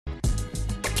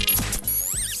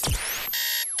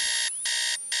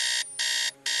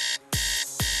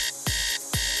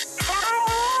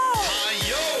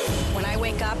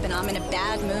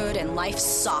and life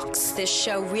sucks, this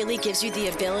show really gives you the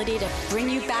ability to bring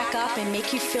you back up and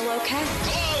make you feel okay.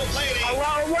 Hello, lady.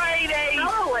 Hello, lady.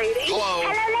 Hello, lady. Hello.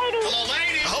 Hello, lady. Hello,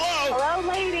 lady. Hello. Hello,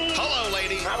 lady. Hello,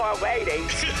 lady. Hello, lady.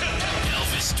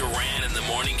 Elvis Duran in the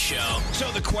morning show.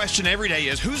 So the question every day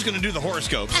is, who's going to do the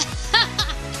horoscopes?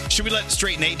 Should we let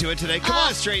Straight Nate do it today? Come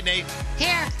on, Straight Nate.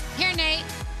 Here, Nate.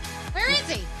 Where is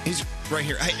he? He's right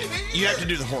here. Hey, you have to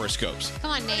do the horoscopes. Come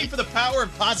on, Ready Nate. for the power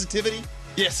of positivity?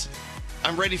 Yes.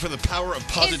 I'm ready for the power of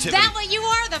positivity. Is that what you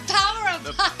are? The power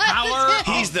of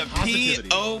positivity? He's the Positivity.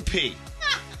 P-O-P.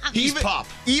 He's pop.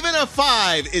 Even a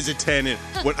 5 is a 10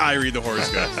 when I read the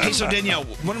horoscope. Hey, so Danielle,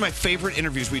 one of my favorite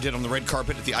interviews we did on the red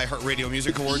carpet at the iHeartRadio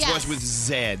Music Awards Yes. was with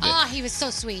Zed. Oh, he was so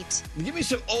sweet. Give me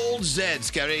some old Zed,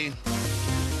 Scotty.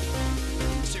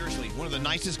 Seriously, one of the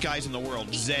nicest guys in the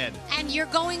world, Zed. And you're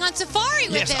going on safari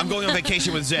with Yes, him. I'm going on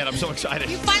vacation with Zed. I'm so excited.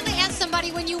 You finally asked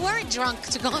somebody when you weren't drunk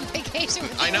to go on vacation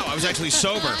with you. I know, I was actually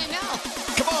sober. I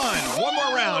know. Come on, one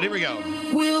more round. Here we go.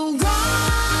 We'll run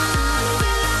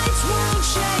where lights won't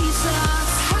chase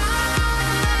us.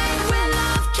 High where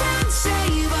love can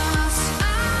save us.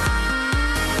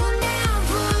 I will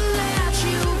never let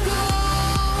you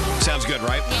go. Sounds good,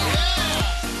 right?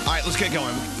 All right, let's get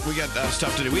going. We got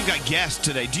stuff to do. We've got guests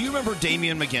today. Do you remember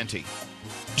Damian McGinty?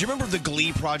 Do you remember the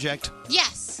Glee Project?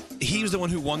 Yes. He was the one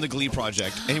who won the Glee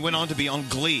Project, and he went on to be on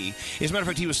Glee. As a matter of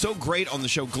fact, he was so great on the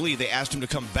show Glee, they asked him to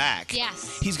come back.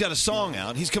 Yes. He's got a song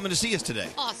out. He's coming to see us today.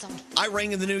 Awesome. I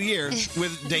rang in the new year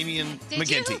with Damian Did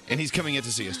McGinty, you? and he's coming in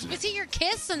to see us today. Was he your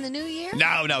kiss in the new year?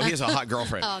 No, he has a hot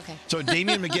girlfriend. Oh, okay. So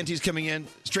Damian McGinty's coming in.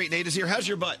 Straight Nate is here. How's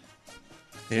your butt?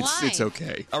 Why? It's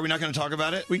okay. Are we not going to talk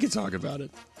about it? We can talk about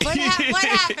it. What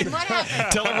happened? What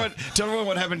happened? Tell everyone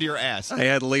what happened to your ass. I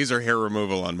had laser hair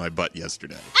removal on my butt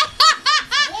yesterday.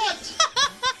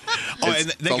 Oh, It's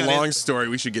and they a got long in- story.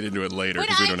 We should get into it later Would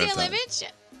because we don't Ideal have time. Image?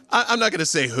 I'm not going to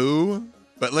say who,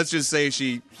 but let's just say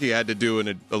she had to do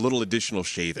a little additional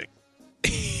shaving.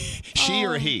 She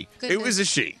or he? Goodness. It was a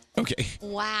she. Okay.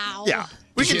 Wow. Yeah.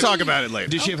 We can talk about it later.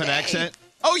 Did she have an Okay. accent?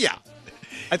 Oh, yeah.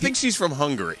 I think she's from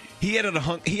Hungary. He had a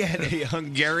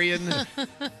Hungarian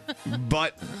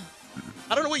butt.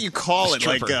 I don't know what you call it,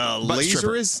 Stripper. like a Butt stripper.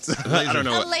 laserist? I don't A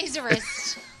know.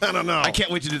 laserist. I don't know. I can't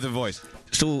wait to do the voice.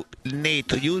 So,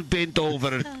 Nate, you bent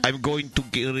over. I'm going to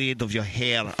get rid of your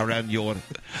hair around your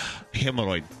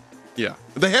hemorrhoid. Yeah.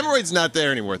 The hemorrhoid's not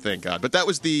there anymore, thank God. But that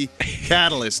was the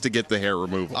catalyst to get the hair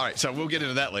removal. All right, so we'll get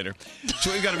into that later.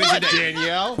 So we've got a busy day.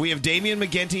 Danielle? We have Damian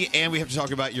McGinty, and we have to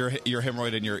talk about your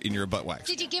hemorrhoid and your butt wax.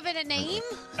 Did you give it a name?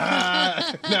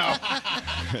 No.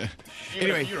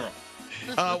 Anyway,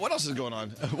 what else is going on?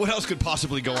 What else could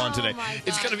possibly go on today? my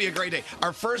It's God. going to be a great day.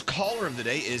 Our first caller of the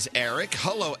day is Eric.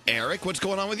 Hello, Eric. What's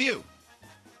going on with you?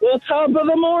 Well, top of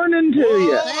the morning to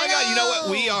you. Oh my God! You know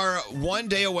what? We are one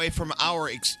day away from our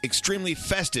extremely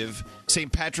festive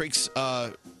St. Patrick's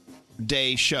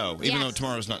Day show. Even Yes. though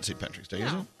tomorrow's not St. Patrick's Day,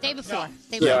 is it? Day before.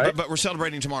 Day Yeah, before. but we're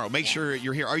celebrating tomorrow. Make sure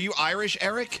you're here. Are you Irish,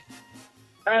 Eric?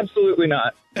 Absolutely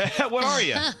not. What are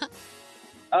you?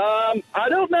 I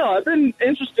don't know. I've been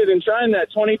interested in trying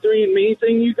that 23andMe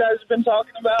thing you guys have been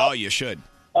talking about. Oh, you should.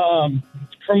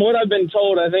 From what I've been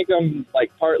told, I think I'm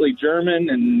like partly German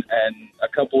and a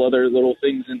couple other little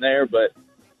things in there, but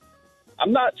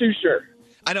I'm not too sure.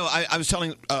 I know. I was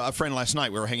telling a friend last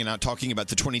night. We were hanging out talking about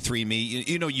the 23andMe.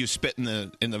 You know, you spit in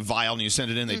the vial and you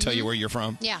send it in. They tell you where you're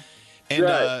from. Yeah. And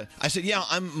Right. I said, yeah,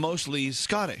 I'm mostly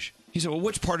Scottish. He said, well,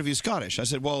 which part of you is Scottish? I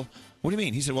said, well, what do you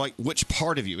mean? He said, well, like, which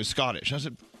part of you is Scottish? I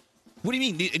said, what do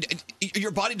you mean?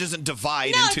 Your body doesn't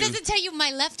divide No, into it doesn't tell you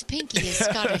my left pinky is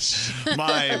Scottish.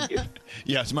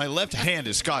 my left hand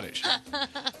is Scottish.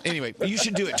 Anyway, you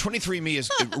should do it. 23andMe is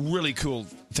a really cool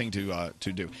thing to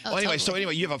do. Well, anyway,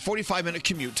 totally. you have a 45-minute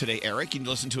commute today, Eric. You can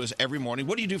listen to us every morning.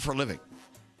 What do you do for a living?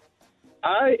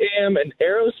 I am an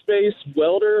aerospace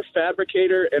welder,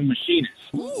 fabricator, and machinist.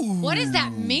 What does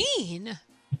that mean?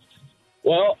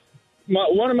 Well,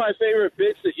 one of my favorite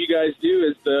bits that you guys do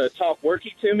is the talk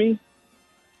worky to me.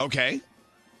 Okay.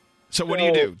 So what do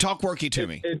you do? Talk worky to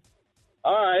me.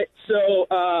 All right.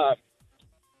 So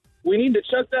we need to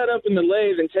chuck that up in the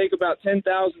lathe and take about 10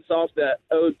 thousandths off that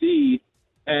OD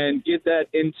and get that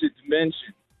into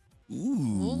dimension.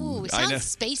 Ooh, I know.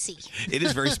 sounds spacey. It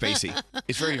is very spacey.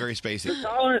 It's very, very spacey.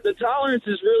 The tolerance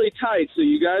is really tight, so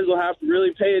you guys will have to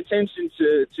really pay attention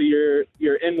to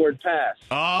your inward pass.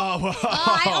 Oh,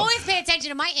 Oh, I always pay attention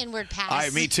to my inward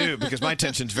pass. me too, because my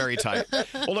tension's very tight.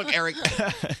 Well, look, Eric,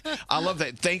 I love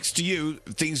that. Thanks to you,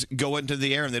 things go into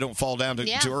the air and they don't fall down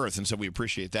to earth, and so we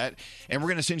appreciate that. And we're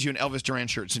going to send you an Elvis Duran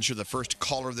shirt since you're the first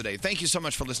caller of the day. Thank you so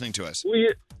much for listening to us.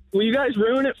 Will you guys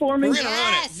ruin it for me? We're gonna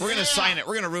ruin it. We're gonna sign it.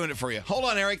 We're gonna ruin it for you. Hold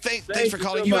on, Eric. Thanks for you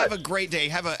calling. so You much. have a great day.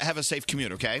 Have a safe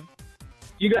commute. Okay.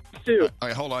 You guys too. All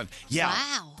right. Hold on. Yeah.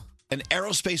 Wow. An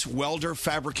aerospace welder,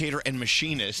 fabricator, and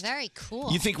machinist. Very cool.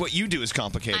 You think what you do is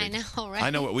complicated. I know, right?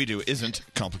 I know what we do isn't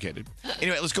complicated.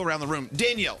 Anyway, let's go around the room.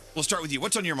 Danielle, we'll start with you.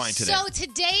 What's on your mind today? So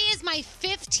today is my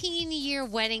 15-year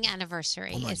wedding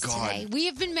anniversary. Oh, my God. Today. We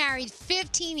have been married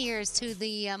 15 years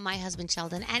to my husband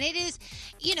Sheldon, and it is,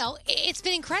 it's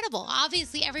been incredible.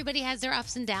 Obviously, everybody has their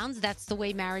ups and downs. That's the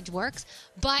way marriage works.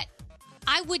 But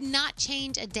I would not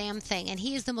change a damn thing. And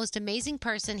he is the most amazing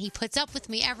person. He puts up with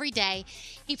me every day.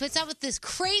 He puts up with this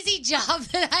crazy job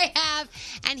that I have,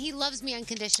 and he loves me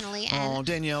unconditionally. And Oh,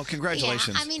 Danielle,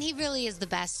 congratulations. yeah, I mean, he really is the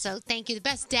best. So thank you. The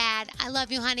best dad. I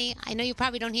love you, honey. I know you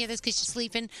probably don't hear this because you're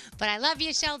sleeping, but I love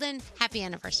you, Sheldon. Happy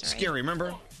anniversary. Scary,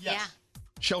 remember? Yeah.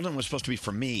 Sheldon was supposed to be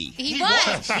for me. He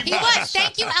was. He was.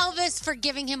 Thank you, Elvis, for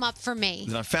giving him up for me.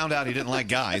 Then I found out he didn't like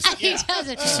guys. He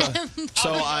doesn't.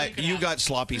 So you got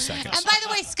sloppy seconds. And by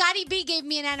the way, Scotty B gave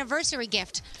me an anniversary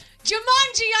gift.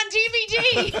 Jumanji on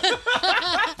DVD.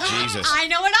 Jesus. I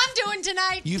know what I'm doing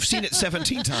tonight. You've seen it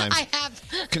 17 times. I have.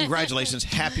 Congratulations.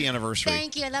 Happy anniversary.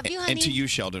 Thank you. I love you, honey. And to you,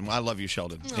 Sheldon. I love you,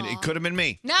 Sheldon. And it could have been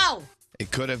me. No. It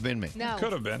could have been me. No.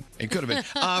 Could have been. It could have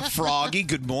been. Froggy,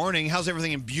 good morning. How's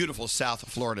everything in beautiful South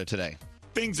Florida today?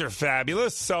 Things are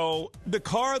fabulous. So the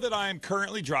car that I am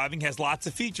currently driving has lots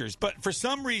of features, but for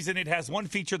some reason it has one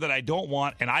feature that I don't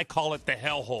want, and I call it the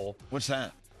hellhole. What's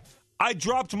that? I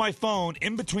dropped my phone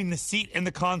in between the seat and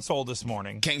the console this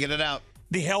morning. Can't get it out.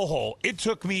 The hellhole. It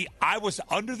took me, I was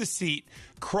under the seat,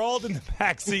 crawled in the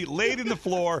back seat, laid in the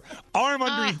floor, arm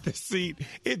underneath the seat.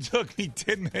 It took me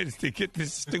 10 minutes to get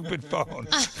this stupid phone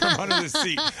from under the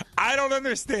seat. I don't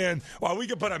understand why we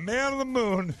can put a man on the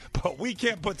moon, but we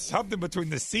can't put something between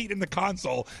the seat and the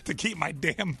console to keep my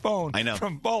damn phone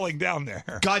from falling down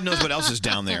there. God knows what else is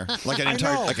down there. Like an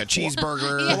entire, like a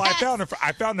cheeseburger. Well,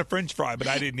 I found a French fry, but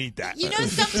I didn't eat that. You know,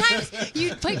 sometimes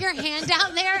you put your hand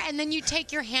out there, and then you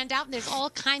take your hand out, and there's all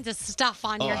kinds of stuff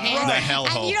on your hand. The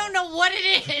hellhole. And you don't know what it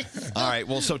is. All right.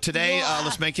 Well, so today,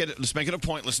 let's make it a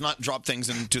point. Let's not drop things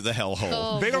into the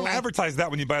hellhole. They don't advertise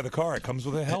that when you buy the car. It comes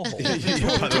with a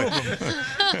hellhole. By the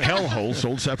way, hellhole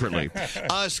sold separately.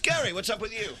 Scary, what's up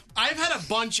with you? I've had a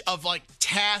bunch of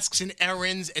tasks and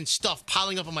errands and stuff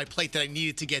piling up on my plate that I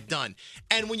needed to get done.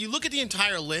 And when you look at the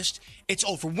entire list, it's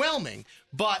overwhelming.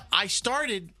 But I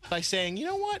started by saying, you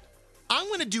know what? I'm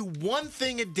going to do one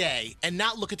thing a day and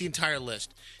not look at the entire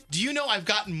list. Do you know I've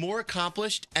gotten more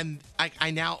accomplished, and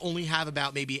I now only have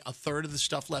about maybe a third of the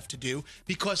stuff left to do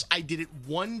because I did it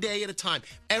one day at a time.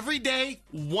 Every day,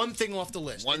 one thing off the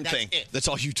list. One and thing. That's it. That's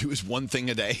all you do is one thing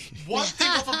a day. One thing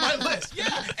off of my list. Yeah,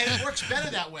 and it works better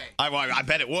that way. I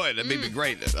bet it would. It may be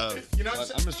great. You know what I'm I'm saying?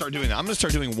 going to start doing that. I'm going to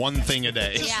start doing one thing a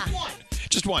day. Yeah.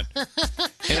 Just one.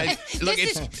 And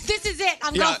This is it.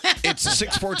 I'm yeah, going. it's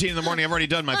 6:14 in the morning. I've already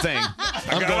done my thing.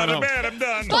 I'm got going out of home. bed. I'm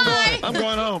done. Bye. I'm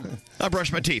going home. I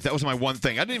brushed my teeth. That was my one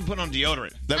thing. I didn't even put on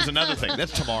deodorant. That was another thing.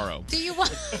 That's tomorrow. Do you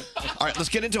want? All right, let's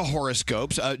get into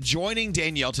horoscopes. Joining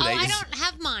Danielle today I is don't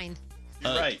have mine.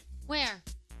 right. Where?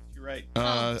 You're right.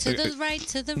 To the right,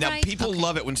 to the Now, right. people Okay.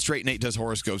 love it when Straight Nate does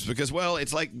horoscopes because, well,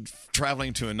 it's like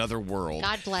traveling to another world.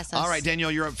 God bless us. All right,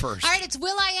 Danielle, you're up first. All right, it's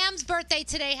Will I Am's birthday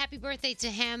today. Happy birthday to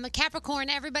him.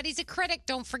 Capricorn, everybody's a critic.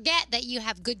 Don't forget that you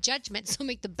have good judgment, so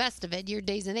make the best of it. Your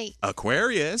day's an 8.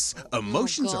 Aquarius,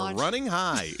 emotions are God. running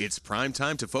high. It's prime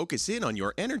time to focus in on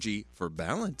your energy for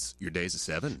balance. Your day's a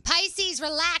 7. Pisces,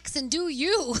 relax and do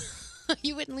you.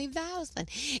 You wouldn't leave the house then.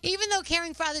 Even though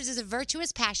caring for others is a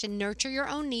virtuous passion, nurture your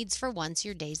own needs for once.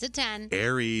 Your day's a 10.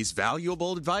 Aries,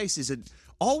 valuable advice is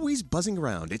always buzzing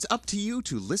around. It's up to you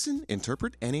to listen,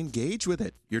 interpret, and engage with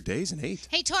it. Your day's an 8.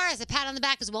 Hey, Taurus, a pat on the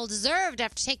back is well deserved.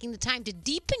 After taking the time to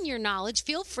deepen your knowledge,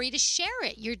 feel free to share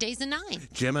it. Your day's a 9.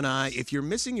 Gemini, if you're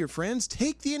missing your friends,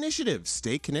 take the initiative.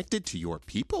 Stay connected to your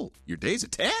people. Your day's a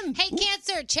 10. Hey,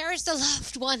 Cancer, cherish the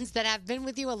loved ones that have been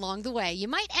with you along the way. You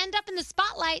might end up in the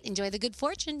spotlight. Enjoy the good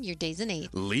fortune. Your day's an 8.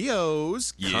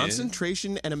 Leos, Yeah.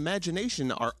 concentration and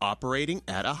imagination are operating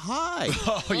at a high.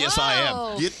 Oh, yes, I am.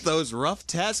 Whoa. Get those rough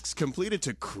tasks completed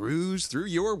to cruise through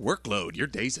your workload. Your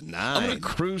day's a 9. I'm going to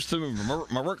cruise through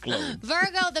my workload.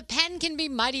 Virgo, the pen can be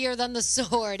mightier than the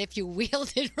sword if you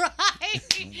wield it right.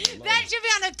 That should be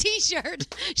on a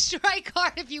t-shirt. Strike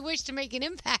hard if you wish to make an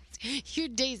impact. Your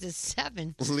day's a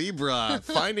 7. Libra,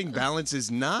 finding balance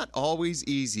is not always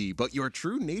easy, but your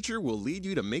true nature will lead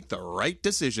you to make the right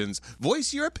decisions.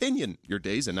 Voice your opinion. Your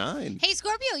day's a 9. Hey,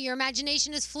 Scorpio, your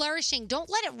imagination is flourishing. Don't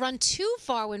let it run too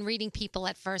far when reading people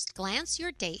at first glance.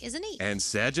 your date is an 8. And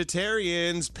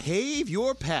Sagittarians, pave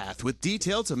your path with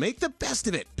detail to make the best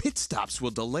of it. Pit stops will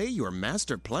delay your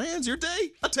master plans. Your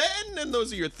day, a 10. And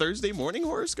those are your Thursday morning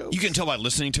horoscopes. You can tell by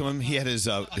listening to him. He had his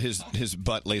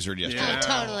butt lasered yesterday. Oh,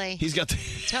 totally. He's got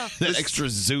that extra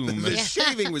zoom. The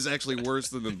shaving was actually worse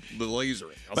than the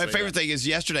lasering. My favorite thing is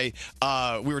yesterday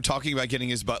we were talking about getting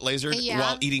his butt lasered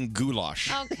while eating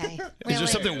goulash. Okay. Is there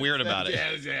something weird about it?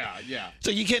 Yeah.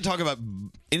 So you can't talk about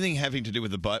anything having to do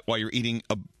with the butt while you're eating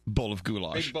a bowl of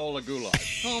goulash. Big bowl of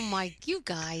goulash. Oh, my, you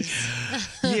guys.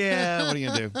 Yeah, what are you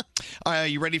going to do? Are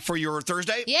you ready for your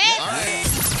Thursday? Yes. All right.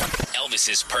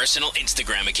 Elvis's personal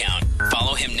Instagram account.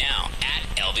 Follow him now at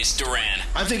Elvis Duran.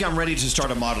 I think I'm ready to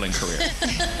start a modeling career.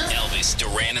 Elvis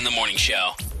Duran in the Morning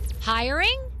Show.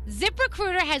 Hiring?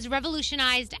 ZipRecruiter has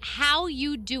revolutionized how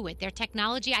you do it. Their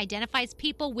technology identifies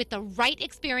people with the right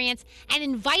experience and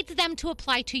invites them to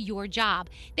apply to your job.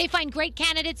 They find great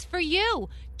candidates for you.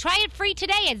 Try it free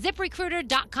today at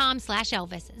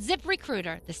ZipRecruiter.com/Elvis.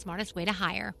 ZipRecruiter, the smartest way to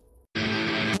hire.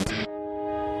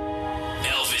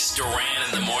 Elvis Duran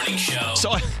in the Morning Show.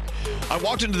 So I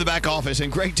walked into the back office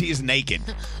and Greg T is naked.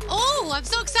 Oh, I'm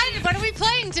so excited. What are we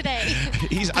playing today?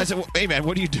 I said, well, hey, man,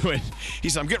 what are you doing? He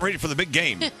said, I'm getting ready for the big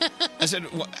game. I said,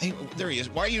 hey, there he is.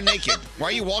 Why are you naked? Why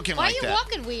are you walking Why like are you that?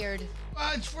 walking weird?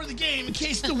 It's for the game. In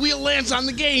case the wheel lands on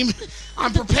the game,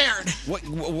 I'm prepared.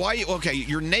 Why? Okay,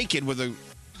 you're naked with a.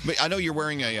 But I know you're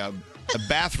wearing a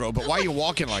bathrobe, but why are you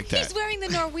walking like that? He's wearing the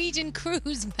Norwegian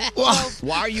cruise bathrobe. Well,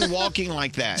 Why are you walking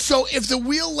like that? So if the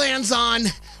wheel lands on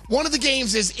one of the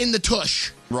games is in the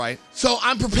tush. Right. So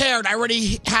I'm prepared. I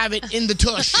already have it in the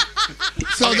tush.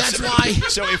 So Okay, that's why.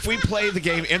 So if we play the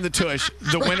game in the tush,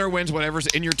 the winner wins whatever's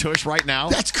in your tush right now.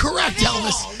 That's correct,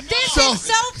 Elvis. This So- is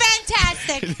so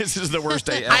fantastic. This is the worst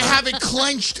day ever. I have it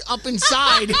clenched up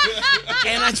inside,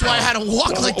 and that's why I had to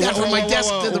walk like that from my desk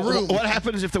to the room. What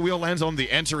happens if the wheel lands on the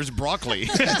answer is broccoli?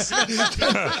 It's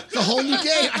a whole new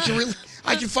game.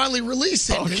 I can finally release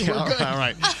it. Okay, We're all good.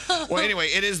 right. Well, anyway,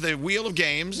 it is the Wheel of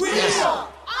Games.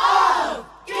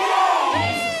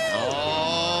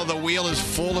 Oh, the wheel is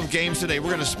full of games today. We're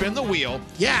going to spin the wheel.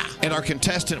 Yeah. And our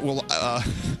contestant will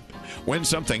win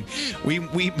something. We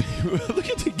look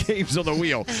at the games on the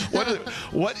wheel.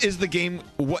 What is the game?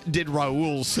 What did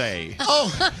Raul say? Oh,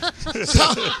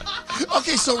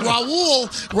 so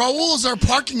Raul is our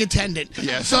parking attendant.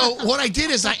 Yes. So what I did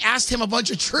is I asked him a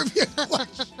bunch of trivia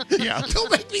questions. Yeah.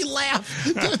 Don't make me laugh.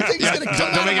 Thing's gonna come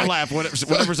Don't out make of him my- laugh.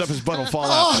 Whatever's up his butt will fall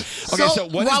out. Okay, so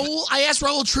what is Raul, I asked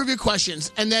Raul trivia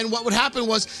questions, and then what would happen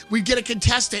was we'd get a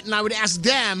contestant, and I would ask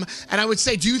them, and I would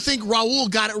say, "Do you think Raul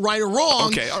got it right or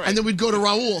wrong?" Okay, all right. And then we'd go to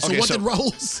Raul. So Okay, what did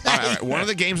Raul say? All right. One of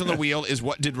the games on the wheel is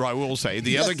what did Raul say?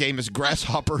 The other game is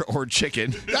grasshopper or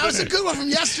chicken. That was a good one from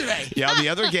yesterday. Yeah, the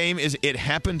other game is it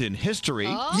happened in history.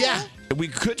 Oh. Yeah. We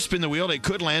could spin the wheel. It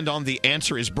could land on the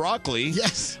answer is broccoli.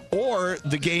 Yes. Or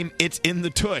the game it's in the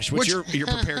tush, which you're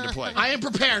prepared to play. I am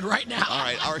prepared right now. All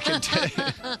right, our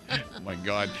contestant. Oh my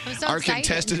God, I'm so our excited.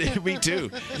 contestant. Me too.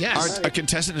 Yes. Our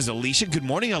contestant is Alicia. Good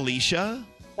morning, Alicia.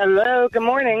 Hello, good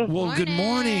morning. Well, good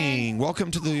morning.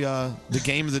 Welcome to the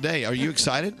game of the day. Are you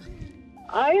excited?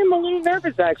 I am a little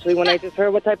nervous, actually, when I just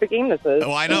heard what type of game this is.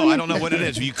 Oh, I know. I don't know what it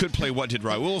is. You could play What Did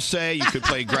Raul Say? You could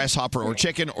play Grasshopper or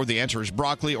Chicken, or the answer is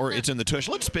broccoli, or it's in the tush.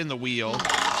 Let's spin the wheel.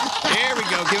 There we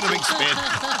go. Give it a big spin.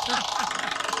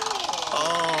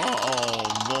 Oh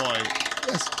boy.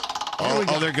 Yes.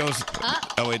 Oh, there goes.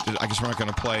 Oh, wait. I guess we're not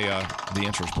going to play the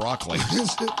answer is broccoli.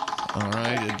 All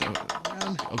right.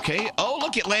 Okay. Oh,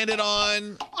 look, it landed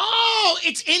on. Oh,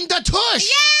 it's in the tush.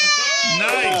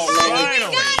 Nice. We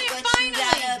Finally.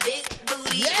 got it,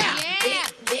 finally. Yeah.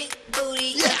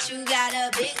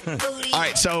 All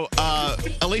right, so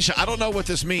Alicia, I don't know what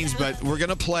this means, but we're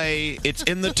gonna play. It's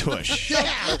in the tush.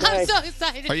 I'm so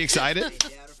excited. Are you excited?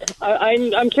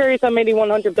 I'm curious how many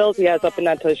 100 bills he has up in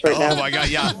that tush right now. Oh my God,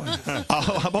 yeah.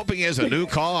 Oh, I'm hoping he has a new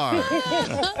car.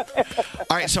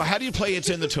 All right, so how do you play It's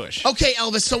in the tush? Okay,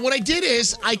 Elvis. So what I did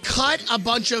is I cut a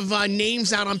bunch of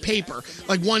names out on paper.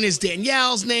 Like one is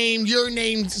Danielle's name, your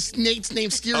name, Nate's name,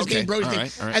 Skier's Okay, name, Brody's all name.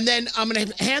 right, all right. And then I'm going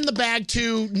to hand the bag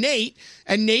to Nate,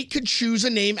 and Nate could choose a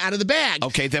name out of the bag.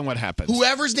 Okay, then what happens?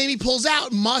 Whoever's name he pulls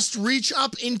out must reach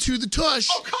up into the tush.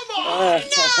 Oh, come on!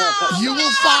 No! You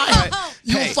will find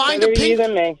Hey. find a Better you ping.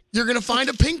 than me. You're gonna find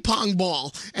a ping pong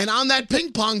ball, and on that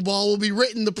ping pong ball ball will be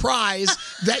written the prize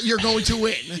that you're going to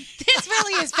win. This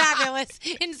really is fabulous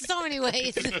in so many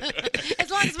ways. As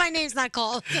long as my name's not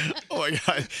called. Oh my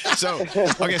God! So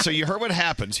okay, so you heard what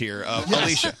happens here,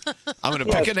 Alicia. I'm going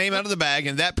to pick a name out of the bag,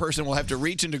 and that person will have to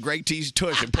reach into Greg T's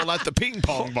tush and pull out the ping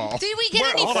pong ball. Did we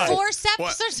get any hold on. forceps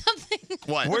What? or something?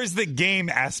 What? Where's the game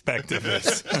aspect of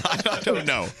this? I don't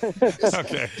know.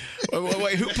 Okay.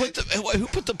 Wait, who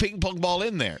put the ping pong ball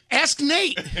in there? Ask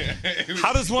Nate.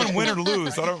 How does one win or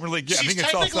lose? I don't really get. I She's think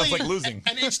it all sounds technically like losing.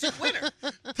 an instant winner.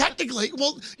 Technically,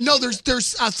 well, no, there's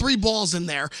 3 balls in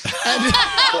there. And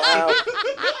Wow.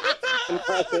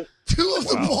 Impressive. 2 of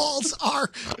the balls are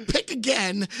pick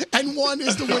again, and 1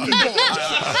 is the winning ball.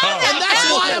 And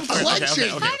that's why I'm clenching. okay.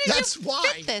 How did That's you why.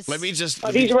 fit this? Let me just.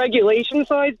 Are these regulation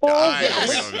size balls? I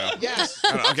don't know. Yes.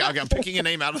 Okay, I'm picking a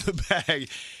name out of the bag.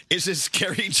 Is this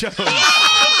Scary Jones? All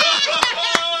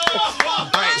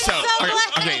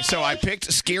right, so I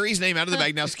picked Scary's name out of the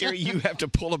bag. Now, Scary, you have to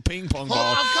pull a ping pong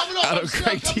ball I'm coming up. out of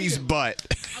Greg T's butt.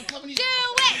 I'm coming to Do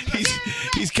you. it!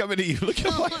 He's coming to you. Look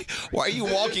at why are you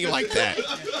walking like that?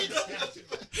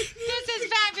 This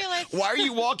is fabulous. Why are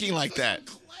you walking like that?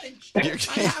 I have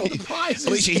the prizes.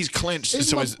 Alicia, he's clenched, It's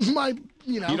so my,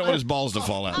 you know. you don't want his balls to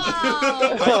fall out.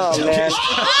 Oh, man.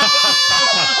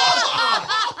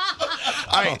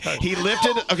 All right, he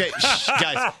lifted. Okay, shh,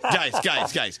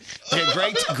 guys.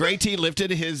 Okay, Greg T lifted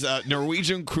his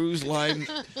Norwegian Cruise Line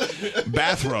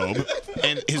bathrobe,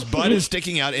 and his butt is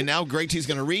sticking out. And now Greg T's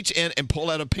going to reach in and pull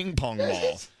out a ping pong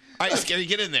ball. All right, Scary,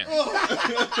 get in there.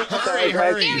 Hurry.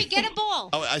 Gary, get a ball.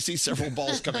 Oh, I see several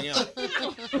balls coming out.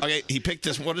 Okay, he picked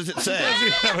this. What does it say?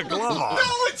 Have a glove on.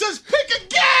 it says pick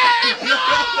again!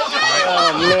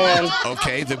 Oh, man.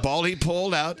 Okay, the ball he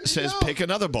pulled out says pick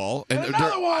another ball. And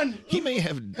Another one. He may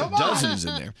have dozens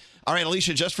in there. All right,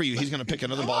 Alicia, just for you, he's going to pick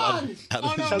another ball out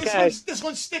of his Okay. This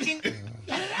one's sticking.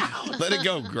 Let it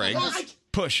go, Greg.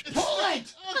 Push. Pull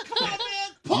it! Oh, come on, man!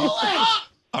 Pull it!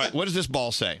 All right, what does this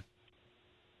ball say?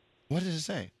 What does it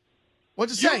say?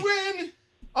 What's it say? You win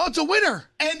Oh, it's a winner.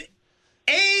 an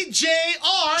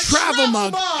AJR Travel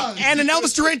mug. And an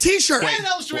Elvis Duran t-shirt. And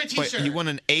an Elvis Duran Wait, t-shirt. you won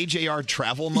an AJR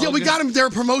travel mug? Yeah, we got them their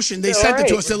promotion. They sent it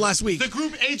to right. us last week. The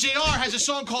group AJR has a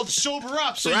song called Sober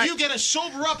Up, so Right. you get a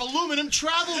Sober Up aluminum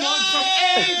travel mug from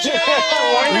AJR.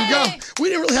 There you go. We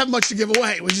didn't really have much to give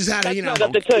away. We just had a, Not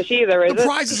up the tush either, is the it?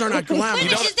 prizes are not glamorous.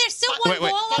 Wait, is there still one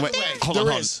Wait, ball up wait, there? hold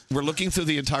There on. is. We're looking through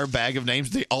the entire bag of names.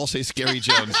 They all say Scary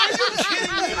Jones.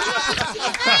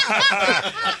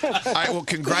 All right, well,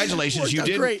 congratulations. Worked You out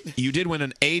did great. you did win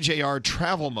an AJR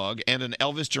travel mug and an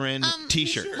Elvis Duran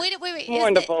t-shirt. Wait.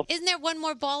 Wonderful. Isn't there one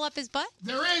more ball up his butt?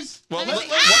 There is. Well,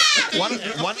 why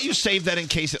don't you save that in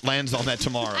case it lands on that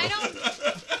tomorrow? I don't.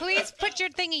 Please put your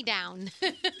thingy down.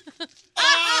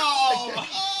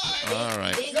 All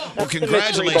right. Well, the mystery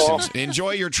congratulations.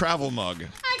 Enjoy your travel mug.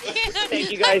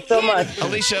 Thank you guys so much.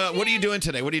 Alicia, what are you doing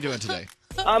today?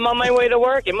 I'm on my way to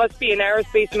work. It must be an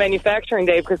aerospace manufacturing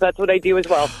day because that's what I do as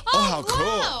well. Oh, how cool.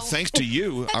 wow. Thanks to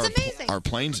you, That's amazing. our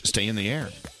planes stay in the air.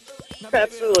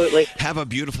 Absolutely. Have a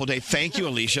beautiful day. Thank you,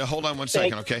 Alicia. Hold on one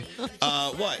second, okay?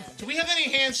 What? Do we have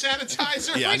any hand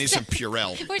sanitizer? Yeah, I need some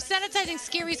Purell. We're sanitizing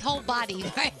Scary's whole body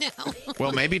right now.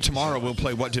 Well, maybe tomorrow we'll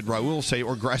play What Did Raul Say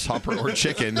or Grasshopper or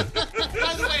Chicken. By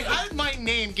the way, how did my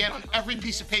name get on every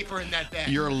piece of paper in that bag?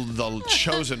 You're the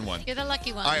chosen one. You're the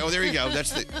lucky one. All right, well, there you go.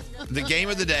 That's the game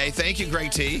of the day. Thank you,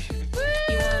 Greg T.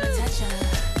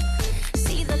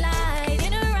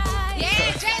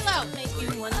 Yeah, J-Lo.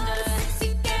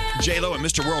 J-Lo and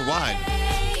Mr. Worldwide.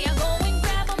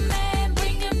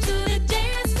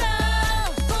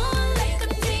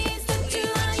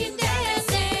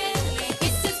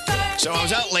 So I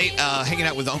was out late hanging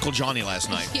out with Uncle Johnny last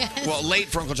night. Yes. Well, late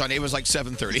for Uncle Johnny. It was like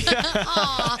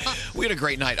 7:30. We had a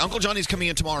great night. Uncle Johnny's coming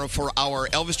in tomorrow for our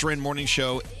Elvis Duran Morning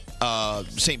Show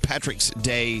St. Patrick's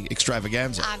Day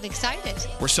extravaganza. I'm excited.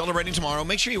 We're celebrating tomorrow.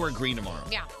 Make sure you wear green tomorrow.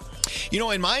 Yeah. You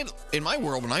know, in my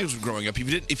world, when I was growing up,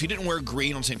 if you didn't wear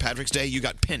green on St. Patrick's Day, you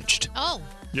got pinched. Oh.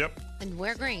 Yep. And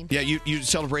wear green. Yeah, you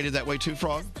celebrated that way too,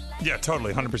 Frog? Yeah,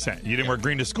 totally, 100%. You didn't wear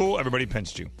green to school, everybody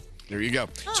pinched you. There you go.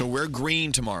 So we're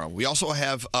green tomorrow. We also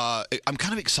have, I'm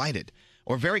kind of excited,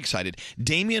 or very excited.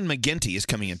 Damian McGinty is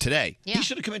coming in today. Yeah. He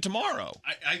should have come in tomorrow.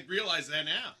 I realize that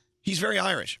now. He's very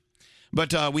Irish.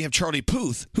 But we have Charlie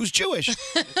Puth, who's Jewish,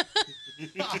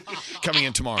 coming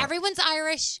in tomorrow. Everyone's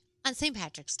Irish on St.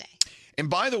 Patrick's Day. And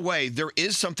by the way, there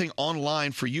is something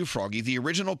online for you, Froggy, the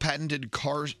original patented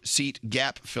car seat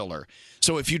gap filler.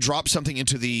 So if you drop something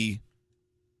into the...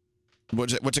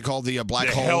 What's it called? The black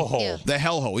The hole? hell hole. Yeah. The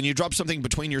hell hole. When you drop something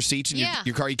between your seats and Yeah.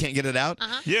 your car, you can't get it out.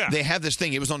 Uh-huh. Yeah. They have this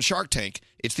thing. It was on Shark Tank.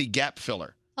 It's the gap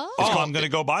filler. Oh, I'm going to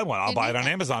go buy one. I'll buy it on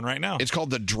Amazon right now. It's called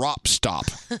the Drop Stop.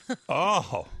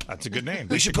 Oh, that's a good name.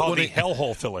 We should call put it the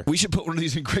hellhole filler. We should put one of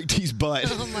these in Greg T's butt.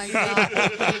 Oh my God.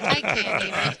 I can't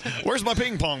even. Where's my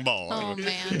ping pong ball? Oh,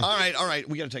 man. All right.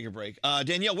 We got to take a break.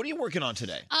 Danielle, what are you working on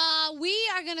today? We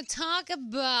are going to talk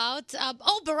about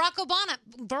Barack Obama.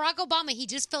 Barack Obama, he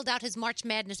just filled out his March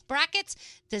Madness brackets.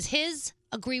 Does his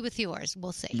agree with yours?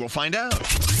 We'll see. We'll find out.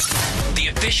 The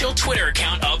official Twitter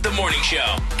account of The Morning Show,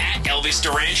 at Elvis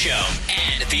Duran Show.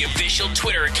 And the official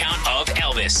Twitter account of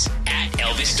Elvis, at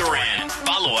Elvis Duran.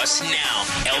 Follow us now.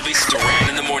 Elvis Duran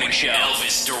in the Morning Show.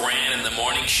 Elvis Duran in the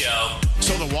Morning Show.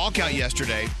 So the walkout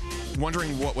yesterday,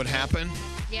 wondering what would happen.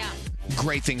 Yeah.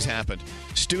 Great things happened.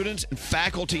 Students and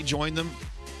faculty joined them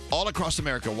all across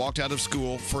America, walked out of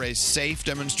school for a safe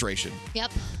demonstration.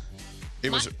 Yep.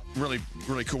 It was really,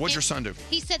 really cool. What'd your son do?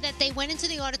 He said that they went into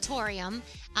the auditorium.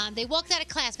 They walked out of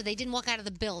class, but they didn't walk out of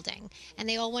the building. And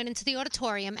they all went into the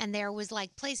auditorium, and there was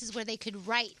like places where they could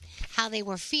write how they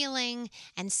were feeling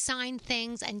and sign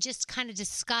things and just kind of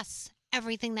discuss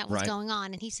everything that was going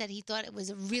on. And he said he thought it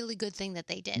was a really good thing that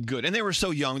they did. Good. And they were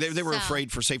so young. They were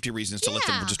afraid for safety reasons to let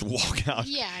them just walk out.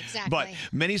 Yeah, exactly. But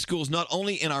many schools, not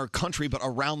only in our country, but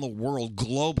around the world,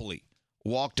 globally,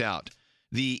 walked out.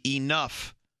 The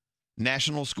Enough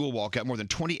National School Walkout, more than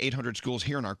 2,800 schools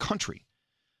here in our country,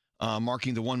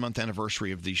 marking the 1-month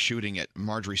anniversary of the shooting at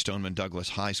Marjorie Stoneman Douglas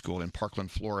High School in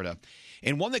Parkland, Florida.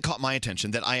 And one that caught my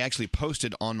attention that I actually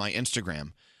posted on my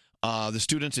Instagram, the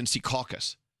students in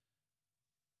Secaucus.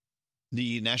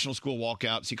 The National School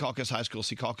Walkout, Secaucus High School,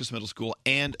 Secaucus Middle School,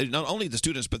 and not only the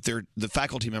students, but the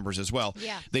faculty members as well.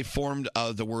 Yeah. They formed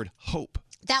the word hope.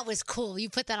 That was cool. You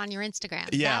put that on your Instagram.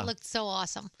 Yeah. That looked so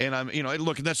awesome. And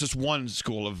look, that's just one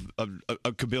school of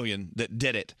a kabillion that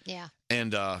did it. Yeah.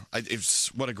 And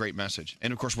it's what a great message.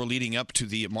 And of course, we're leading up to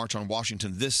the March on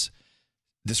Washington this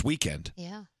weekend.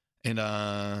 Yeah. And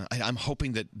I'm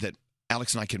hoping that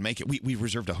Alex and I can make it. We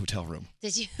reserved a hotel room.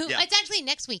 Did you? Yeah. It's actually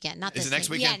next weekend, not this Is it next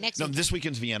week. weekend? Yeah, next No, weekend. this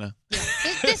weekend's Vienna.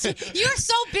 You're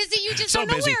so busy, you just So don't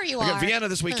know busy. where you We got are. Vienna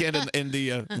this weekend, and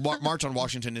the March on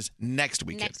Washington is next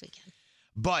weekend. Next weekend.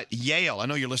 But Yale, I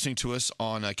know you're listening to us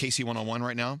on KC 101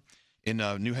 right now in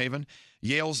New Haven.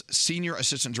 Yale's senior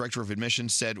assistant director of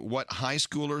admissions said what high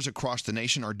schoolers across the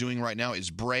nation are doing right now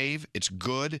is brave, it's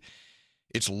good,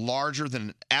 it's larger than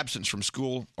an absence from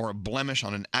school or a blemish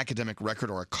on an academic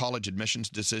record or a college admissions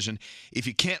decision. If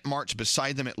you can't march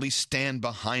beside them, at least stand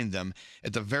behind them.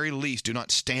 At the very least, do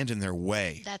not stand in their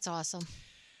way. That's awesome.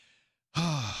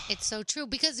 It's so true.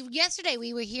 Because yesterday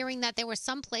we were hearing that there were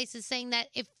some places saying that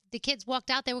if the kids walked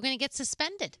out, they were going to get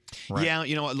suspended. Yeah,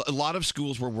 a lot of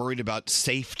schools were worried about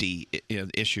safety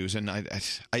issues, and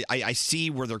I see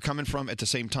where they're coming from. At the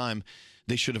same time,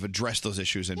 they should have addressed those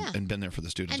issues and been there for the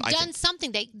students. And done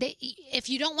something. They, if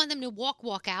you don't want them to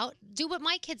walk out, do what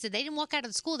my kids did. They didn't walk out of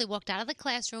the school. They walked out of the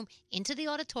classroom into the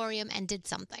auditorium and did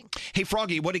something. Hey,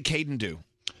 Froggy, what did Caden do?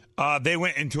 They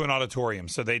went into an auditorium,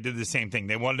 so they did the same thing.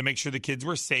 They wanted to make sure the kids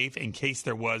were safe in case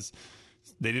there was.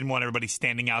 They didn't want everybody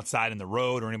standing outside in the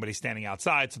road or anybody standing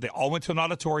outside, so they all went to an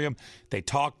auditorium. They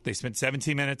talked. They spent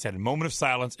 17 minutes, had a moment of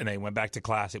silence, and they went back to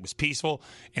class. It was peaceful,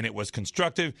 and it was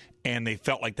constructive, and they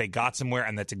felt like they got somewhere,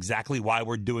 and that's exactly why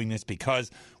we're doing this, because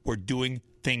we're doing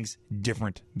things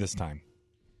different this time.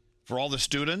 For all the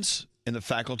students and the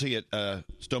faculty at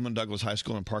Stoneman Douglas High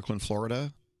School in Parkland,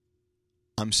 Florida,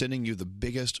 I'm sending you the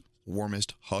biggest,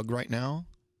 warmest hug right now.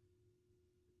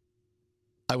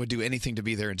 I would do anything to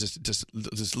be there and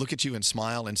just look at you and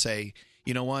smile and say,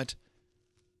 you know what?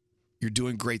 You're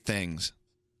doing great things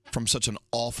from such an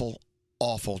awful,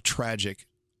 awful, tragic,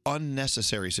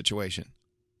 unnecessary situation.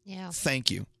 Yeah.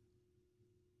 Thank you.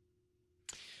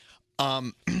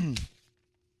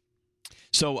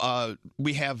 So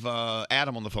we have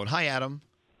Adam on the phone. Hi, Adam.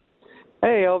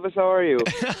 Hey, Elvis, how are you?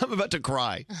 I'm about to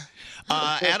cry.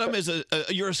 Adam is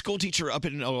you're a school teacher out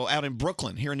in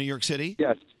Brooklyn, here in New York City.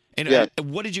 Yes. And yes.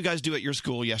 What did you guys do at your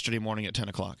school yesterday morning at 10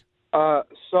 o'clock?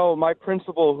 So my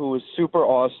principal, who was super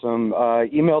awesome,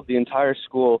 emailed the entire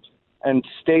school and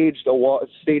staged the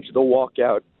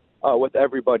walkout with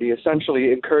everybody,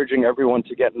 essentially encouraging everyone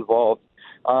to get involved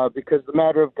because the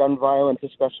matter of gun violence,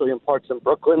 especially in parts of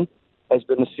Brooklyn, has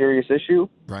been a serious issue.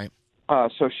 Right.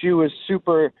 So she was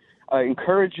super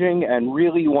encouraging and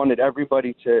really wanted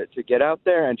everybody to get out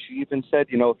there. And she even said,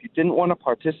 if you didn't want to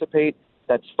participate,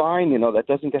 that's fine. That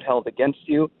doesn't get held against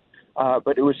you.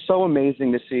 But it was so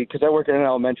amazing to see, because I work in an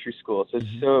elementary school.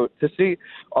 So to see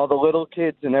all the little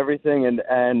kids and everything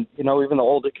and even the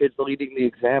older kids leading the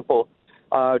example,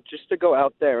 just to go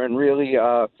out there and really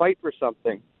fight for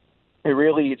something. it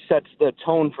really sets the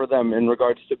tone for them in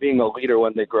regards to being a leader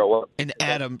when they grow up. And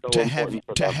Adam, so to important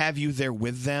for them. have you there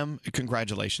with them,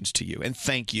 congratulations to you, and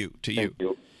thank you to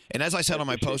you. And as I said on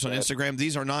my post on Instagram,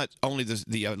 these are not only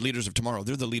the leaders of tomorrow;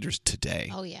 they're the leaders today.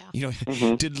 Oh yeah. You know,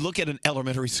 Mm-hmm. to look at an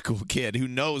elementary school kid who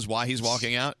knows why he's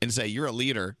walking out and say, "You're a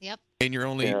leader," Yep. and you're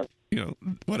only,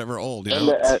 whatever old, And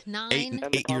know, the-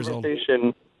 eight years old.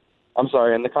 I'm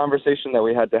sorry, and the conversation that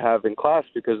we had to have in class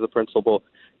because the principal,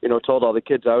 told all the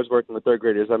kids I was working with third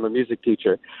graders. I'm a music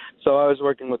teacher. So I was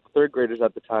working with third graders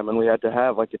at the time, and we had to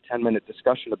have like a 10-minute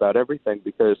discussion about everything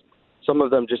because some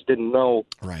of them just didn't know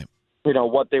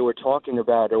what they were talking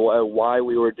about or why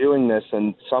we were doing this,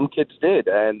 and some kids did.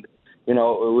 And, it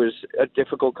was a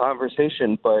difficult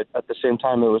conversation, but at the same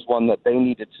time, it was one that they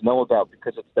needed to know about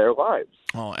because it's their lives.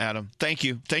 Oh, Adam, thank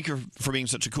you. Thank you for being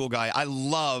such a cool guy. I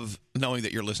love knowing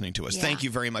that you're listening to us. Yeah. Thank you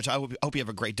very much. I hope you have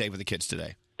a great day with the kids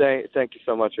today. Thank you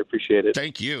so much. I appreciate it.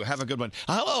 Thank you. Have a good one.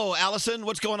 Hello, Allison.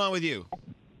 What's going on with you?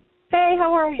 Hey,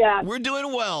 how are ya? We're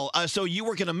doing well. So you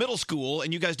work in a middle school,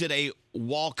 and you guys did a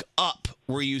walk up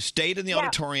where you stayed in the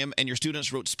auditorium, and your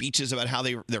students wrote speeches about how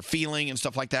they're feeling and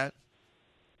stuff like that.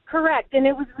 Correct. And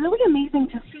it was really amazing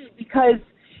to see because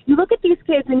you look at these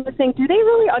kids and you think, do they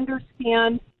really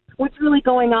understand what's really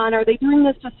going on? Are they doing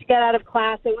this just to get out of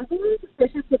class? It was really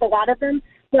suspicious with a lot of them,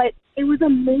 but it was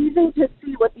amazing to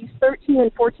see what these 13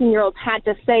 and 14-year-olds had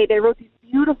to say. They wrote these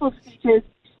beautiful speeches.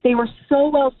 They were so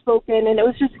well spoken, and it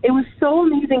was so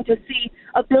amazing to see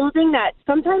a building that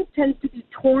sometimes tends to be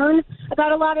torn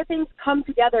about a lot of things come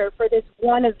together for this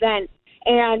one event.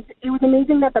 And it was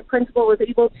amazing that the principal was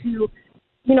able to,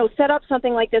 set up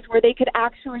something like this where they could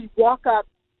actually walk up,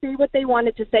 say what they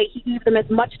wanted to say. He gave them as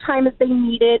much time as they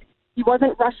needed. He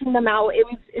wasn't rushing them out. It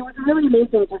was really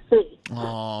amazing to see.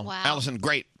 Oh, wow. Allison,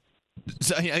 great.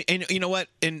 So, and you know what?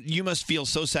 And you must feel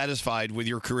so satisfied with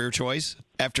your career choice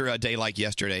after a day like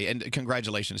yesterday. And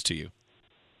congratulations to you.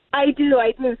 I do.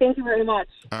 Thank you very much.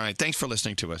 All right. Thanks for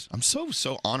listening to us. I'm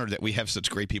so honored that we have such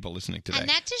great people listening today. And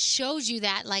that just shows you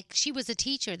that, like, she was a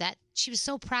teacher, that she was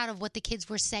so proud of what the kids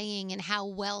were saying and how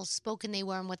well spoken they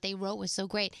were and what they wrote was so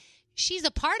great. She's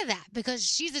a part of that because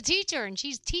she's a teacher and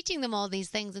she's teaching them all these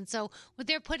things. And so what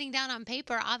they're putting down on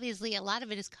paper, obviously a lot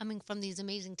of it is coming from these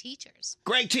amazing teachers.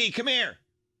 Greg T, come here.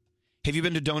 Have you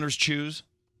been to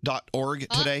DonorsChoose.org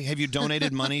today? Have you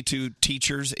donated money to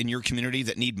teachers in your community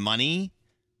that need money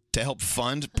to help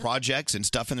fund projects and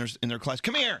stuff in their class?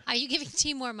 Come here. Are you giving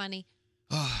T more money?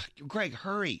 Greg,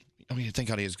 hurry. Oh, yeah, thank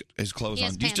God he has his clothes He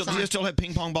on. has Do you pants still on. have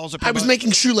ping pong balls up I your was butt?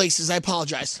 making shoelaces. I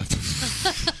apologize.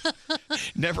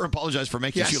 Never apologize for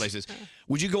making Yes. shoelaces.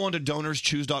 Would you go on to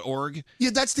DonorsChoose.org? Yeah,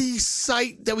 that's the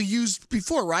site that we used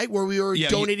before, right? Where we were Yeah,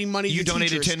 donating money to You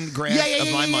donated teachers. 10 grand Yeah,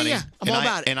 of my money. Yeah. I'm and all I,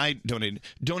 about it. And I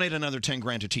donate another 10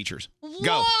 grand to teachers.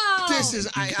 Go. This is,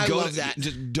 I Go love to that.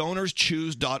 just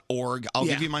DonorsChoose.org. I'll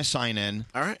Yeah. give you my sign in.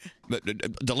 All right. But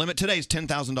the limit today is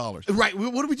 $10,000. Right.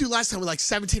 What did we do last time? With like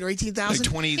 17 or 18,000?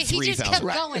 Like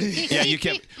 23,000. Yeah, you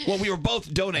kept. Well, we were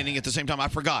both donating at the same time. I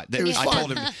forgot that. It was I fun.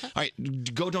 told him, all right,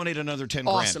 go donate another 10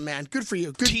 grand. Awesome, man. Good for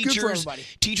you. Good for everybody.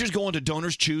 Teachers go onto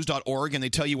DonorsChoose.org and they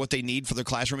tell you what they need for their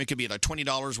classroom. It could be like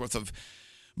 $20 worth of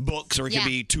books, or it could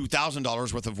be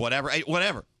 $2,000 worth of whatever.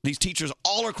 Whatever. These teachers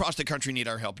all across the country need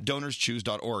our help.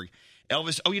 DonorsChoose.org.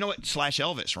 Elvis. Oh, you know what?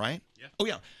 /Elvis, right? Yeah. Oh,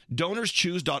 yeah.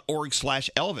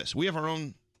 DonorsChoose.org/Elvis. We have our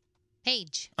own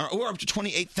page. We're up to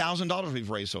 $28,000 we've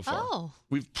raised so far. Oh.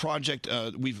 We've funded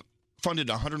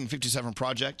 157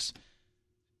 projects.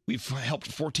 We've helped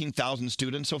 14,000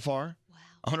 students so far. Wow.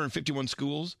 151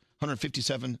 schools,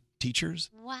 157 teachers.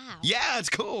 Wow. Yeah, it's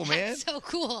cool, man. That's so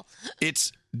cool.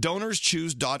 It's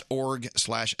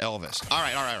DonorsChoose.org/Elvis. All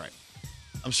right.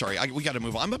 I'm sorry. We got to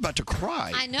move on. I'm about to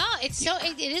cry. I know.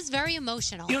 It is very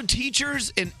emotional. You know,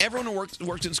 teachers and everyone who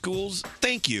works in schools,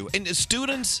 thank you. And the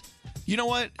students, you know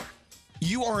what?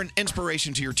 You are an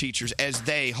inspiration to your teachers as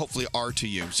they hopefully are to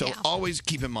you. So always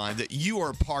keep in mind that you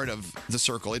are part of the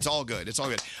circle. It's all good. It's all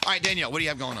good. All right, Danielle, what do you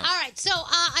have going on? All right, so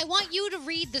I want you to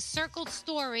read the circled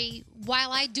story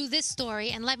while I do this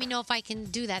story and let me know if I can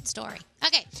do that story.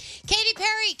 Okay, Katy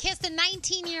Perry kissed a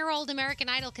 19-year-old American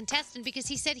Idol contestant because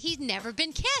he said he'd never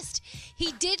been kissed.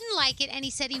 He didn't like it, and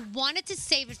he said he wanted to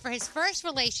save it for his first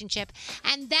relationship,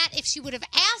 and that if she would have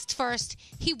asked first,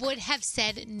 he would have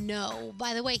said no.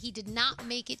 By the way, he did not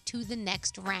make it to the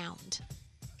next round.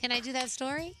 Can I do that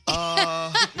story?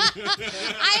 I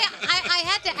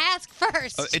had to ask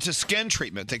first. It's a skin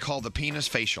treatment they call the penis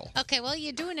facial. Okay, well,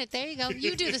 you're doing it. There you go.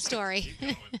 You do the story.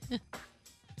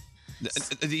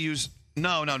 They use...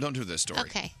 No, don't do this story.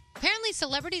 Okay. Apparently,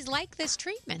 celebrities like this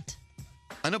treatment.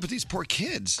 I know, but these poor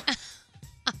kids.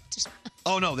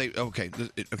 Oh no, okay,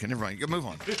 never mind. Move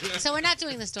on. So we're not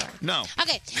doing the story. No.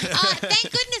 Okay.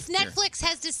 Thank goodness Netflix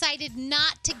has decided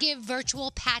not to give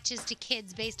virtual patches to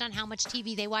kids based on how much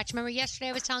TV they watch. Remember yesterday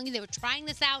I was telling you they were trying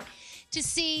this out to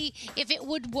see if it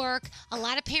would work. A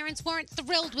lot of parents weren't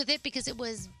thrilled with it because it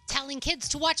was telling kids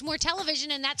to watch more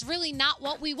television, and that's really not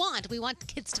what we want. We want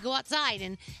kids to go outside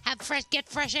and get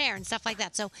fresh air and stuff like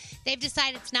that. So they've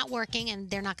decided it's not working, and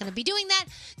they're not going to be doing that.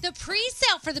 The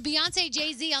pre-sale for the Beyonce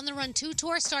Jay-Z On the Run 2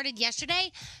 tour started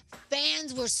yesterday.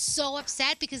 Fans were so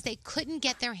upset because they couldn't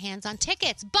get their hands on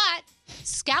tickets, but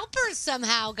scalpers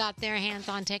somehow got their hands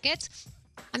on tickets,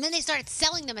 and then they started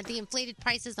selling them at the inflated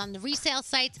prices on the resale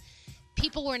sites.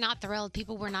 People were not thrilled.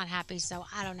 People were not happy. So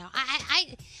I don't know.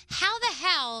 How the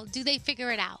hell do they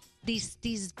figure it out? These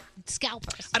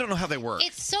scalpers. I don't know how they work.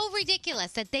 It's so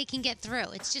ridiculous that they can get through.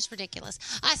 It's just ridiculous.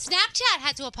 Snapchat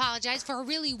had to apologize for a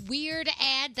really weird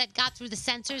ad that got through the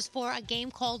censors for a game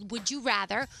called Would You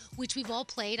Rather, which we've all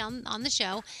played on the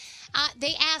show.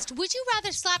 They asked, would you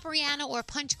rather slap Rihanna or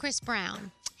punch Chris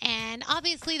Brown? And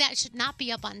obviously that should not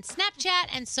be up on Snapchat,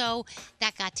 and so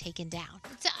that got taken down.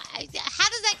 How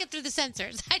does that get through the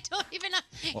censors? I don't even know.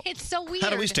 Well, it's so weird.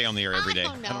 How do we stay on the air every day? I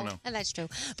don't know. And that's true.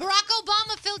 Barack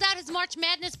Obama filled out his March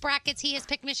Madness brackets. He has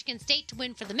picked Michigan State to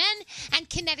win for the men and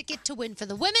Connecticut to win for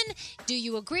the women. Do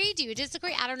you agree? Do you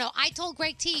disagree? I don't know. I told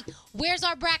Greg T, where's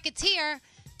our brackets here?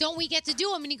 Don't we get to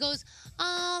do them? And he goes,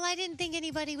 oh, I didn't think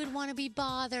anybody would want to be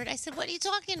bothered. I said, what are you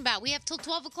talking about? We have till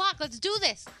 12 o'clock. Let's do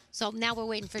this. So now we're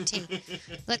waiting for T.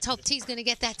 Let's hope T's going to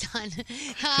get that done.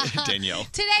 Danielle.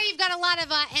 Today you've got a lot of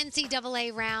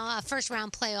NCAA first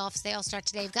round playoffs. They all start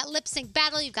today. You've got Lip Sync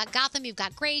Battle. You've got Gotham. You've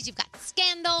got Grays. You've got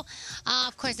Scandal.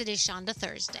 Of course, it is Shonda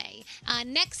Thursday.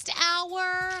 Next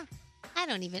hour, I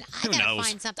got to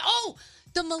find something. Oh!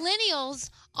 The millennials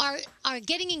are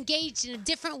getting engaged in a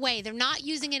different way. They're not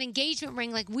using an engagement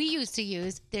ring like we used to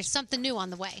use. There's something new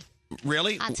on the way.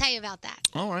 Really? I'll tell you about that.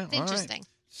 All right. It's interesting.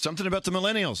 Something about the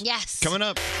millennials. Yes. Coming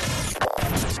up.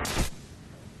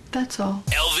 That's all.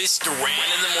 Elvis Duran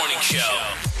in the Morning Show.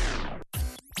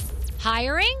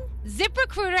 Hiring?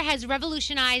 ZipRecruiter has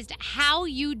revolutionized how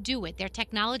you do it. Their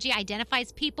technology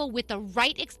identifies people with the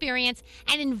right experience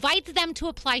and invites them to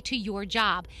apply to your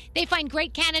job. They find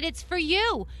great candidates for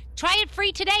you. Try it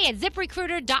free today at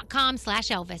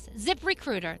ZipRecruiter.com/Elvis.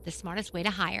 ZipRecruiter, the smartest way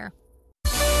to hire.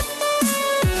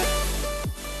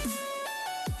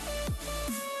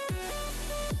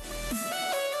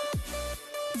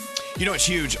 You know, it's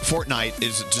huge. Fortnite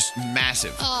is just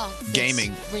massive.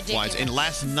 Gaming wise. And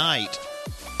last night,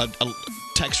 a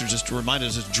texter just reminded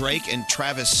us that Drake and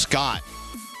Travis Scott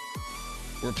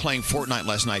were playing Fortnite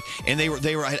last night, and they were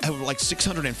like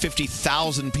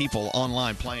 650,000 people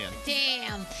online playing.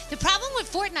 Damn. The problem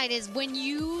with Fortnite is when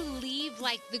you leave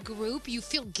like the group, you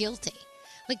feel guilty.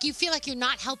 Like you feel like you're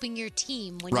not helping your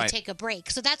team when you take a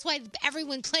break. So that's why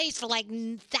everyone plays for like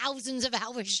thousands of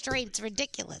hours straight. It's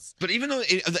ridiculous. But even though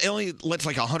it only lets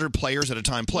like 100 players at a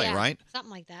time play, right?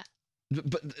 Something like that.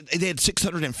 But they had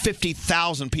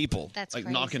 650,000 people That's like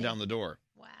crazy. knocking down the door.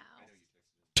 Wow.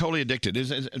 Totally addicted. Do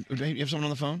you have someone on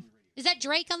the phone? Is that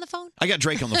Drake on the phone? I got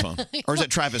Drake on the phone. Or is that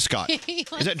Travis Scott?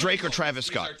 Is that Drake or Travis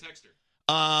Scott?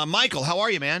 Michael, how are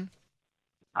you, man?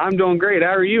 I'm doing great.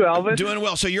 How are you, Elvis? Doing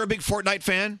well. So you're a big Fortnite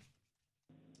fan?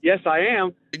 Yes, I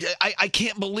am. I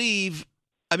can't believe,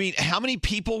 how many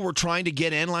people were trying to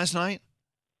get in last night?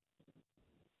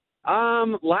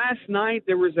 Last night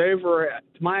there was to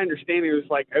my understanding, it was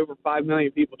like over 5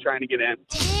 million people trying to get in.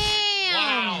 Damn.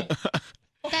 Wow.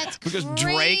 That's because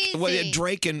crazy.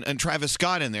 Drake and Travis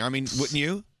Scott in there. Wouldn't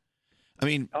you?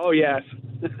 Oh, yes.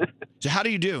 So how do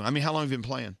you do? How long have you been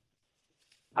playing?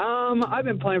 I've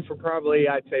been playing for probably,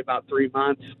 I'd say about 3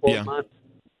 months, 4 months.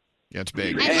 Yeah, it's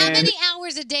big. And how many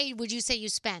hours a day would you say you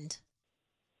spend?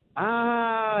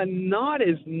 Not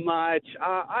as much.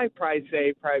 I'd probably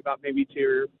say about maybe 2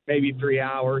 or maybe 3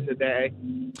 hours a day.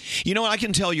 You know what? I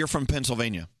can tell you're from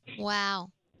Pennsylvania.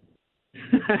 Wow.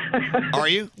 Are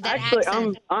you? Actually,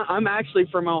 I'm actually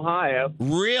from Ohio.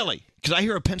 Really? Because I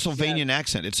hear a Pennsylvanian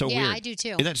accent. It's so weird. Yeah, I do too.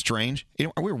 Isn't that strange?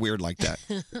 We're weird like that.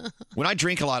 When I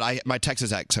drink a lot, my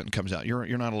Texas accent comes out.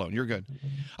 You're not alone. You're good.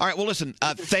 All right. Well, listen.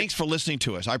 Thanks for listening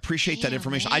to us. I appreciate that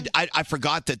information. I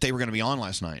forgot that they were going to be on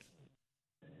last night.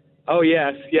 Oh,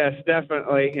 yes,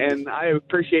 definitely. And I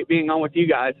appreciate being on with you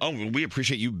guys. Oh, well, we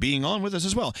appreciate you being on with us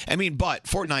as well. But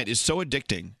Fortnite is so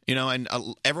addicting, and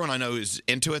everyone I know is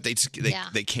into it. They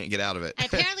can't get out of it. And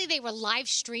apparently they were live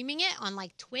streaming it on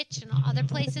like Twitch and other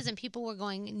places, and people were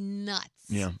going nuts.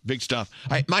 Yeah, big stuff.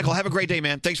 All right, Michael, have a great day,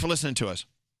 man. Thanks for listening to us.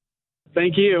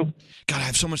 Thank you. God, I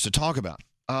have so much to talk about.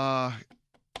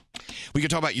 We could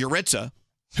talk about Yuritsa.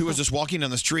 who was just walking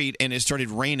down the street and it started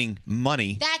raining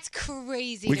money. That's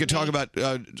crazy. We to could talk me. about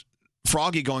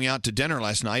Froggy going out to dinner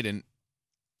last night and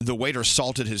the waiter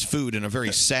salted his food in a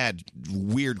very sad,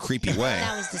 weird, creepy way.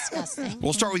 That was disgusting.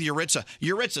 We'll start with Yuritsa.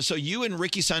 Yuritsa, so you and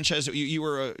Ricky Sanchez, you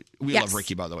were, we Yes. love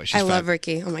Ricky, by the way. She's I love fab.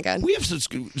 Ricky. Oh my God. We have such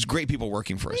great people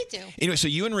working for us. We do. Anyway, so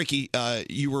you and Ricky,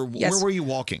 you were, Yes. where were you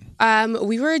walking?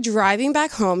 We were driving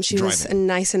back home. She was Driving.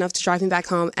 nice enough to drive me back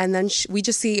home, and then we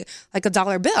just see like a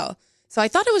dollar bill. So I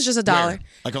thought it was just a dollar. Where?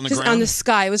 Like on the just ground? on the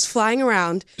sky. It was flying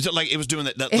around. Is it like it was doing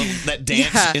that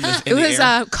dance Yeah. in the It was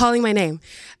air? calling my name,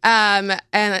 and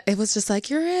it was just like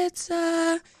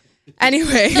Yuritsa.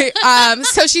 Anyway,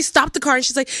 so she stopped the car and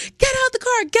she's like, "Get out the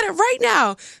car, get it right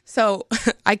now." So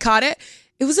I caught it.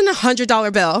 It was in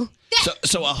 $100 bill.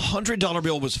 So $100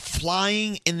 bill was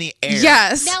flying in the air.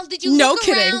 Yes. Now, did you No look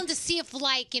kidding. around to see if,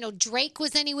 like, Drake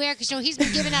was anywhere? Because, he's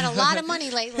been giving out a lot of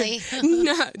money lately.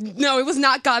 No, it was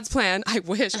not God's plan. I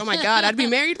wish. Oh my God, I'd be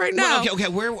married right now. Well, okay.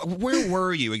 Where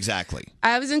were you exactly?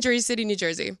 I was in Jersey City, New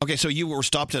Jersey. Okay, so you were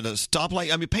stopped at a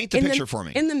stoplight. I mean, paint the picture for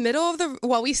me. In the middle of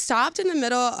we stopped in the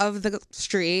middle of the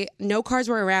street. No cars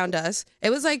were around us. It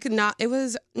was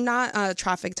not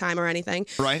traffic time or anything.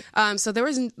 Right. So there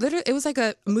was literally, it was like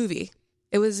a movie.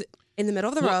 It was in the middle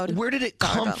of the road. Where did it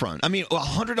come from? I mean,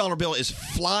 $100 bill is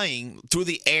flying through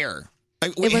the air.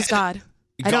 Like, It was God.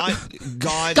 I don't-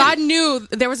 God God knew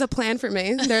there was a plan for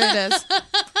me. There it is.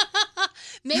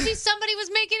 Maybe somebody was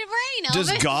making it rain.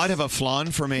 Does Elvis. God have a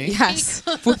flan for me? Yes.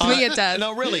 With me it does.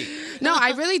 No, really. No,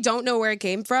 I really don't know where it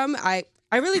came from. I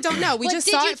really don't know. We Well, just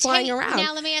did saw you it flying take- around.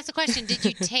 Now, let me ask a question. Did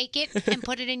you take it and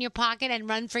put it in your pocket and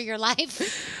run for your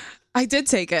life? I did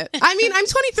take it. I mean, I'm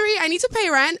 23. I need to pay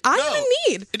rent. I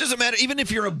even need. It doesn't matter. Even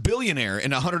if you're a billionaire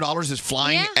and $100 is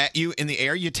flying Yeah. at you in the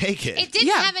air, you take it. It didn't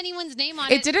have anyone's name on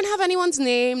it. It didn't have anyone's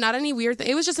name, not any weird thing.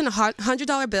 It was just a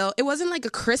 $100 bill. It wasn't like a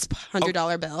crisp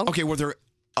 $100 bill. Okay, were there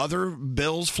other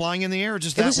bills flying in the air or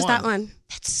just It that was just one? that one.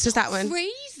 That's just that one. Crazy.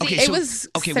 Okay, it so- was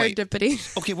okay, wait.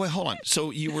 serendipity. Okay, wait, hold on.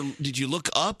 So did you look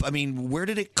up? I mean, where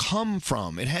did it come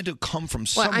from? It had to come from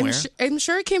Well, somewhere. I'm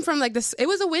sure it came from like this. It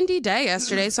was a windy day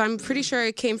yesterday, so I'm pretty sure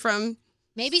it came from.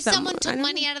 Maybe someone took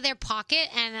money out of their pocket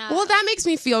and. Well, that makes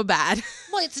me feel bad.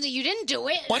 Well, you didn't do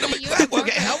it. Why not? You're-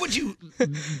 Okay, how would you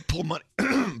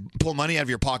pull money out of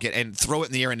your pocket and throw it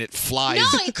in the air and it flies? No,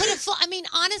 it could have. I mean,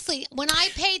 honestly, when I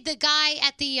paid the guy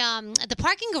at the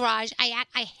parking garage, I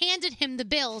handed him the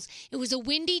bills. It was a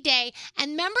windy day,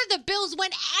 and remember, the bills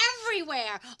went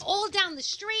everywhere, all down the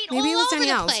street, Maybe it all was over the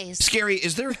Danielle's. place. Scary,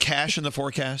 is there cash in the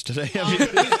forecast today?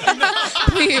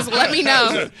 Please let me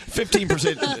know.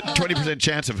 15%, 20%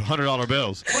 chance of $100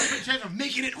 bills. Chance of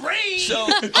making it rain.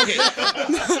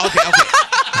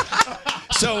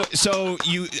 So so a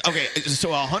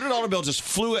 $100 bill just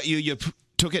flew at you. You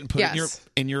took it and put it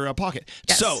in your pocket.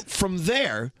 Yes. So from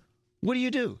there, what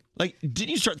do? Like, didn't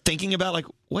you start thinking about like,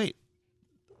 wait,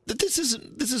 this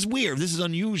is weird. This is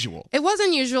unusual. It was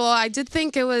unusual. I did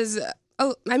think it was.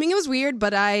 Oh, I mean, it was weird,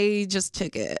 but I just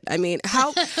took it. I mean,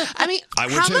 how I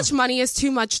would how too. much money is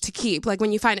too much to keep? Like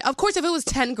when you find it. Of course, if it was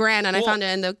 $10,000 and I Well- found it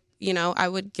in the, I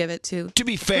would give it to. To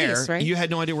be fair, police, right? you had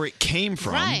no idea where it came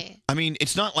from. Right. I mean,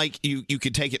 it's not like you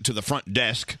could take it to the front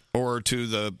desk or to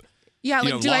the. Yeah,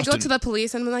 like, do I lost go in- to the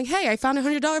police and I'm like, hey, I found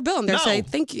 $100 bill, and they No. say,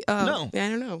 thank you. No. Yeah, I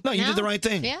don't know. No, you did the right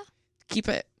thing. Yeah. Keep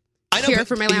it I know, here but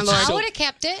for my it's landlord. I so- would have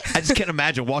kept it. I just can't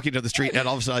imagine walking down the street and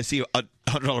all of a sudden I see a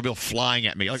 $100 bill flying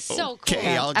at me. Like, So okay, cool.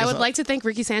 I'll I guess would I'll- like to thank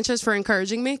Ricky Sanchez for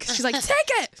encouraging me because she's like, take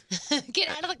it. Get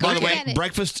out of the car. By the way, get it.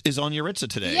 breakfast is on Yuritsa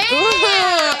today. Yeah.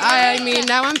 I mean,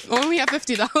 now I'm only at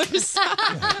 $50.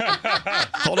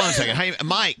 Hold on a second. Hey,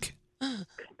 Mike.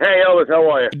 Hey, Elvis, how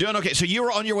are you? Doing okay. So you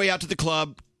were on your way out to the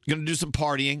club, going to do some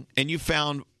partying, and you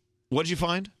found, what did you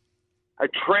find? A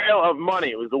trail of money.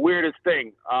 It was the weirdest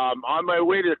thing. On my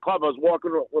way to the club, I was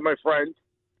walking with my friends,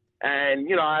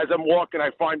 and, as I'm walking, I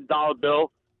find a dollar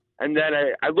bill, and then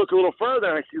I look a little further,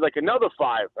 and I see, like, another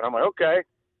 $5, and I'm like, okay.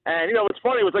 And, it's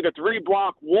funny. It was like a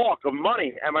 3-block walk of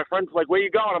money, and my friend's like, where you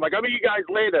going? I'm like, I'll meet you guys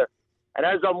later. And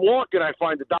as I'm walking, I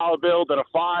find a dollar bill, then a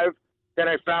 5, then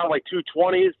I found, like, 2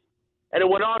 20s. And it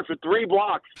went on for 3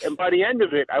 blocks. And by the end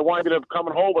of it, I wound up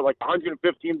coming home with like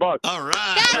 $115. All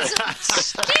right.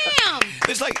 Damn.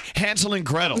 It's like Hansel and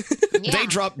Gretel. They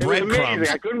dropped It was breadcrumbs.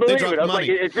 amazing. I couldn't They believe dropped it. I was money.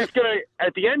 like, it's just going to,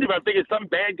 at the end of it, I'm thinking something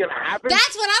bad going to happen.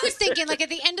 That's what I was thinking. Like at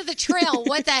the end of the trail,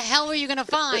 what the hell were you going to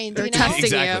find? They're you know? testing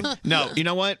Exactly. you. No, you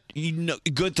know what?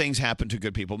 Good things happen to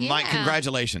good people. Mike, Yeah.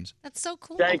 congratulations. That's so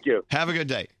cool. Thank you. Have a good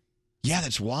day. Yeah,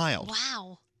 that's wild.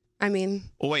 Wow. I mean,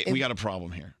 Oh, wait, we got a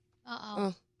problem here.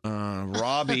 Uh-oh.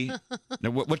 Robbie. Now,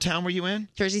 what town were you in?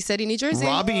 Jersey City, New Jersey.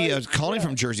 Robbie is calling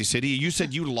from Jersey City. You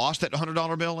said you lost that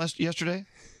 $100 bill yesterday?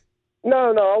 No,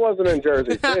 I wasn't in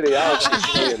Jersey City. I was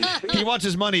actually in He wants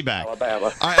his money back.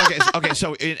 Alabama. All right, okay.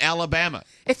 So in Alabama,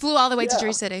 It flew all the way to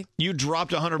Jersey City. you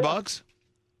dropped $100.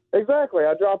 Exactly.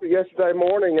 I dropped it yesterday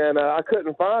morning, and I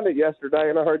couldn't find it yesterday,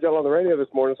 and I heard y'all on the radio this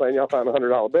morning saying y'all found a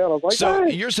 $100 bill. I was like, So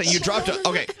hey. you're saying you dropped it?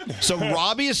 Okay. So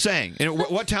Robbie is saying, and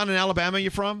what town in Alabama are you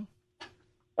from?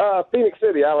 Phoenix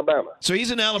City, Alabama. So he's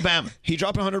in Alabama. He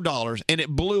dropped $100, and it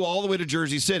blew all the way to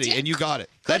Jersey City, and you got it.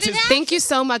 That's his. Thank you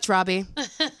so much, Robbie.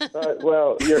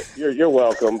 Well, you're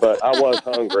welcome, but I was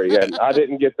hungry, and I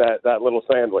didn't get that little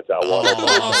sandwich I wanted.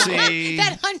 Oh, see.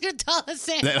 That $100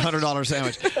 sandwich. That $100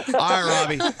 sandwich. All right,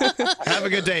 Robbie. Have a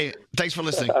good day. Thanks for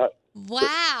listening.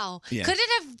 Wow. Yeah. Could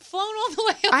it have flown all the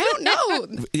way over? I don't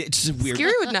know. It's just weird.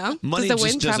 Scary would know. Money Does the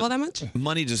just wind travel that doesn't- much?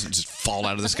 Money doesn't just fall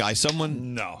out of the sky.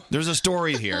 No. There's a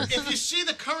story here. If you see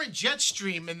the current jet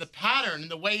stream and the pattern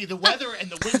and the way the weather and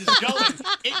the wind is going,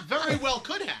 it very well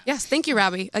could have. Yes, thank you,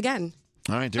 Robbie. Again.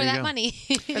 All right, there For you that go. money.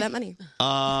 For that money.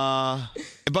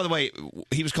 By the way,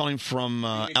 he was calling from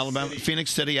Alabama,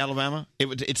 Phoenix City, Alabama.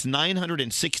 It's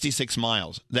 966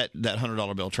 miles that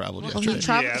 $100 bill traveled Well,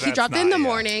 yesterday. he dropped it in the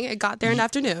morning. It got there in the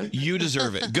afternoon. You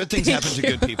deserve it. Good things happen to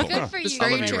good people. Good for you. I'll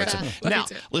let Very you true. write it. Love Now, you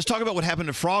too. let's talk about what happened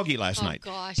to Froggy last night.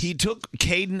 gosh. He took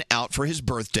Caden out for his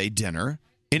birthday dinner,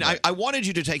 and I wanted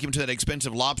you to take him to that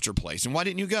expensive lobster place, and why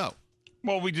didn't you go?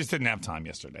 Well, we just didn't have time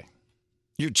yesterday.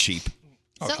 You're cheap.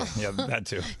 Okay, yeah, that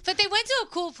too. But they went to a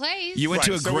cool place. You went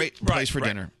to a so great we- place for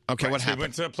dinner. Okay, what So happened? we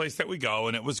went to a place that we go,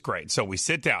 and it was great. So we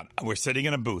sit down. We're sitting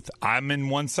in a booth. I'm in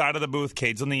one side of the booth.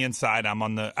 Cade's on the inside. I'm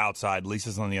on the outside.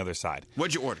 Lisa's on the other side.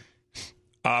 What'd you order?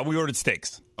 We ordered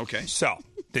steaks. Okay. So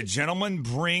the gentleman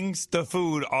brings the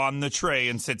food on the tray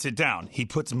and sits it down. He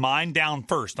puts mine down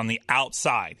first on the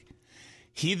outside.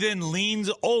 He then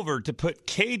leans over to put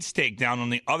Cade's steak down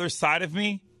on the other side of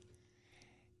me,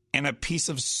 and a piece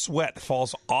of sweat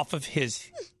falls off of his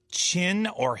chin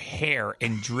or hair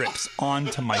and drips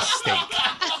onto my steak.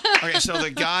 Okay, so the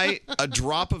guy, a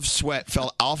drop of sweat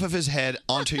fell off of his head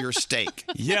onto your steak.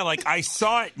 Yeah, like I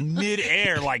saw it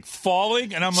midair, like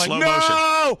falling, and I'm like, Slow no!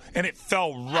 motion. And it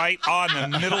fell right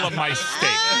on the middle of my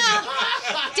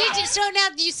steak. Did you? So now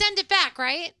you send it back,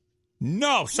 right?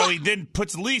 No. So he then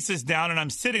puts Lisa's down, and I'm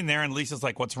sitting there, and Lisa's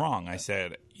like, what's wrong? I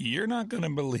said, you're not going to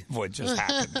believe what just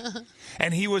happened.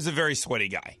 And he was a very sweaty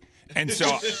guy. And so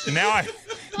now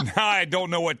I don't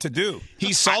know what to do.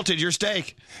 He salted your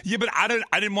steak. Yeah, but I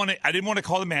didn't want to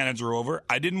call the manager over.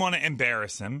 I didn't want to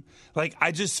embarrass him. Like,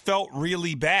 I just felt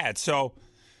really bad. So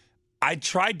I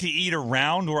tried to eat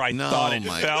around where I thought it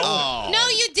fell. No,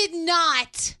 you did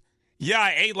not. Yeah,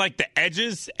 I ate like the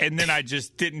edges, and then I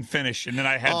just didn't finish, and then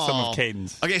I had some of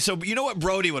Caden's. Okay, so you know what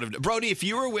Brody would have done? Brody, if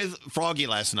you were with Froggy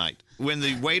last night, when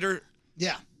the waiter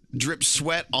dripped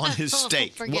sweat on his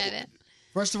steak. Forget it.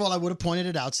 First of all, I would have pointed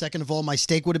it out. Second of all, my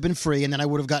steak would have been free, and then I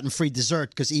would have gotten free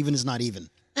dessert because even is not even.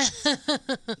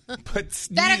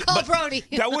 Better call Brody.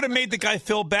 That would have made the guy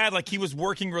feel bad, like he was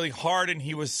working really hard and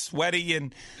he was sweaty,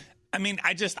 and I mean,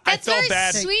 I That's felt very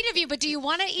bad. sweet of you, but do you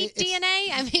want to eat DNA?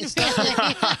 I mean,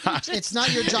 really? It's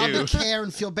not your job Ew. to care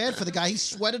and feel bad for the guy. He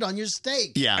sweated on your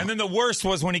steak. Yeah. And then the worst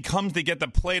was when he comes to get the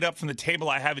plate up from the table.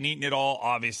 I haven't eaten it all,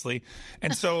 obviously.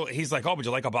 And so he's like, oh, would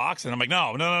you like a box? And I'm like,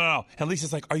 no. And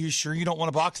Lisa's like, are you sure you don't want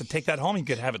a box? And take that home. You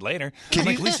could have it later. I'm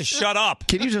like, Lisa, shut up.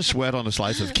 Can you just sweat on a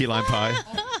slice of key lime pie?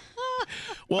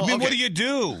 Well, I mean, okay. what do you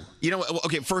do? You know,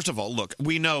 okay. First of all, look,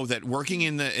 we know that working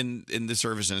in the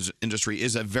service industry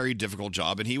is a very difficult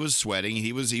job, and he was sweating.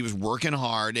 He was working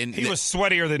hard, and He was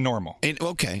sweatier than normal. And,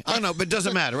 okay, I don't know, but it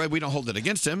doesn't matter, right? We don't hold it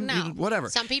against him. No. Whatever.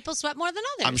 Some people sweat more than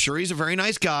others. I'm sure he's a very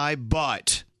nice guy,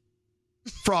 but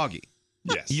Froggy.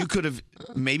 Yes. You could have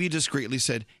maybe discreetly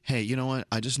said, "Hey, you know what?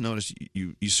 I just noticed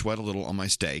you sweat a little on my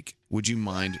steak. Would you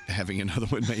mind having another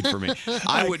one made for me?"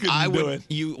 I would. do it.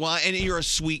 And you're a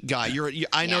sweet guy.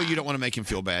 I know you don't want to make him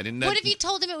feel bad. And What if you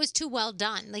told him it was too well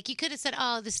done? Like you could have said,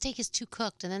 "Oh, the steak is too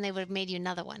cooked," and then they would have made you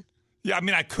another one. Yeah, I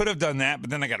mean, I could have done that, but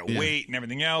then I got to wait and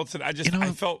everything else, and I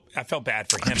felt bad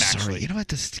for him. I'm sorry. Actually, You know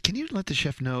what? Can you let the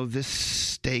chef know this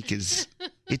steak is?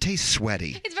 It tastes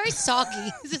sweaty. It's very soggy.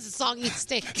 This is a soggy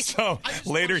steak. So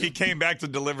later he came back to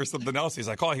deliver something else. He's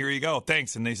like, "Oh, here you go,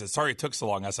 thanks." And he said, "Sorry it took so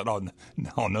long." I said, "Oh,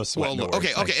 no sweat." Well, no look,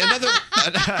 worries, okay. thanks."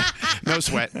 Another no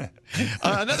sweat.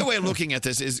 Another way of looking at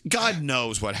this is God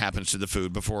knows what happens to the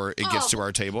food before it gets to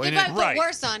our table. They And might put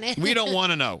worse on it. we don't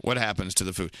want to know what happens to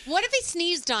the food. What if he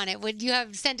sneezed on it? Would you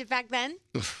have sent it back then?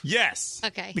 Yes.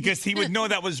 Okay. Because he would know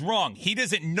that was wrong. He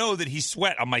doesn't know that he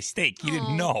sweat on my steak. He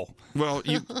didn't know. Well,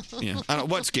 yeah. I don't.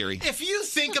 What's scary? If you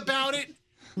think about it,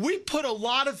 We put a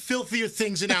lot of filthier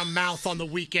things in our mouth on the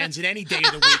weekends and any day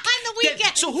of the week. On the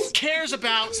weekends. So who cares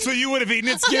about? So you would have eaten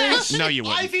it, Scary? No, you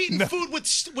wouldn't. I've eaten food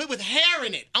with hair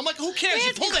in it. I'm like, who cares?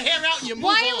 You pull the hair out and you move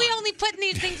Why on. are we only putting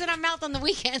these things in our mouth on the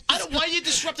weekends? Why are you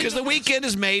disrupting? Because the weekend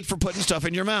is made for putting stuff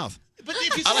in your mouth. But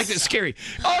if you I like that. Scary.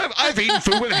 I've eaten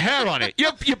food with hair on it.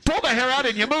 You pull the hair out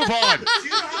and you move on. Do you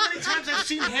know how many times I've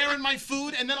seen hair in my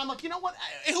food, and then I'm like, you know what?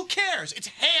 Who cares? It's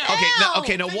hair. Now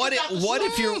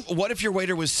what if your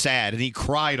waiter was sad and he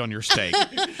cried on your steak?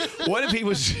 What if he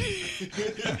was?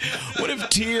 What if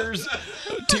tears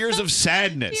of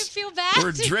sadness You feel bad?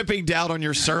 were dripping down on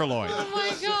your sirloin? Oh my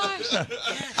gosh.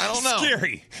 I don't know.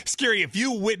 Scary. If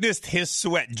you witnessed his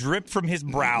sweat drip from his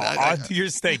brow onto your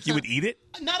steak, you would eat it?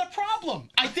 Not a problem.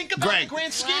 I think about the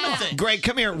grand scheme of things. Greg,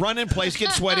 come here. Run in place.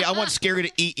 Get sweaty. I want Scary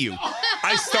to eat you.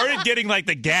 I started getting like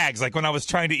the gags. Like when I was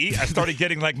trying to eat, I started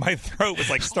getting like my throat was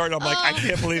like starting. I'm like, I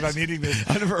can't believe I'm eating this.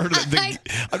 I've never heard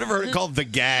it called the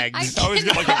gags. I always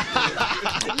get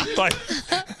like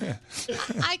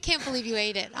I can't believe you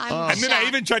ate it. and then I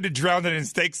even tried to drown it in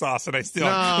steak sauce, and I still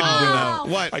couldn't do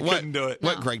it. What? I couldn't do it.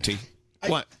 What, Greg T?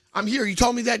 What? I'm here. You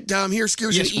told me that I'm here.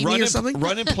 Scary's going to eat me or something?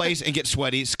 Run in place and get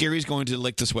sweaty. Scary's going to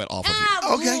lick the sweat off of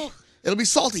you. Okay. It'll be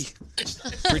salty.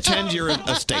 Pretend you're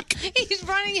a steak. He's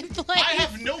running in place. I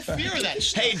have no fear of that.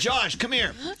 Hey, Josh, come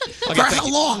here. For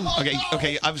how long?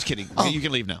 Okay, I was kidding. Okay, you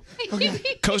can leave now.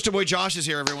 Coaster Boy Josh is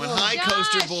here, everyone. Hi, Josh.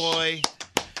 Coaster Boy.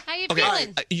 How you Okay,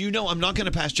 feeling? you know I'm not going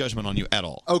to pass judgment on you at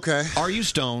all. Okay. Are you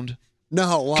stoned?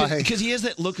 No, why? Because he has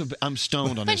that look of I'm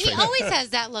stoned on But his he face. always has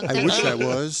that look. I doesn't wish he? I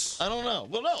was. I don't know.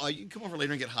 Well, no, you can come over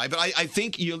later and get high. But I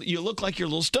think you look like you're a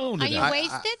little stoned. Are today. you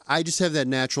wasted? I just have that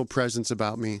natural presence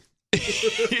about me. Okay,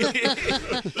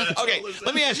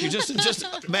 let me ask you,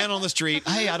 just man on the street.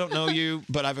 Hey, I don't know you,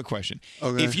 but I have a question.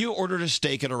 Okay. If you ordered a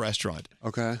steak at a restaurant,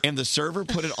 Okay. and the server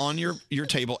put it on your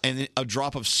table, and a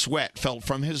drop of sweat fell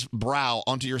from his brow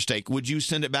onto your steak, would you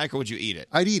send it back or would you eat it?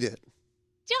 I'd eat it.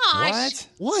 Josh.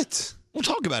 What? We'll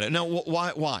talk about it. No,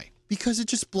 why? Why? Because it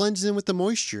just blends in with the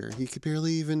moisture. You could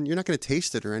barely even. You're not going to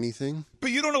taste it or anything.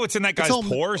 But you don't know what's in that guy's all-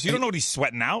 pores. You don't know what he's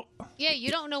sweating out. Yeah,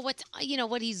 you don't know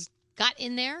what he's got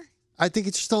in there. I think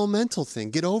it's just all a mental thing.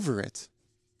 Get over it.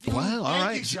 Wow. All Thank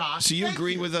right. you, Josh. So you Thank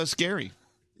agree with Scary?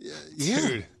 Yeah.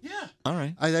 Dude. Yeah. All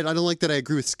right. I don't like that I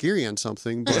agree with Scary on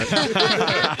something, but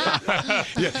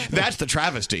Yeah, that's the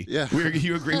travesty. Yeah.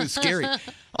 You agree with Scary. All right.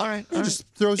 All right. just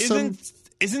throw some.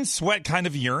 Isn't sweat kind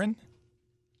of urine?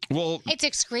 Well, It's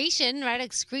excretion, right?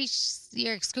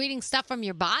 You're excreting stuff from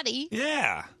your body.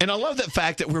 Yeah. and I love the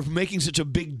fact that we're making such a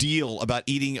big deal about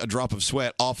eating a drop of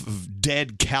sweat off of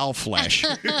dead cow flesh.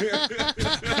 Okay.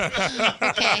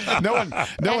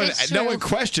 No is one true.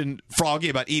 questioned Froggy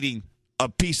about eating a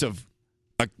piece of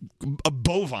a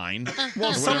bovine.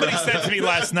 Well, somebody said to me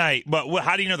last night, but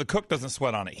how do you know the cook doesn't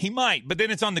sweat on it? He might, but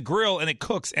then it's on the grill and it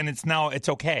cooks and it's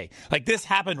okay. Like this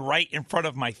happened right in front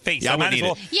of my face. Yeah, I I might as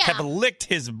wouldn't well eat it. have licked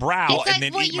his brow It's and like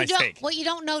then what eat you my don't steak. what you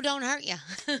don't know don't hurt you.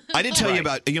 I did tell you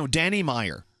Right. about, Danny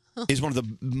Meyer is one of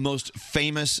the most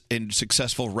famous and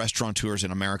successful restaurateurs in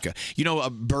America. A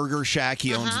Burger Shack,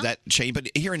 he owns that chain, but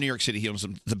here in New York City, he owns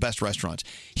the best restaurants.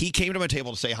 He came to my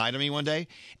table to say hi to me one day,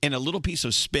 and a little piece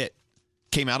of spit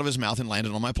came out of his mouth and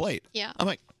landed on my plate. Yeah. I'm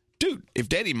like, dude, if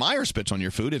Danny Meyer spits on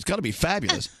your food, it's got to be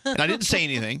fabulous. And I didn't say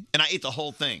anything, and I ate the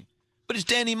whole thing. But it's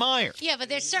Danny Meyer. Yeah, but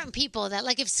there's certain people that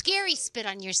like if Scary spit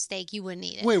on your steak, you wouldn't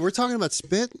eat it. Wait, we're talking about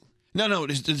spit? No,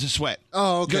 it's a sweat.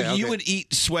 Oh, okay. You okay. would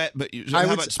eat sweat, but I how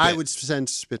would. about spit? I would send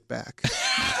spit back.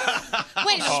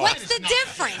 Wait, what's the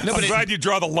difference? No, I'm but glad you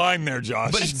draw the line there,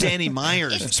 Josh. But it's Danny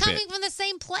Meyer's It's spit. coming from the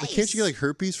same place. Can't you get like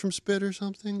herpes from spit or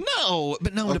something? No,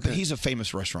 but Okay. he's a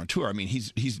famous restaurateur. I mean,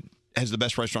 he's has the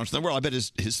best restaurants in the world. I bet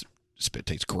his spit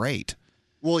tastes great.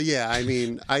 Well, yeah. I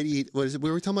mean, I'd eat. What is it?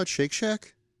 Were we talking about Shake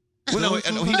Shack? Well,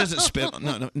 no, he doesn't spit.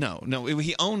 No.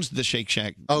 He owns the Shake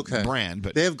Shack brand,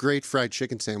 but They have great fried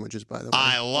chicken sandwiches, by the way.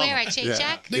 I love Where it. at Shake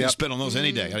Shack? They can spit on those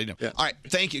any day. I didn't know. Yeah. All right,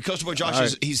 thank you, Coaster Boy Josh. All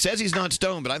right. He says he's not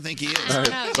stoned, but I think he is. I don't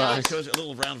know, Bye. Josh. A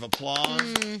little round of applause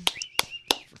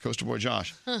for Coaster Boy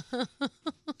Josh.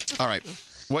 All right,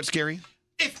 what's scary?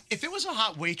 If it was a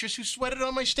hot waitress who sweated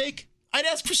on my steak, I'd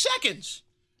ask for seconds.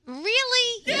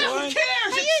 Really? Yeah, who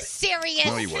cares? Are you serious?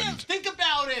 No, you wouldn't. Think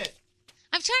about it.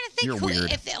 I'm trying to think You're who, weird.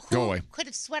 who Go away. could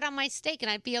have sweat on my steak and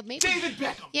I'd be maybe David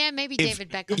Beckham. Yeah, maybe If- David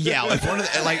Beckham. Yeah,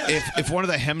 if one of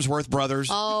the Hemsworth brothers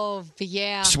Oh,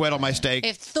 yeah. sweat on my steak.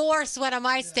 If Thor sweat on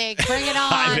my steak, bring it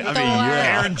on, I mean, Thor.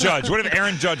 Aaron Judge. What if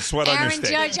Aaron Judge sweat on your Aaron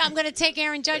steak? Judge. I'm going to take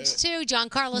Aaron Judge too. John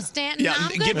Carlos Stanton. Yeah, I'm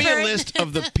give me good a for it. list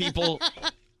of the people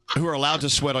who are allowed to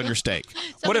sweat on your steak.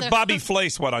 What if Bobby Flay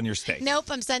sweat on your steak? Nope,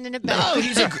 I'm sending it back. No,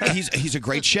 he's a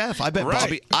great chef. I bet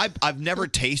Bobby. I've never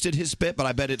tasted his spit, but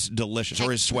I bet it's delicious.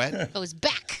 Or his sweat. Goes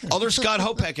back. Oh, there's Scott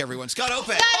Hopek, everyone. Scott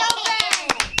Hopek.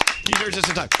 He's here just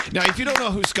in time. Now, if you don't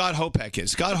know who Scott Hopek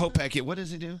is, Scott Hopek, what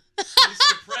does he do?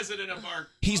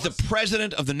 He's the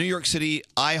president of the New York City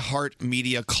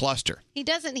iHeartMedia cluster. He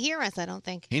doesn't hear us, I don't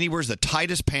think. And he wears the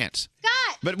tightest pants.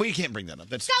 Scott! But we can't bring that up.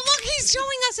 That's Scott, look, he's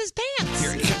showing us his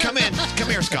pants. Here, come in. Come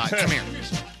here, Scott. Come here.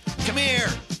 Come here.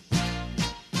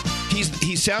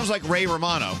 He sounds like Ray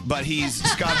Romano, but he's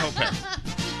Scott Hopek.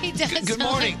 He does. Good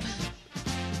morning.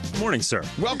 Good morning, sir.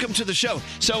 Welcome to the show.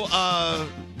 So,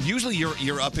 usually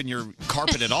you're up in your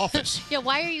carpeted office. Yeah,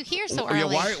 why are you here so Yeah,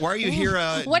 early? why are you here?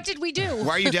 What did we do?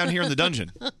 Why are you down here in the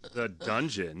dungeon? The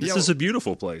dungeon. This Yeah, is a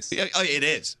beautiful place. Yeah, it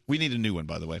is. We need a new one,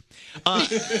 by the way.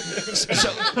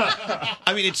 So,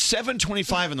 I mean, it's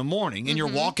 7:25 in the morning, and you're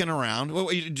walking around.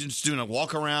 What, are you just doing a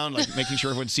walk around, like making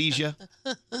sure everyone sees you?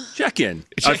 Check in.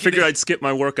 I figured I'd skip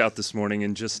my workout this morning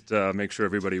and just make sure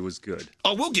everybody was good.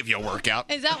 Oh, we'll give you a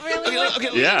workout. Is that really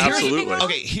what? Yeah, absolutely.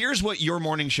 Okay, here's what your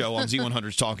morning show on Z100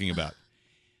 is talking about.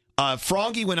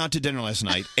 Froggy went out to dinner last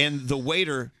night, and the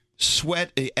waiter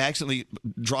accidentally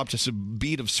dropped a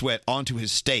bead of sweat onto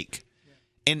his steak.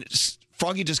 And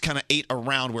Froggy just kind of ate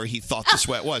around where he thought the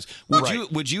sweat was.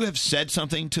 Would you have said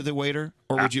something to the waiter,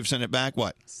 or would you have sent it back?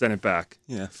 What? Send it back.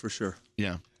 Yeah, for sure.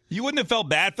 Yeah. You wouldn't have felt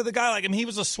bad for the guy? Like, I mean, he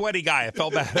was a sweaty guy. I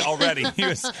felt bad already.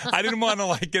 I didn't want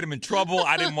to, get him in trouble.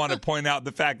 I didn't want to point out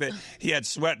the fact that he had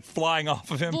sweat flying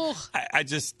off of him. I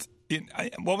just...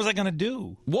 what was I going to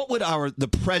do? What would the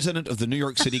president of the New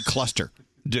York City cluster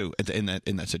do in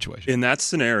that situation? In that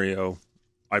scenario,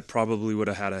 I probably would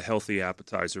have had a healthy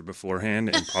appetizer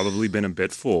beforehand and probably been a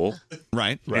bit full.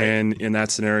 Right. And in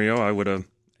that scenario, I would have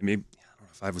maybe, I don't know,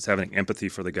 if I was having empathy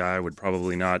for the guy, I would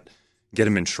probably not get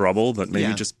him in trouble, but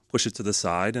maybe just push it to the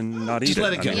side and not eat Just it.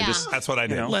 let it go. That's what I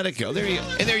did. Let it go.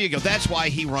 There you go. That's why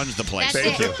he runs the place.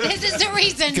 That's it. This is the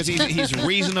reason. Because he's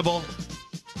reasonable.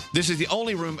 This is the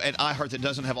only room at iHeart that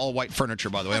doesn't have all white furniture,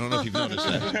 by the way. I don't know if you've noticed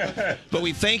that. But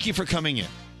we thank you for coming in.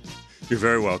 You're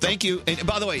very welcome. Thank you. And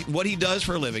by the way, what he does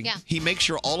for a living, Yeah. he makes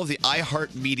sure all of the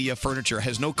iHeartMedia furniture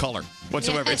has no color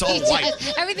whatsoever. Yeah, It's all he white.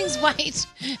 does. Everything's white.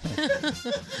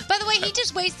 By the way, he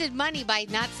just wasted money by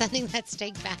not sending that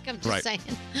steak back. I'm just Right. saying.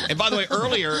 And by the way,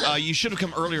 earlier, you should have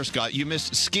come earlier, Scott. You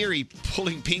missed Scary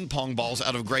pulling ping pong balls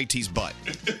out of Gray T's butt.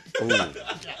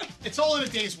 It's all in a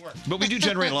day's work. But we do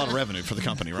generate a lot of revenue for the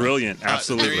company, right? Brilliant.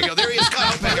 Absolutely. There you go. There he is,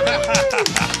 Scott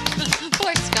Hopek.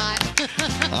 Poor Scott.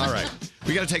 All right.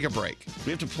 We got to take a break.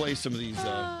 We have to play some of these.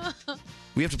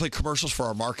 We have to play commercials for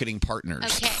our marketing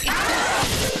partners. Okay.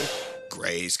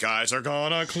 Gray skies are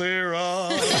gonna clear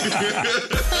up.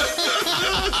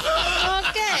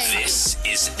 Okay. This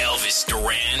is Elvis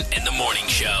Duran and the Morning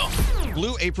Show.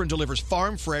 Blue Apron delivers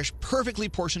farm fresh, perfectly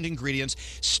portioned ingredients,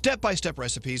 step-by-step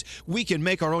recipes. We can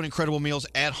make our own incredible meals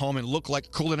at home and look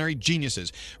like culinary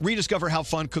geniuses. Rediscover how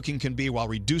fun cooking can be while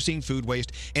reducing food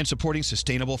waste and supporting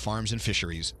sustainable farms and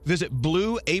fisheries. Visit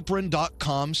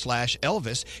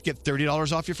blueapron.com/Elvis. Get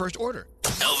 $30 off your first order.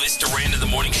 Elvis Duran and the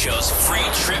Morning Show's free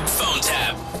trip phone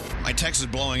tab. My text is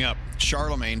blowing up.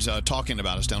 Charlemagne's talking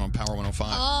about us down on Power 105.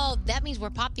 Oh, that means we're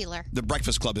popular. The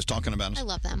Breakfast Club is talking about us. I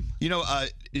love them. You know,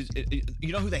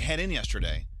 you know who they had in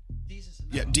yesterday?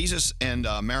 Desus and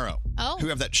Mero. Oh. Who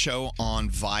have that show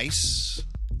on Viceland?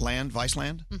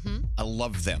 Mm-hmm. I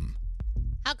love them.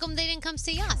 How come they didn't come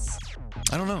see us?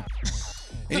 I don't know.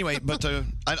 Anyway, but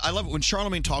I love it when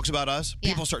Charlemagne talks about us.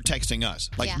 People start texting us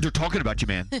like they're talking about you,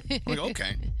 man. I'm like,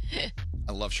 okay.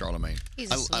 I love Charlemagne.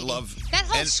 He's a I sweetie. love that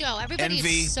whole show. Everybody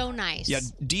Envy. is so nice. Yeah,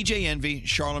 DJ Envy,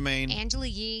 Charlemagne, Angela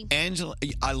Yee.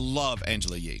 I love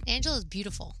Angela Yee. Angela's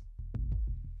beautiful.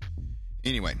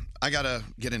 Anyway, I gotta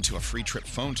get into a free trip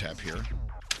phone tap here.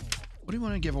 What do you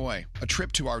want to give away? A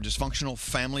trip to our dysfunctional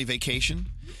family vacation?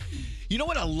 You know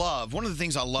what I love? One of the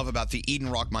things I love about the Eden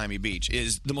Rock Miami Beach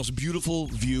is the most beautiful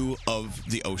view of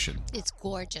the ocean. It's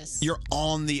gorgeous. You're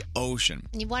on the ocean.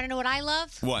 And you want to know what I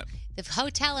love? What? The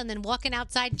hotel and then walking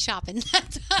outside and shopping.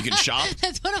 You can shop?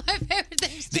 That's one of my favorite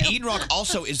things The too. Eden Rock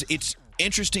also it's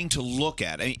interesting to look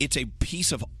at. I mean, it's a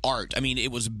piece of art. I mean,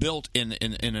 it was built in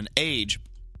an age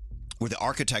where the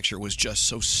architecture was just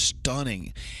so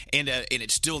stunning, and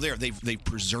it's still there. They've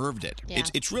preserved it. Yeah.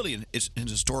 It's really an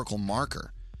historical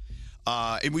marker.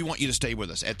 And we want you to stay with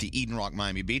us at the Eden Rock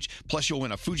Miami Beach. Plus, you'll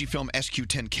win a Fujifilm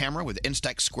SQ10 camera with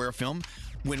Instax Square Film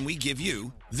when we give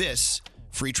you this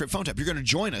free trip phone tap. You're going to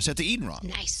join us at the Eden Rock.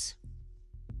 Nice.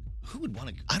 Who would want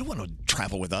to? I don't want to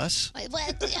travel with us. Well,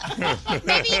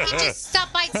 maybe you could just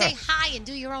stop by and say hi and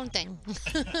do your own thing.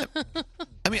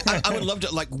 I I mean, I would love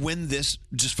to like win this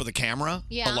just for the camera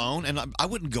alone, and I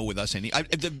wouldn't go with us any.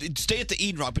 Stay at the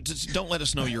Eden Rock, but just don't let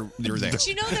us know you're there. But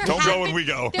you know, there don't have go when been- we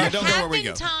go. There don't have go where we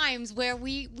been go. times where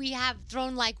we have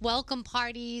thrown like welcome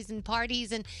parties,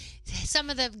 and some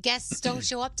of the guests don't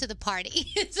show up to the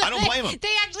party. So I don't blame 'em.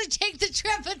 They actually take the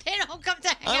trip, but they don't come to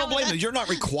hang I out don't blame with them. us. You're not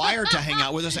required to hang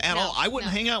out with us at No, all. I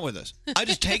wouldn't hang out with us. I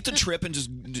just take the trip and just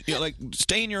like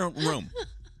stay in your room.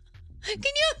 Can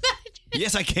you imagine?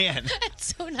 Yes, I can.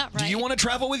 That's so not right. Do you want to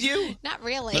travel with you? Not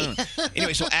really.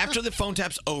 Anyway, so after the phone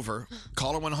tap's over,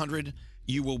 caller 100,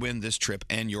 you will win this trip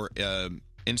and your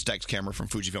Instax camera from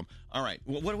Fujifilm. All right,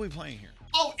 well, what are we playing here?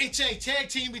 Oh, it's a tag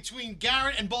team between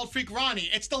Garrett and Bald Freak Ronnie.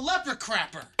 It's the Leper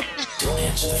Crapper. Don't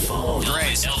answer the phone.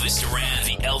 Elvis Duran,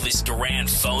 the Elvis Duran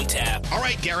phone tap. All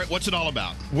right, Garrett, what's it all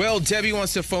about? Well, Debbie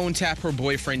wants to phone tap her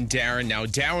boyfriend, Darren. Now,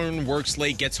 Darren works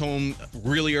late, gets home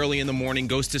really early in the morning,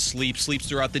 goes to sleep, sleeps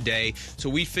throughout the day. So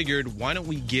we figured, why don't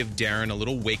we give Darren a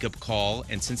little wake-up call?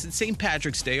 And since it's St.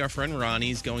 Patrick's Day, our friend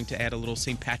Ronnie's going to add a little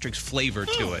St. Patrick's flavor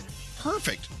to it.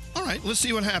 Perfect. All right, let's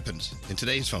see what happens in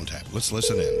today's phone tap. Let's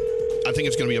listen in. I think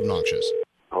it's going to be obnoxious.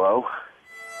 Hello?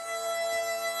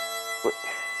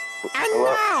 And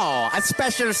now, a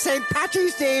special St.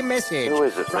 Patrick's Day message Who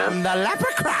is this, from the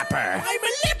Leper Crapper. I'm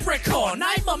a leprechaun.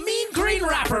 I'm a mean green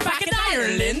rapper. Back in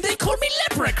Ireland, they call me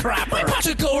Leper Crapper. My pot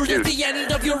of gold at the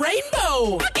end of your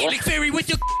rainbow. A Gaelic fairy with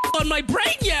your on my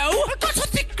brain, yo. I got a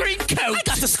thick green coat. I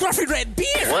got a scruffy red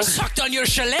beard. I sucked on your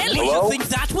shillelagh. Hello? You think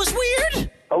that was weird?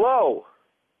 Hello?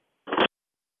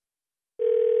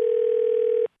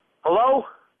 Hello?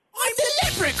 I'm the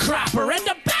Leper Crapper and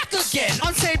I'm back again.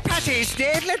 On St. Patrick's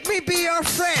Day, let me be your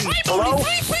friend. I'm only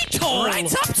 3 feet tall.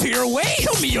 Right up to your waist.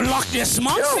 Show me your Loch Ness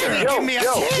monster. Yo, give me a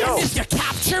kiss. If you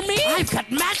capture me, I've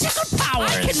got magical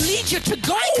powers. I can lead you to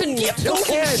God. I can give golden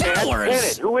showers.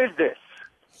 Janet, who is this?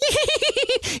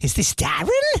 Is this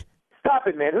Darren? Stop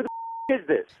it, man. Who the is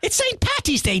this? It's St.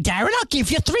 Patty's Day, Darren. I'll give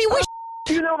you 3 wishes.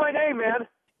 Do you know my name, man?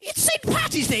 It's St.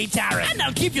 Patty's Day, Darren. And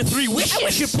I'll give you 3 wishes. I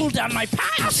wish you pulled down my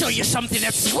pants. I'll show you something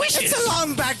that swishes. It's a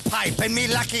long bagpipe and me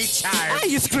lucky charm. Ah,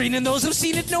 you screen and those who've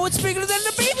seen it know it's bigger than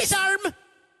the baby's arm.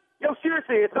 Yo,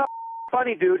 seriously, it's not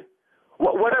funny, dude.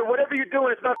 Whatever you're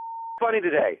doing, it's not funny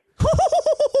today.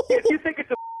 If you think it's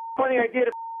a funny idea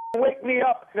to wake me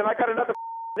up, then I got another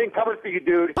thing coming for you,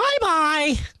 dude.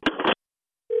 Bye-bye.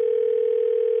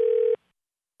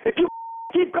 If you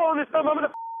keep calling this number, I'm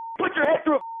gonna put your head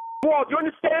through a wall. Do you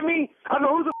understand me? I don't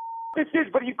know who the this is,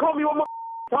 but if you call me one more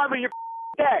time and you're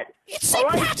dead. It's St.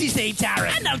 Patty's Day,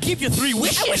 Darren. And I'll give you 3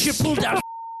 wishes. I wish you pulled down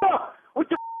with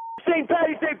your St.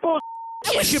 Patty's Day bullshit.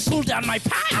 I wish you pulled down my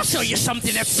pants. I'll show you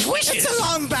something that swishes. It's a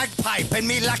long bagpipe and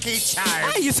me lucky charm.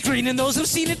 Ah, you screen and those who've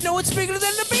seen it know it's bigger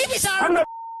than the baby's arm. I'm not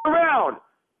around.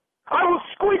 I will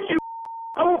squeeze you.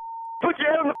 I will put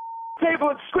your head on the table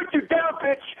and squeeze you down,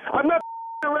 bitch. I'm not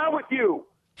around with you.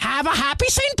 Have a happy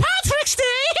St. Patrick's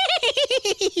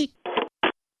Day!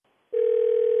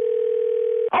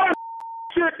 Oh,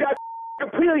 shit, I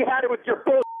completely had it with your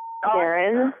bullshit.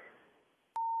 Darren?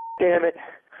 Damn it.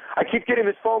 I keep getting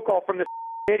this phone call from this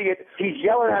idiot. He's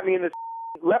yelling at me in this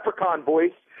leprechaun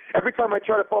voice. Every time I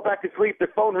try to fall back to sleep, the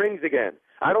phone rings again.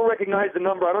 I don't recognize the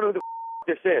number. I don't know who the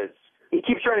this is. He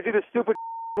keeps trying to do this stupid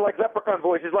like leprechaun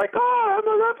voice. He's like, oh, I'm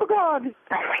a leprechaun.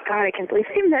 Oh my God, I can't believe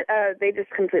they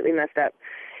just completely messed up.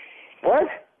 What?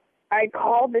 I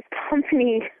called this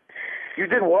company. You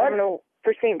did what? I don't know,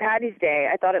 for St. Patty's Day.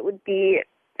 I thought it would be,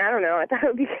 I don't know, I thought it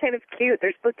would be kind of cute.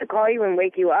 They're supposed to call you and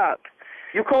wake you up.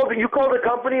 You called the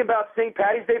company about St.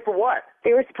 Patty's Day for what?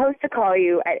 They were supposed to call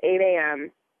you at 8 a.m.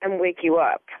 and wake you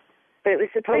up. But it was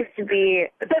supposed to be...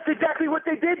 That's exactly what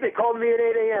they did. They called me at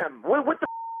 8 a.m. What the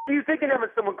are you thinking of when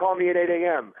someone called me at 8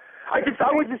 a.m.? I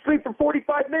was asleep for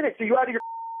 45 minutes. Are you out of your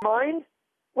mind?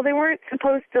 Well, they weren't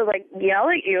supposed to, like, yell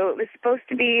at you. It was supposed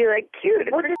to be, like, cute.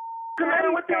 What the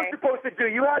matter what they were supposed to do?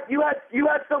 You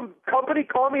had some company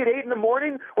call me at 8 in the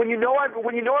morning when you know I've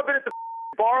been at the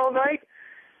bar all night?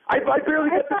 I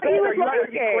barely get to bed. Are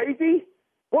you crazy?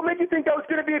 What made you think that was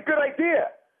going to be a good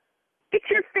idea? It's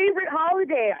your favorite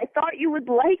holiday. I thought you would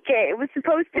like it. It was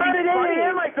supposed to Not be at 8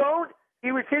 a.m. I don't.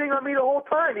 He was hitting on me the whole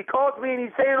time. He calls me and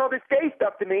he's saying all this gay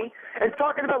stuff to me and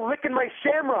talking about licking my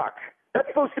shamrock. That's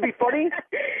supposed to be funny?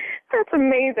 That's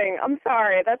amazing. I'm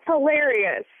sorry. That's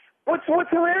hilarious. What's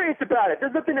hilarious about it?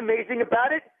 There's nothing amazing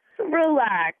about it.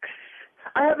 Relax.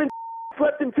 I haven't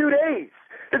slept in 2 days.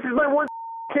 This is my one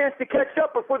chance to catch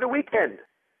up before the weekend.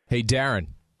 Hey, Darren.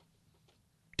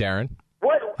 Darren?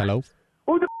 What? Hello?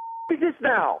 Who the is this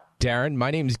now? Darren,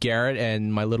 my name's Garrett,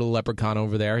 and my little leprechaun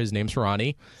over there, his name's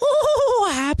Ronnie.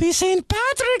 Oh, happy St.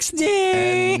 Patrick's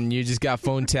Day! And you just got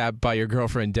phone tapped by your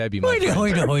girlfriend, Debbie. Hoity,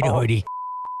 hoity, hoity, hoity.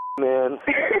 man.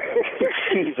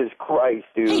 Jesus Christ,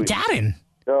 dude. Hey, Darren.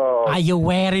 Oh. Are you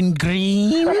wearing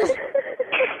green?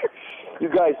 You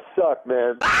guys suck,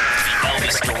 man.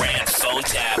 Elvis Duran phone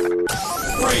tap.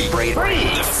 Free.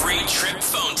 The free trip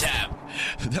phone tap.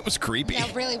 That was creepy.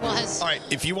 That really was. All right,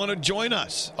 if you want to join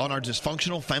us on our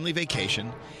dysfunctional family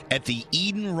vacation at the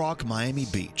Eden Rock Miami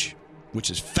Beach, which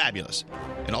is fabulous,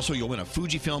 and also you'll win a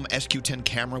Fujifilm SQ10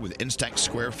 camera with Instax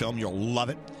Square Film. You'll love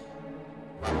it.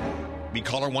 Be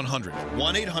caller 100.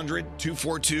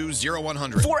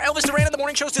 1-800-242-0100. For Elvis Duran in the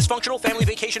Morning Show's dysfunctional family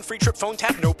vacation free trip phone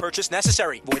tap, no purchase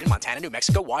necessary. Void in Montana, New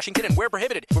Mexico, Washington, and where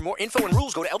prohibited. For more info and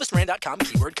rules, go to ElvisDuran.com,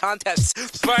 keyword contests.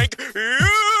 Thank you!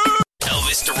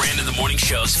 Elvis Duran in the Morning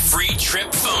Show's free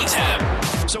trip phone tap.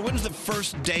 So when's the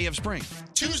first day of spring?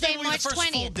 Tuesday, will be the March first full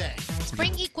 20th. day.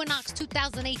 Spring Equinox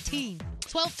 2018.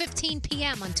 12:15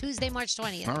 p.m. on Tuesday, March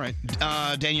 20th. All right.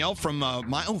 Danielle from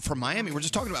Miami. We're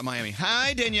just talking about Miami.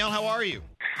 Hi, Danielle. How are you?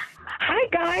 Hi,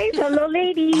 guys. Hello,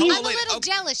 ladies. I'm a little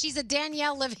jealous. She's a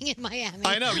Danielle living in Miami.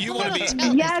 I know. You want to be...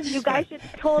 Yes, you guys should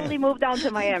totally move down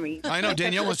to Miami. I know.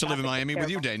 Danielle wants to live in Miami with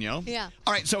you, Danielle. Yeah.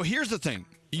 All right. So here's the thing.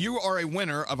 You are a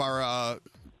winner of our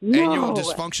No. annual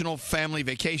dysfunctional family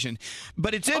vacation,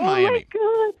 but it's in Oh, my Miami.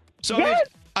 God. So Yes.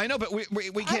 I know, but we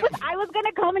can't... I was going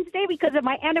to come and stay because of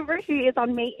my anniversary is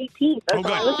on May 18th. Oh,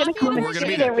 good. I was going to come We're and gonna be stay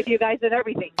there. there with you guys and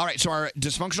everything. All right, so our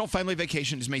dysfunctional family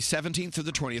vacation is May 17th through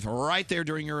the 20th, right there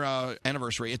during your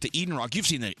anniversary at the Eden Rock. You've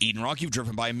seen the Eden Rock. You've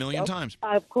driven by a million times.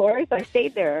 Of course. I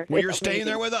stayed there. Well, you're It's staying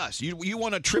there amazing. with us. You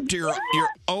want a trip to your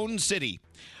own city.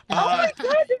 Oh, my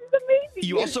God. This is amazing.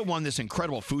 You also won this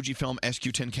incredible Fujifilm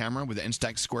SQ10 camera with the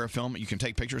Instax Square Film. You can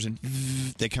take pictures and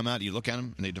they come out. You look at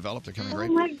them and they develop. They're coming Oh,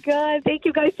 great. my God. Thank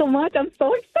you guys so much. I'm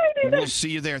so excited. We'll see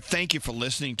you there. Thank you for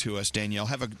listening to us, Danielle.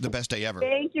 Have the best day ever.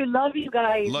 Thank you. Love you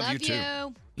guys. Love you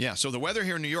too. Yeah, so the weather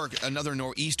here in New York, another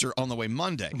nor'easter on the way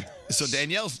Monday. So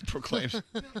Danielle proclaims,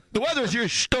 the weather's here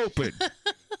stupid.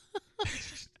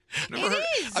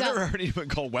 I've never heard anyone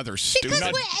call weather stupid.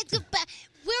 Because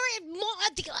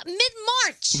we're at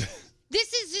mid-March.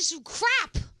 This is just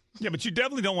crap. Yeah, but you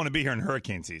definitely don't want to be here in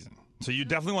hurricane season. So you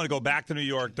definitely want to go back to New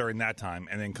York during that time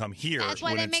and then come here That's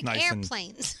why when they it's make nice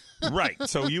airplanes. and right.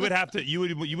 So you would have to you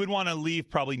would want to leave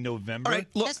probably November. All right,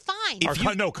 look, That's fine.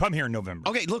 Or come here in November.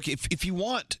 Okay, look, if you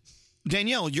want,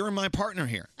 Danielle, you're my partner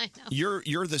here. I know.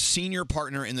 You're the senior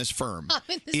partner in this firm. I'm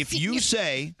the If you senior.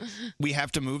 say we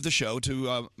have to move the show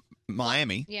to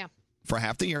Miami Yeah. for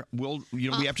half the year,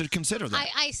 we have to consider that.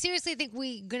 I seriously think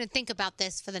we're going to think about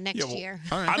this for the next Yeah, well, year.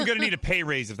 I'm going to need a pay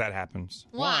raise if that happens.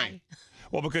 Why?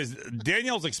 Well, because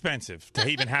Danielle's expensive to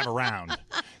even have around.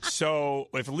 So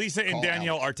if Lisa and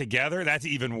Danielle are together, that's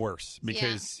even worse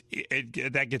because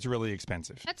that gets really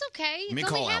expensive. That's okay. Let me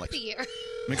It's only call half Alex. the year.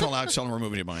 Let me call Alex, tell him we're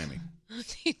moving to Miami.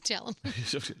 Tell him.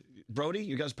 Brody,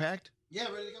 you guys packed? Yeah,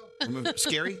 ready to go. We're moving,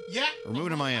 Scary? Yeah. We're moving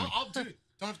to Miami. I'll do it.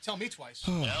 Don't have to tell me twice.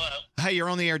 Hey, you're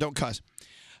on the air. Don't cuss.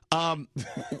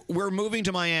 We're moving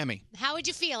to Miami. How would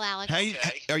you feel, Alex? Hey,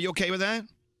 are you okay with that?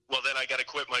 Well, then I got to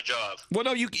quit my job. Well,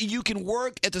 no, you can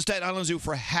work at the Staten Island Zoo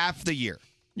for half the year.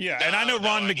 Yeah, and I know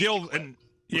Ron McGill.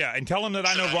 And tell him that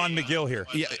I know Ron McGill here.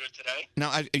 Yeah. No,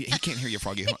 he can't hear you,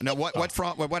 Froggy. No,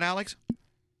 what, Alex?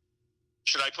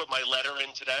 Should I put my letter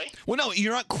in today? Well, no,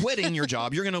 you're not quitting your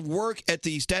job. You're going to work at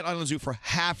the Staten Island Zoo for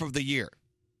half of the year.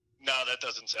 No, that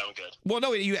doesn't sound good. Well,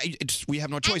 no, we have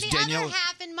no choice. And the Danielle. other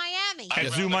half in Miami.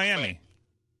 At Zoo Miami.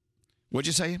 What'd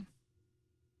you say?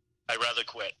 I'd rather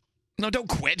quit. No, don't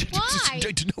quit. Why?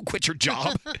 Don't quit your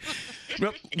job.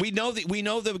 we know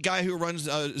the guy who runs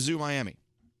Zoo Miami.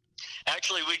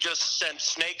 Actually, we just sent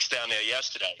snakes down there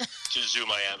yesterday to Zoo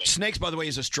Miami. Snakes, by the way,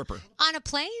 is a stripper. On a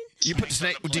plane? You put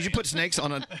Did you put snakes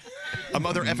on a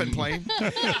mother effing plane?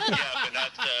 Yeah, but not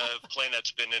the plane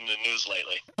that's been in the news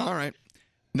lately. All right.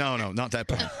 No, not that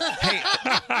plane. Hey,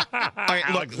 all right,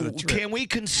 look, can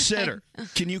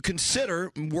you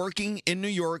consider working in New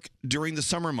York during the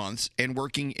summer months and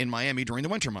working in Miami during the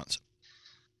winter months?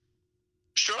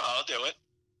 Sure, I'll do it.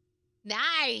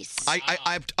 Nice.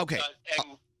 Okay.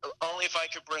 And only if I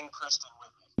could bring Kristen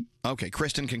with me. Okay,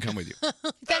 Kristen can come with you.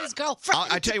 That is girlfriend.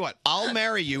 I tell you what, I'll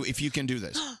marry you if you can do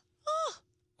this.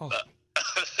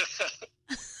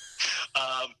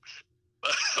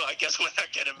 I guess we're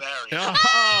not getting married. Oh,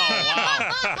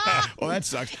 wow. Well, that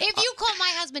sucks. If you call my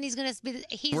husband, he's not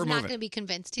We're going moving. to be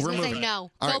convinced. He's We're going to say moving. no.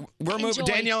 All right, Go we're moving. enjoy.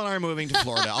 Danielle and I are moving to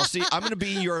Florida.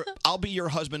 I'll be your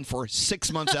husband for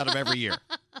 6 months out of every year.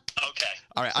 Okay.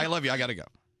 All right, I love you. I got to go.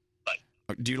 Bye.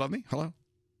 Do you love me? Hello?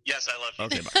 Yes, I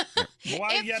love you. Okay, bye.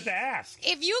 Why do you have to ask?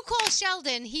 If you call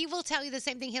Sheldon, he will tell you the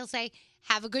same thing. He'll say,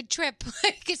 have a good trip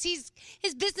because his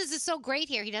business is so great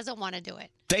here. He doesn't want to do it.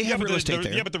 They have real estate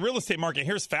there. Yeah, but the real estate market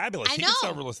here is fabulous. I He know. can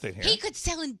sell real estate here. He could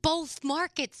sell in both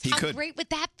markets. He How could. great would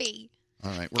that be?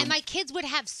 All right. And my kids would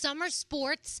have summer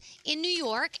sports in New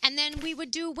York, and then we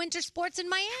would do winter sports in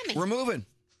Miami. We're moving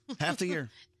half the year.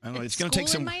 I don't know. It's going to take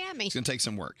School in some. Miami. It's going to take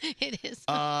some work. It is.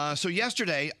 So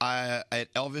yesterday,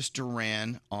 at Elvis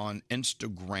Duran on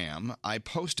Instagram, I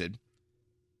posted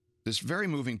this very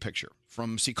moving picture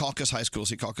from Secaucus High School,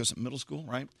 Secaucus Middle School,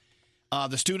 right?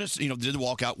 The students, did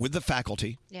walk out with the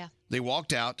faculty. Yeah. They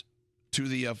walked out to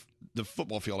the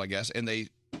football field, I guess, and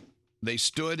they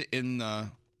stood in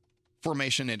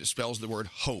formation, and it spells the word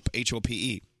hope,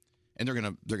 HOPE. And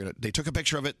they took a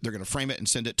picture of it. They're going to frame it and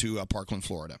send it to Parkland,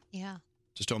 Florida, Yeah.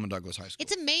 to Stoneman Douglas High School.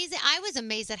 It's amazing. I was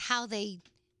amazed at how do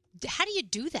you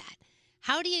do that?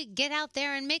 How do you get out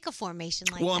there and make a formation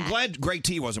like Well, that? I'm glad Greg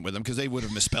T wasn't with them because they would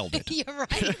have misspelled it. You're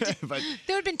right. but,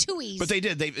 There would have been two E's. but they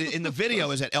did. They in the video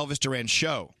is at Elvis Duran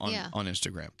Show on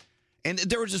Instagram. And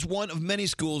there was just one of many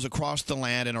schools across the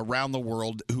land and around the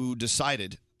world who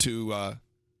decided to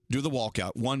do the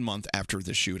walkout 1 month after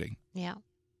the shooting. Yeah.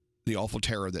 The awful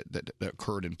terror that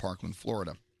occurred in Parkland,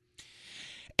 Florida.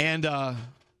 And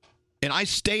I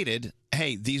stated,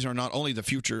 hey, these are not only the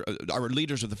future, our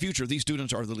leaders of the future, these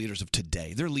students are the leaders of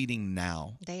today. They're leading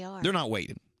now. They are. They're not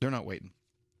waiting. They're not waiting.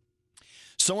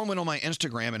 Someone went on my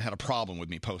Instagram and had a problem with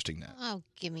me posting that. Oh,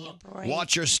 give me a break.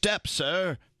 Watch your steps,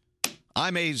 sir. I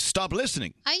may stop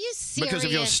listening. Are you serious? Because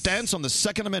of your stance on the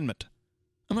Second Amendment.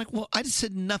 I'm like, well, I just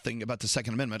said nothing about the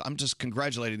Second Amendment. I'm just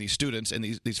congratulating these students and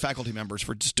these faculty members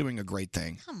for just doing a great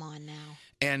thing. Come on now.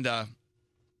 And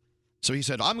so he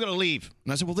said, I'm going to leave.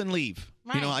 And I said, well, then leave.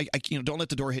 Right. I don't let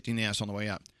the door hit you in the ass on the way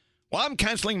out. Well, I'm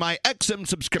canceling my XM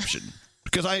subscription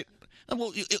because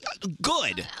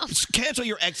good. Cancel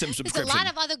your XM There's subscription. a lot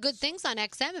of other good things on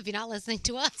XM if you're not listening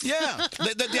to us. Yeah.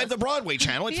 They have the Broadway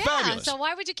channel. It's yeah, fabulous. so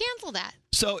why would you cancel that?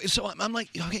 So I'm like,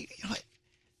 okay,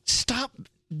 stop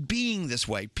being this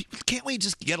way. Can't we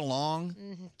just get along?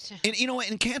 Mm-hmm. And you know what?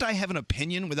 And can't I have an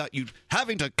opinion without you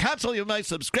having to cancel your nice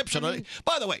subscription? Mm-hmm.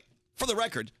 By the way, for the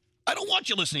record, I don't want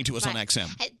you listening to us on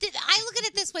XM. I look at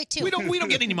it this way too. We don't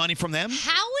get any money from them.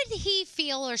 How would he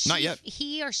feel or Not yet.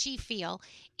 he or she feel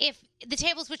if the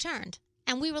tables were turned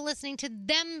and we were listening to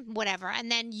them, whatever,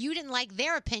 and then you didn't like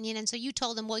their opinion, and so you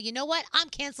told them, well, you know what? I'm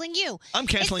canceling you. I'm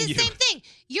canceling it's the you. Same thing.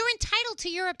 You're entitled to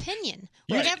your opinion,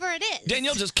 Right. whatever it is.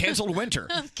 Danielle just canceled Winter.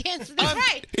 That's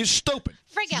right. It's stupid.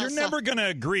 Frig You're never going to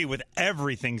agree with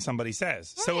everything somebody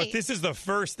says. So if Right. this is the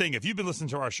first thing, if you've been listening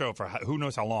to our show for who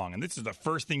knows how long, and this is the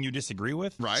first thing you disagree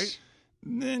with, right?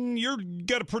 Then you've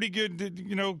got a pretty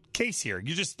good, case here.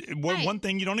 You just one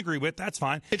thing you don't agree with, that's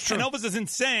fine. It's true. And Elvis isn't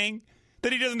saying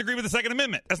that he doesn't agree with the Second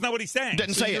Amendment. That's not what he's saying.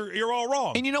 Didn't say it. You're all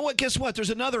wrong. And you know what? Guess what? There's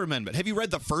another amendment. Have you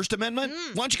read the First Amendment?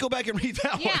 Why don't you go back and read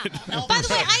that one? By the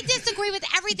way, I disagree with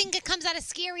everything that comes out of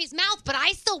Scary's mouth, but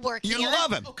I still work You here.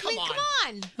 love him. Oh, come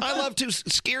on. I love to.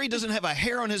 Scary doesn't have a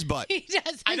hair on his butt. He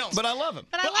does. I know. But I love him.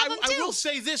 But I love him I too. will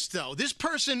say this, though. This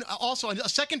person, also, a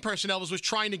second person, Elvis, was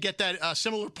trying to get that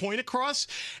similar point across.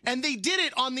 And they did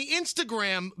it on the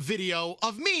Instagram video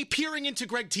of me peering into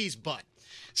Greg T's butt.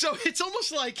 So it's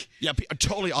almost like Yeah,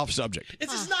 totally off subject.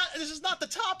 this is not the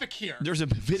topic here. There's a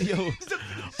video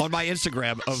on my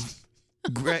Instagram of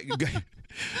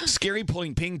Scary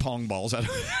pulling ping pong balls out of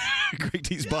Greg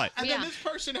T's butt. And then this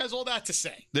person has all that to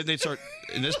say. Then they start,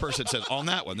 and this person says on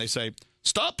that one, they say,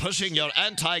 "Stop pushing your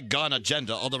anti-gun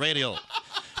agenda on the radio.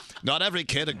 Not every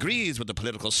kid agrees with the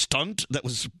political stunt that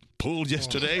was pulled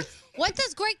yesterday." What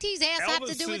does Greg T's ass have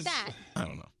to Elvis do with is- that? I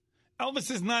don't know.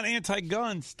 Elvis is not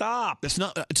anti-gun. Stop. It's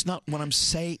not what I'm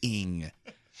saying.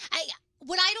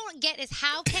 What I don't get is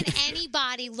how can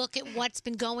anybody look at what's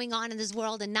been going on in this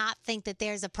world and not think that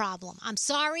there's a problem? I'm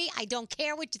sorry. I don't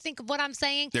care what you think of what I'm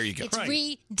saying. There you go. It's Right.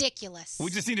 ridiculous. We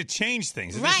just need to change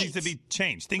things. It Right. just needs to be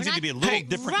changed. Things We're need to be a not- little Hey,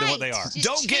 different than what they are. right. Just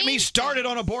Don't get me change started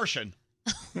on abortion.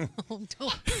 I'm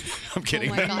kidding.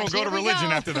 Oh my Then we'll gosh, go here to we religion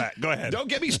go. after that. Go ahead. Don't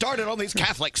get me started on these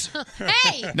Catholics.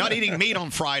 Hey! Not eating meat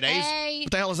on Fridays. Hey.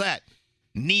 What the hell is that?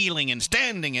 Kneeling and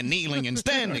standing and kneeling and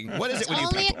standing. What is it when you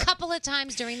Only a pray? couple of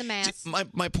times during the mass.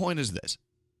 My point is this.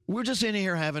 We're just in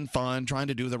here having fun, trying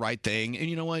to do the right thing. And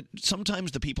you know what?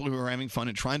 Sometimes the people who are having fun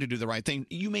and trying to do the right thing,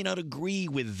 you may not agree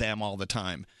with them all the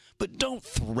time. But don't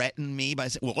threaten me by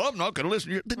saying, well, I'm not going to listen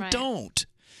to you. Then Right. don't.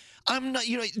 I'm not,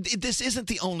 this isn't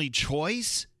the only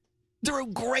choice. There are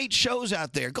great shows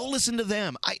out there. Go listen to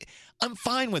them. I'm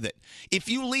fine with it. If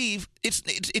you leave,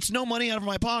 it's no money out of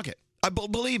my pocket.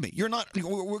 Believe me, you're not.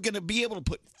 We're going to be able to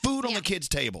put food on the kids'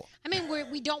 table. I mean,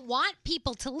 we don't want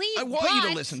people to leave. I want you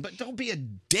to listen, but don't be a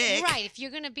dick. Right. If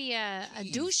you're going to be a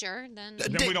doucher, then.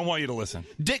 Then we don't want you to listen.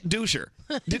 Dick Doucher.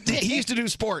 He used to do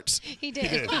sports. He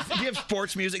did. Do you have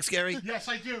sports music, Scary? Yes,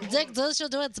 I do. Dick Doucher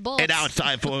doing sports. And now it's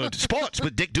time for sports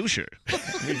with Dick Doucher.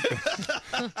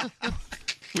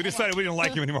 We decided we didn't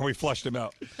like him anymore. We flushed him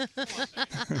out.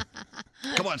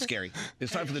 Come on, Scary.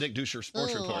 It's time for the Dick Doucher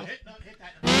Sports Report.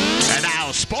 And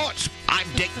now, sports. I'm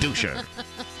Dick Doucher.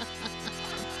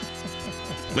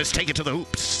 Let's take it to the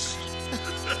hoops.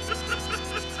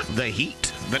 The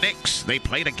Heat, the Knicks, they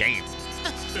played a game.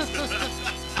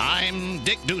 I'm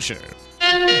Dick Doucher.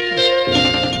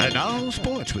 And now,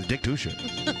 sports with Dick Doucher.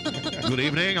 Good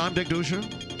evening, I'm Dick Doucher.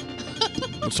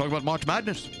 Let's talk about March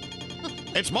Madness.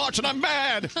 It's March and I'm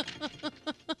mad.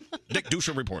 Dick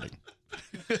Doucher reporting.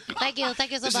 Thank you so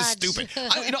This much. is stupid.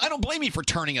 I don't blame you for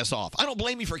turning us off. I don't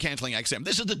blame you for canceling XM.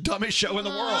 This is the dumbest show in the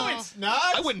world. No, it's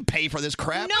not. I wouldn't pay for this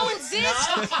crap. No,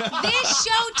 this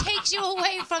show takes you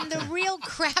away from the real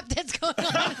crap that's going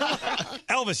on.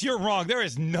 Elvis, you're wrong. There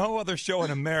is no other show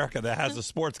in America that has a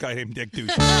sports guy named Dick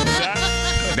Doucher.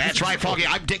 That's right, Froggy.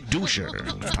 I'm Dick Doucher.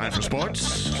 It's time for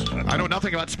sports. I know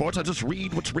nothing about sports. I just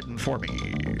read what's written for me.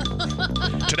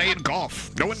 Today in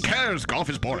golf, no one cares. Golf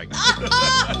is boring.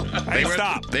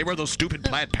 Stop. They wear those stupid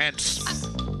plaid pants.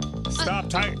 Stop.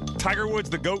 Tiger Woods,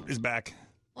 the GOAT, is back.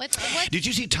 What? Did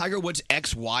you see Tiger Woods'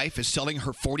 ex-wife is selling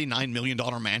her $49 million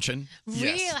mansion?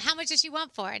 Real? How much does she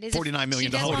want for it? Is $49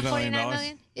 million. She does want $49 $49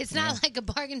 million? It's not like a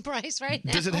bargain price right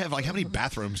now. Does it have, how many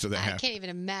bathrooms do they I have? can't even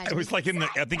imagine. It was like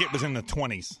I think it was in the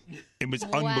 20s. It was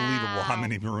unbelievable how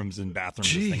many rooms and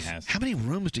bathrooms this thing has. How many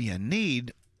rooms do you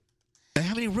need? And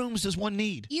how many rooms does one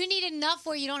need? You need enough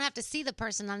where you don't have to see the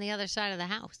person on the other side of the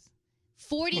house.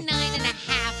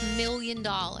 $49.5 million.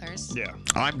 Yeah.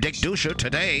 I'm Dick Doucher.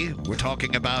 Today, we're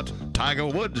talking about Tiger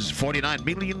Woods' $49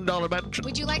 million mansion.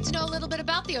 Would you like to know a little bit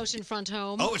about the oceanfront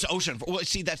home? Oh, it's ocean. Well,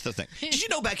 see, that's the thing. Did you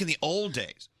know back in the old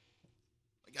days,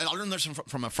 I learned this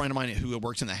from a friend of mine who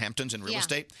works in the Hamptons in real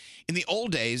estate. In the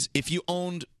old days, if you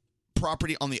owned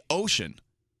property on the ocean,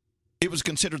 it was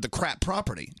considered the crap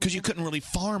property because you couldn't really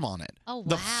farm on it. Oh, wow.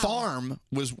 The farm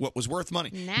was what was worth money.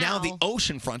 Now the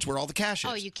ocean front's where all the cash is.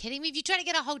 Oh, are you kidding me? If you try to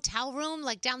get a hotel room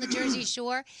like down the Jersey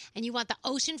Shore and you want the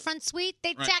oceanfront suite,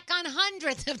 they tack on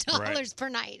hundreds of dollars per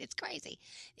night. It's crazy.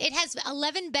 It has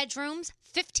 11 bedrooms,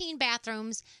 15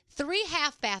 bathrooms, 3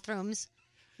 half bathrooms,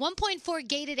 1.4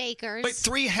 gated acres. Wait,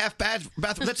 3 half bathrooms?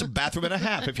 That's a bathroom and a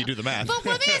half if you do the math. But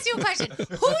let me ask you a question.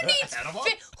 Who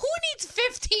needs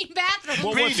 15 bathrooms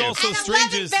Well, what's also and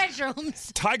strange 11 is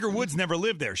bedrooms? Tiger Woods never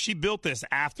lived there. She built this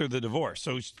after the divorce,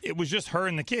 so it was just her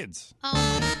and the kids. Oh,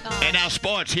 my God. And now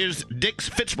sports, here's Dick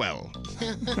Fitzwell.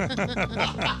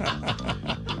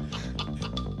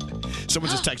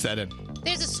 Someone just text that in.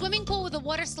 There's a swimming pool with a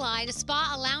water slide, a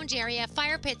spa, a lounge area,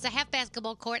 fire pits, a half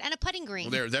basketball court, and a putting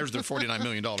green. Well, there's their $49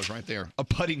 million right there. A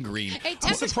putting green. Hey,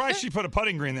 I'm surprised she put a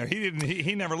putting green there. He didn't.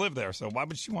 He never lived there, so why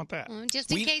would she want that?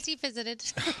 Just in case he visited.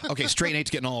 Okay, Straight Nate's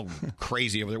getting all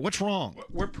crazy over there. What's wrong?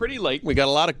 We're pretty late. We got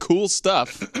a lot of cool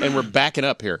stuff, and we're backing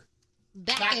up here.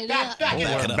 Back it up.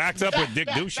 We're backed up with Dick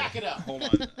Doucher. Back it up.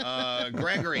 Hold on.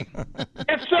 Gregory.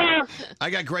 Yes, sir. I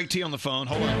got Greg T on the phone.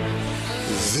 Hold on.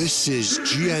 This is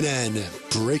GNN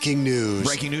Breaking News.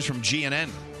 Breaking news from GNN.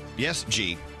 Yes,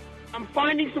 G. I'm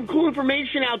finding some cool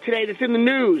information out today that's in the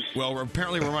news. Well,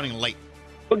 apparently we're running late.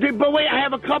 Okay, but wait, I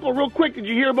have a couple real quick. Did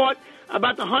you hear about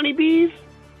the honeybees?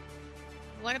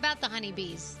 What about the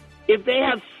honeybees? If they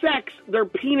have sex, their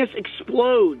penis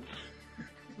explodes.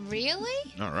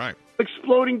 Really? All right.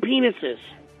 Exploding penises.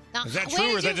 Now, Is that where true, or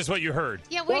did is that you- just what you heard?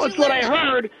 Yeah, Well, that's what I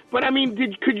heard, but I mean,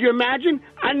 could you imagine?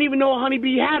 I didn't even know a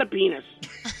honeybee had a penis.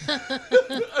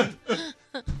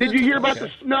 Did you hear about the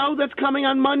snow that's coming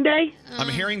on Monday? I'm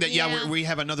hearing that, we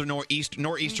have another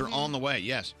nor'easter on the way.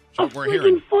 Yes. A We're freaking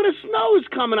hearing. foot of snow is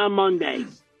coming on Monday.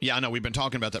 Yeah, I know. We've been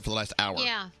talking about that for the last hour.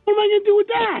 Yeah. What am I going to do with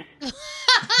that?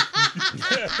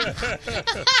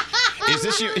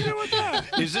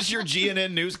 Is this your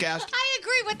GNN newscast? I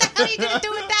agree. What the hell are you going to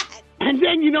do with that? And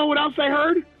then you know what else I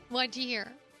heard? What'd you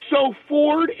hear? So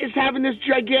Ford is having this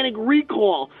gigantic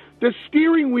recall. The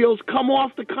steering wheels come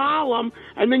off the column,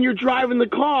 and then you're driving the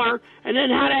car, and then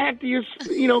how the heck do you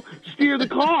steer the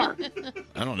car?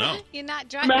 I don't know. You're not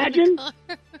driving Imagine? the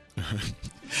car.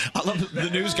 I love the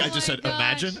news guy just said,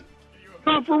 imagine.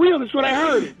 No, for real, that's what I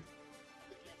heard.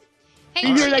 Hey,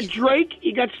 You hear that Drake?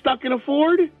 He got stuck in a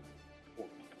Ford?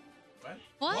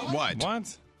 What?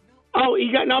 What? Oh,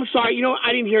 he got. No, I'm sorry. You know,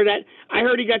 I didn't hear that. I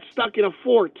heard he got stuck in a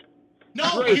fort.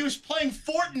 No, he was playing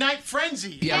Fortnite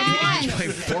Frenzy. Yeah, he played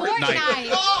Fortnite.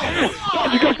 Oh,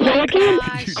 you guys play that game?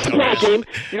 Play that game.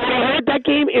 You know what I heard? That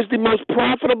game is the most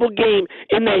profitable game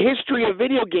in the history of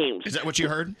video games. Is that what you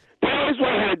heard? That is what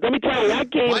I heard. Let me tell you, that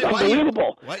game is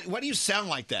unbelievable. Why do you sound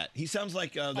like that? He sounds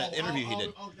like that interview he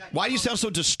did. Why do you sound so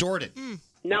distorted?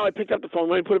 Now I picked up the phone.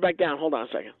 Let me put it back down. Hold on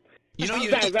a second. You know,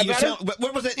 Is that better?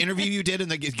 what was that interview you did?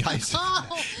 And the guys,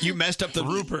 you messed up the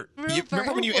Rupert.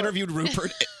 Remember when you interviewed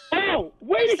Rupert? Oh,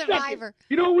 wait a second.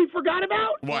 You know what we forgot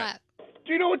about? What?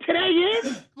 Do you know what today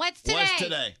is? What's today? What's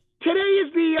today? Today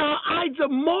is the Ides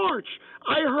of March.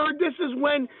 I heard this is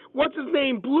when, what's his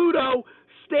name, Bluto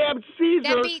stabbed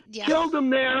Caesar, killed him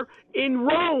there in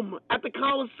Rome at the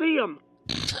Colosseum.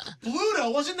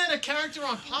 Bluto, wasn't that a character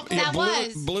on Popeye? Yeah,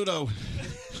 Bluto.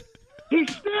 He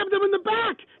stabbed him in the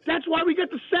back. That's why we get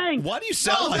the saying. Why do you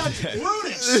sound like that?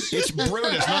 Brutus. It's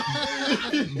Brutus, not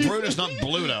Brutus, not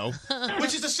Bluto.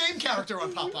 Which is the same character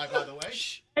on Popeye, by the way.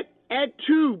 Et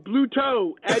tu,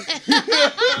 Bluto.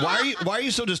 Why are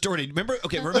you so distorted? Remember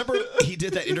he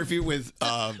did that interview with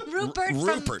Rupert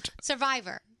from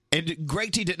Survivor. And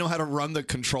Greg T didn't know how to run the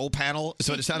control panel,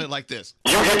 so it sounded like this.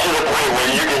 You get to the point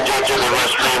where you can get to the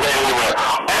restroom anywhere.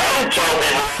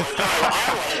 I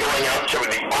like going out to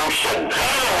the ocean.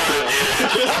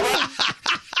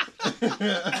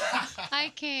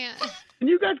 I can't. And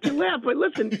you guys can laugh, but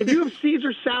listen, if you have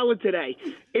Caesar salad today,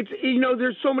 it's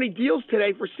there's so many deals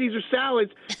today for Caesar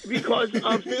salads because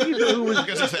of Caesar, who was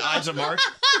because it's the Ides of March.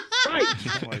 Right.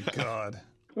 Oh my God.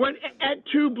 When at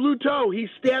two Bluto, he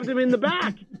stabbed him in the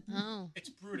back. Oh. It's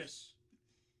Brutus.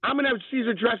 I'm gonna have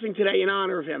Caesar dressing today in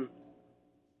honor of him.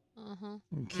 Uh-huh.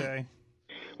 Okay.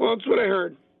 Well, that's what I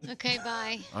heard. Okay,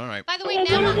 bye. All right. By the way,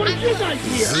 now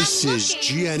This is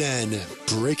GNN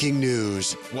Breaking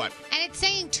News. What? and it's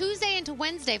saying Tuesday into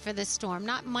Wednesday for this storm,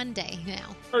 not Monday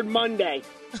now. I heard Monday.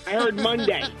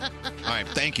 All right,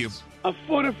 thank you. A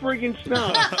foot of friggin'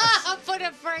 snow. A foot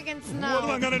of friggin' snow. What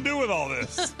am I going to do with all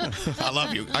this? I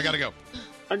love you. I got to go.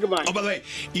 Goodbye. Oh, by the way,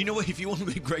 you know what? If you want to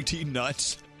make Greg T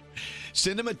nuts,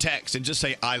 send him a text and just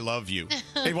say, I love you.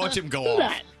 And watch him go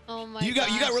off. Oh my You got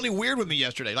really weird with me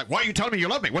yesterday. Like, why are you telling me you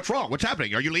love me? What's wrong? What's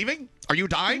happening? Are you leaving? Are you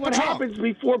dying? What What's wrong? happens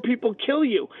before people kill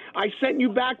you? I sent you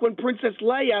back when Princess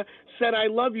Leia said I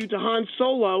love you to Han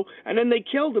Solo, and then they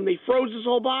killed him. They froze his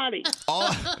whole body.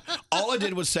 All I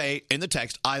did was say in the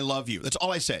text, I love you. That's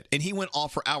all I said. And he went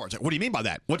off for hours. Like, what do you mean by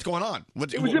that? What's going on?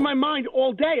 It was in my mind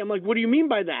all day. I'm like, what do you mean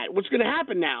by that? What's going to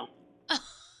happen now?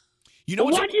 You know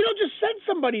why you don't just send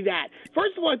somebody that?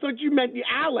 First of all, I thought you meant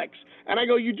Alex. And I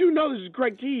go, you do know this is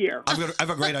Greg T here. I have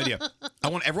a great idea. I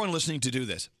want everyone listening to do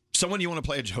this. Someone you want to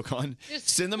play a joke on,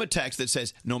 send them a text that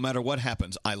says, no matter what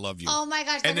happens, I love you. Oh my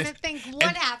gosh, they're going to think,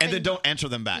 what happened? And then don't answer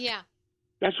them back. Yeah.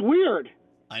 That's weird.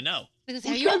 I know. Because,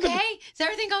 are you okay? Is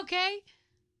everything okay?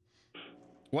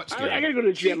 What's I got to go to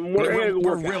the gym.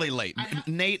 We're really late.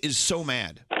 Nate is so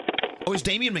mad. Oh, is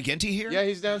Damian McGinty here? Yeah,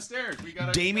 he's downstairs.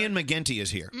 Damian McGinty is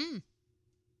here.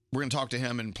 We're going to talk to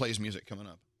him and play his music coming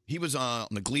up. He was on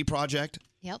the Glee Project.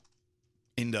 Yep.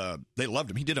 And they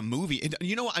loved him. He did a movie. And,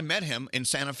 you know what? I met him in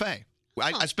Santa Fe.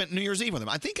 I spent New Year's Eve with him.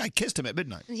 I think I kissed him at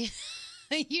midnight.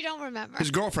 You don't remember. His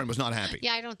girlfriend was not happy.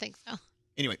 Yeah, I don't think so.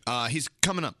 Anyway, he's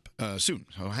coming up soon,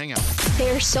 so hang out.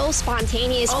 They're so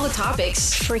spontaneous. All the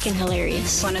topics, freaking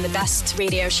hilarious. One of the best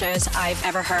radio shows I've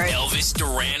ever heard. Elvis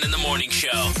Duran in the Morning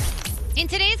Show. In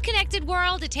today's connected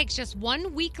world, it takes just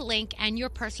one weak link and your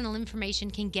personal information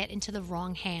can get into the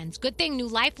wrong hands. Good thing new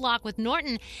LifeLock with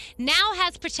Norton now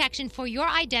has protection for your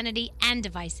identity and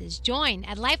devices. Join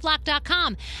at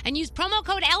LifeLock.com and use promo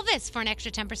code Elvis for an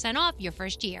extra 10% off your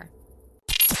first year.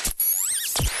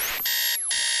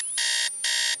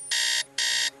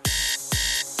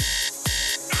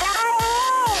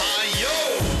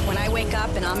 When I wake up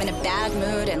and I'm in a bad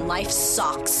mood and life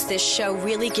sucks, this show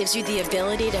really gives you the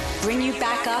ability to bring you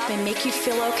back up and make you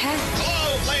feel okay.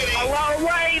 Hello, lady. Hello,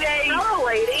 lady. Hello,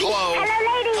 lady. Hello.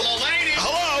 Hello, lady. Hello, lady.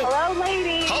 Hello. Hello,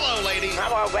 lady. Hello, lady.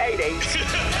 Hello, lady.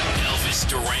 Elvis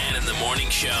Duran in the Morning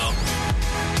Show.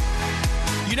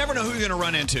 You never know who you're going to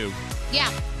run into. Yeah.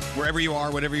 Wherever you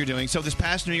are, whatever you're doing. So this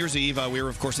past New Year's Eve, we were,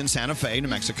 of course, in Santa Fe, New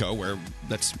Mexico, where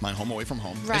that's my home away from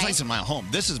home. Right. It's not my home.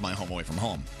 This is my home away from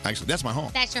home. Actually, that's my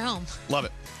home. That's your home. Love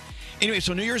it. Anyway,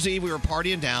 so New Year's Eve, we were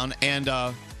partying down, and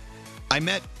I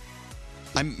met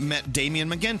Damian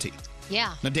McGinty.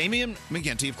 Yeah. Now, Damian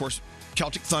McGinty, of course,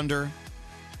 Celtic Thunder,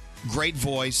 great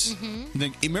voice.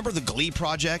 You remember the Glee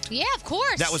Project? Yeah, of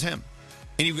course. That was him.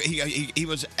 And he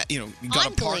was, he got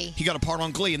On a part. Glee. He got a part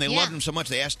on Glee, and they Yeah. loved him so much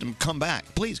they asked him, "Come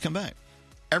back, please come back."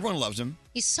 Everyone loves him.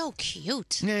 He's so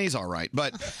cute. Yeah, he's all right,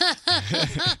 but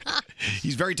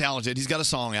he's very talented. He's got a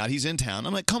song out. He's in town.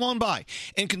 I'm like, come on by.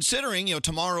 And considering,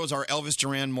 tomorrow is our Elvis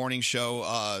Duran morning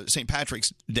show, St.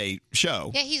 Patrick's Day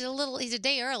show. Yeah, he's a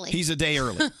day early. He's a day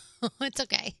early. It's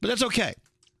okay. But that's okay.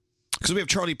 Because we have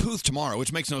Charlie Puth tomorrow,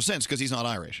 which makes no sense because he's not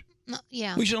Irish. No,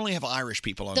 yeah. We should only have Irish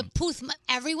people on. The Puth,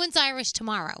 everyone's Irish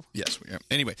tomorrow. Yes, we are.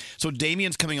 Anyway, so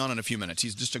Damien's coming on in a few minutes.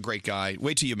 He's just a great guy.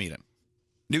 Wait till you meet him.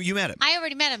 You met him. I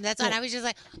already met him. That's why I was just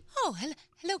like, oh,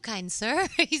 hello, kind sir.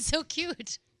 He's so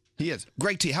cute. He is.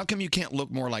 Greg T, how come you can't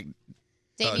look more like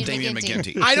Damien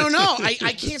McGinty? I don't know.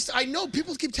 I can't. I know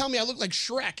people keep telling me I look like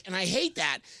Shrek, and I hate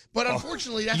that. But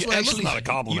unfortunately, that's what I look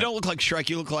like. You don't look like Shrek.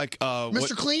 You look like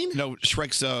Mr. Clean? No,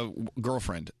 Shrek's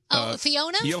girlfriend.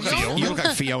 Fiona? You look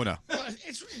like Fiona.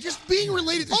 It's just being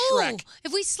related to Oh, Shrek.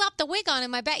 if we slapped the wig on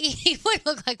him, I bet he would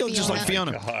look like Fiona. Just like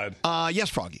Fiona. Yes,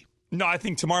 Froggy. No, I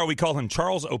think tomorrow we call him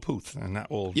Charles O'Puth, and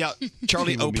that will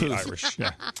Charlie he will be O'Puth. Irish.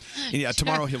 Yeah. Yeah,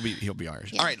 tomorrow he'll be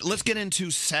Irish. Yeah. All right, let's get into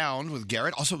sound with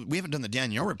Garrett. Also, we haven't done the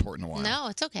Danielle report in a while. No,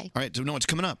 it's okay. All right, so no, it's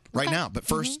coming up right now. But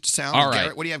first, sound All with right.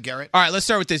 Garrett. What do you have, Garrett? All right, let's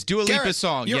start with this Dua Lipa Garrett,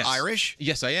 song. you're Yes. Irish?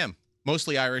 Yes, I am.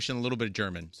 Mostly Irish and a little bit of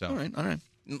German. So. All right.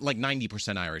 Like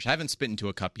 90% Irish. I haven't spit into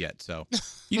a cup yet, so.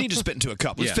 You need to spit into a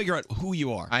cup. Let's figure out who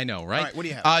you are. I know, right? All right, what do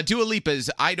you have? Dua Lipa's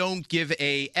I Don't Give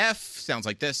a F sounds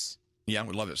like this. Yeah,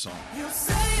 we love this song.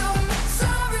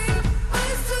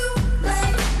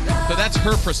 So that's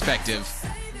her perspective.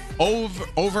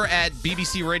 Over at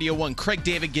BBC Radio 1, Craig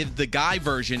David gives the guy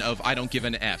version of I Don't Give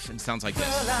an F, and it sounds like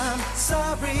this. I'm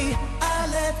sorry I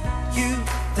let you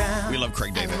down. We love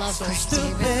Craig David. I love Craig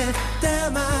David.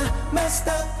 Damn, I messed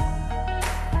up.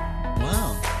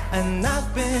 Wow. And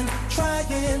I've been trying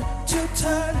to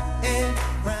turn it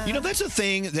around. That's a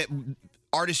thing that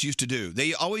artists used to do.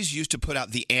 They always used to put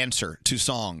out the answer to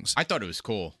songs. I thought it was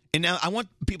cool. And now I want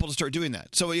people to start doing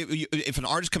that. So if an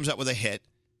artist comes out with a hit,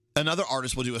 another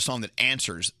artist will do a song that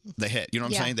answers the hit. You know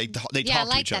what I'm saying? They talk I to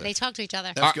like each that. other. They talk to each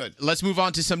other. That's good. Let's move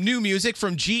on to some new music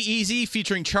from G-Eazy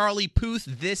featuring Charlie Puth.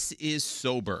 This is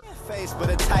Sober. Face but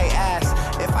a tight ass.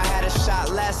 If I had a shot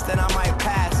less, then I might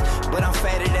pass. But I'm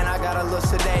faded and I got a little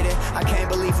sedated. I can't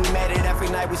believe we made it. Every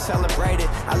night we celebrated.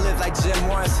 I live like Jim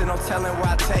Morrison, no telling where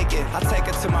I take it. I take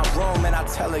her to my room and I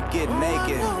tell her get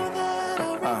naked.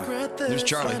 There's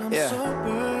Charlie.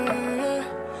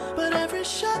 But every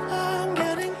shot I'm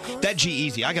getting. That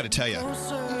G-Eazy, I got to tell you,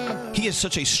 he is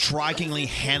such a strikingly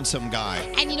handsome guy.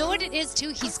 And you know what it is, too?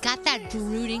 He's got that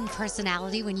brooding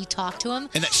personality when you talk to him.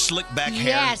 And that slick back hair.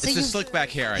 Yeah, so It's the slick back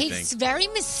hair, I think. He's very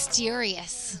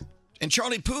mysterious. And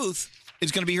Charlie Puth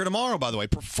is going to be here tomorrow, by the way,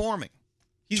 performing.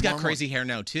 He's got crazy hair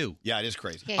now, too. Yeah, it is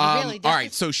crazy. Yeah, he really does. All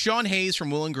right, so Sean Hayes from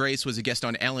Will & Grace was a guest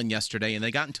on Ellen yesterday, and they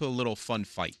got into a little fun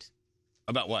fight.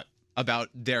 About what? About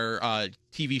their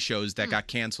TV shows that got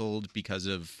canceled because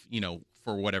of,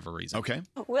 for whatever reason. Okay.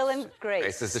 Will and Grace.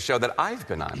 This is the show that I've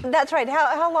been on. That's right.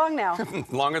 How long now?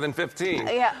 Longer than 15.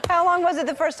 Yeah. How long was it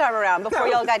the first time around before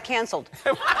y'all got canceled?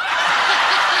 Yeah.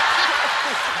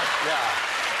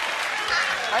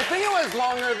 I think it was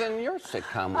longer than your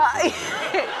sitcom.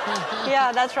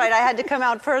 Yeah, that's right. I had to come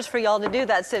out first for y'all to do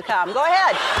that sitcom. Go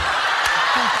ahead.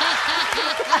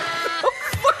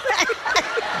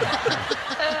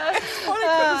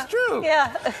 It's true.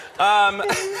 Yeah.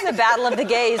 The battle of the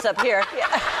gays up here.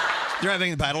 Yeah. You're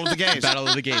having the Battle of the Gays. Battle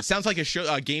of the Gays. Sounds like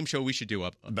a game show we should do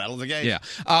up. Battle of the Gays.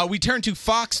 Yeah. We turn to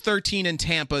Fox 13 in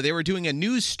Tampa. They were doing a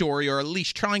news story, or at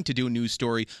least trying to do a news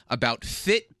story, about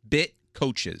Fitbit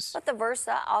coaches. But the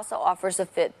Versa also offers a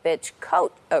Fitbit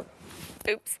coach. Oh,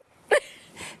 oops.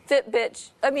 Fitbit.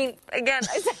 I mean, again,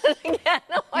 I said it again.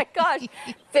 Oh my gosh.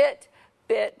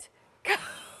 Fitbit coach.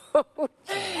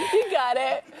 You got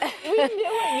it. We knew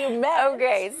what you meant.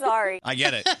 Okay, sorry. I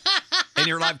get it. In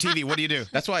your live TV, what do you do?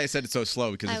 That's why I said it so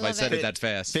slow, because if I said it that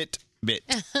fast. Fitbit.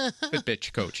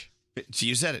 Fitbit coach. So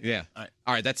you said it. Yeah. All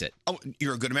right, that's it. Oh,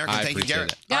 you're a good American. I Thank you, appreciate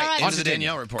Garrett. it. All right, All on to the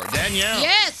Danielle report. Danielle.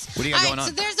 Yes. What do you got All going right,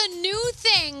 on? So there's a new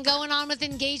thing going on with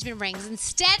engagement rings.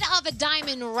 Instead of a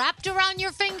diamond wrapped around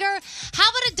your finger, how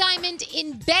about a diamond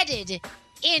embedded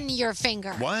in your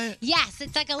finger? What? Yes,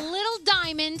 it's like a little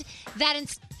diamond that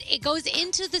it goes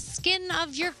into the skin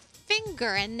of your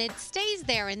finger and it stays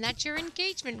there, and that's your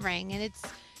engagement ring. And it's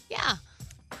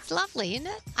lovely, isn't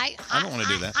it? I don't want to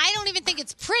do that. I don't even think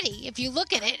it's pretty if you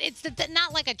look at it. It's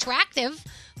not like attractive,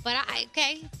 but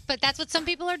but that's what some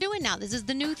people are doing now. This is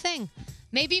the new thing.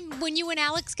 Maybe when you and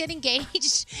Alex get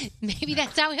engaged, maybe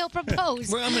that's how he'll propose.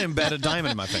 Well, I'm going to embed a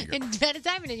diamond in my finger. Embed a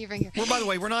diamond in your finger. Well, by the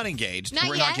way, we're not engaged. Not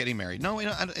we're yet. not getting married. No,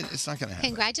 it's not going to happen.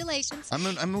 Congratulations.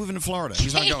 I'm moving to Florida.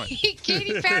 He's not going.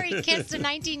 Katy Perry kissed a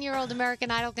 19-year-old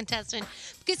American Idol contestant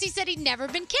because he said he'd never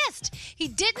been kissed. He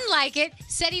didn't like it,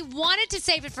 said he wanted to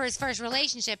save it for his first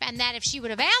relationship, and that if she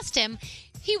would have asked him,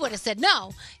 he would have said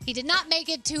no. He did not make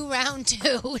it to round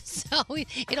 2, so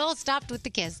it all stopped with the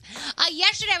kiss.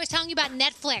 Yesterday, I was telling you about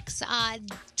Netflix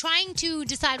trying to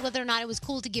decide whether or not it was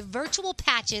cool to give virtual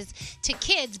patches to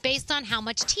kids based on how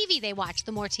much TV they watch.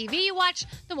 The more TV you watch,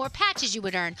 the more patches you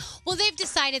would earn. Well, they've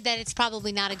decided that it's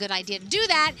probably not a good idea to do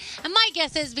that, and my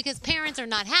guess is because parents are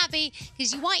not happy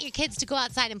because you want your kids to go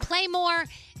outside and play more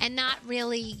and not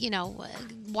really,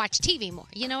 watch TV more.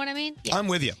 You know what I mean? Yeah. I'm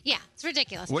with you. Yeah, it's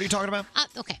ridiculous. What are you talking about?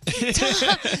 Okay.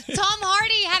 Tom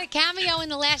Hardy had a cameo in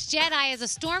The Last Jedi as a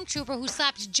stormtrooper who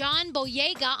slapped John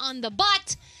Boyega on the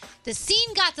butt. The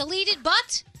scene got deleted,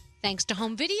 but thanks to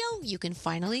home video, you can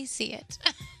finally see it.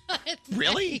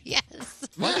 Really? Yes.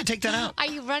 Why did they take that out? Are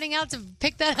you running out to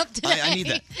pick that up today? I need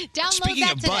that. Download Speaking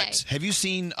that of today. butts, have you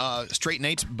seen Straight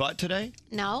Nate's butt today?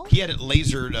 No. He had it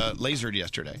lasered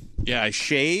yesterday. Yeah, I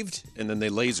shaved and then they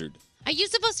lasered. Are you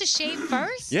supposed to shave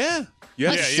first? Yeah. You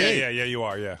have to shave. Yeah, you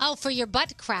are, yeah. Oh, for your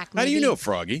butt crack. How do you maybe. know,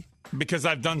 Froggy? Because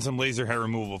I've done some laser hair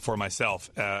removal for myself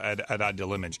at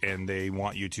Ideal Image, and they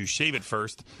want you to shave it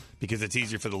first because it's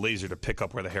easier for the laser to pick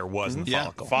up where the hair was in the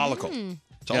follicle. Follicle.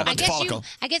 It's all about the follicle.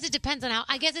 I guess it depends on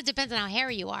how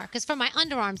hairy you are. Because for my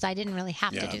underarms, I didn't really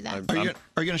have to do that. Are you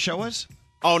going to show us?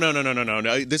 Oh, no.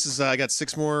 This is, I got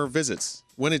 6 more visits.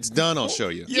 When it's done, I'll show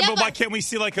you. Yeah, but why can't we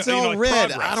see It's all red.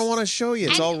 progress? I don't want to show you.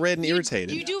 It's all red and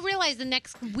irritated. You do realize the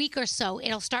next week or so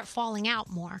it'll start falling out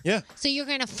more. Yeah. So you're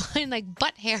gonna find like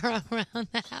butt hair around the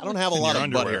house. I don't have a lot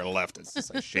of butt hair left. It's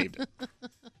just I shaved it.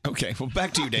 Okay, well,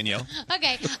 back to you, Danielle.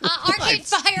 Okay, Arcade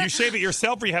Fire. You shave it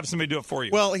yourself, or you have somebody do it for you?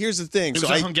 Well, here's the thing. It was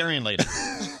a Hungarian lady.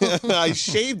 I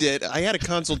shaved it. I had a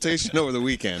consultation over the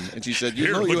weekend, and she said,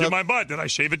 Here, look at my butt. Did I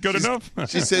shave it good enough?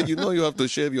 She said, you have to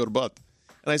shave your butt.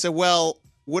 And I said, well,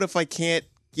 what if I can't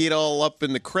get all up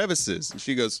in the crevices? And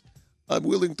she goes, I'm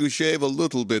willing to shave a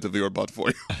little bit of your butt for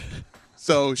you.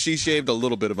 So she shaved a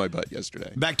little bit of my butt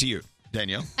yesterday. Back to you,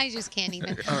 Danielle. I just can't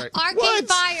even. All right. Arcade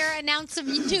Fire announced some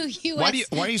new U.S.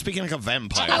 Why are you speaking like a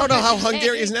vampire? I don't know how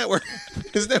Hungarian isn't that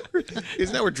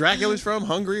where Dracula's from?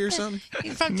 Hungary or something?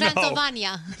 From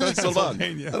Transylvania.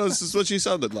 Transylvania. I know, this is what she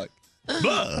sounded like.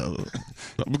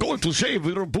 I'm going to shave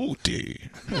your booty.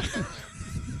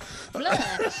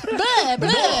 Blah,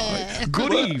 blah.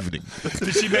 Good evening.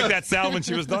 Did she make that sound when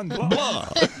she was done? Blah.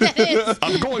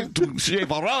 I'm going to shave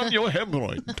around your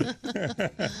hemorrhoid.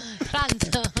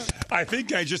 I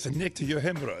think I just nicked your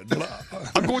hemorrhoid. Blah.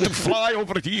 I'm going to fly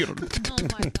over here. Oh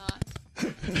my God.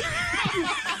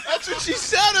 That's what she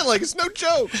sounded like. It's no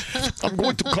joke. I'm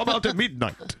going to come out at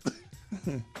midnight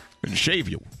and shave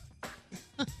you.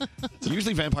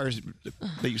 Usually vampires,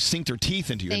 they sink their teeth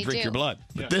into you and They drink do. your blood.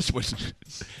 But this one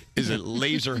is a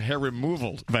laser hair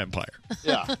removal vampire.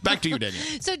 Yeah. Back to you, Daniel.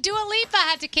 So Dua Lipa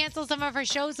had to cancel some of her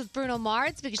shows with Bruno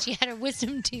Mars because she had her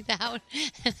wisdom teeth out.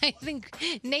 And I think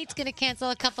Nate's going to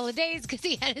cancel a couple of days because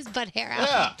he had his butt hair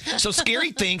out. Yeah. So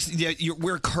Scary thinks that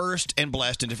we're cursed and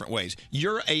blessed in different ways.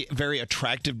 You're a very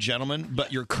attractive gentleman,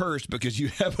 but you're cursed because you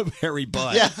have a hairy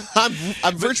butt. Yeah,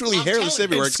 I'm virtually hairless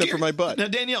everywhere except for my butt. Now,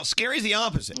 Danielle, Scary's the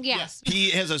opposite. Yes.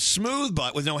 He has a smooth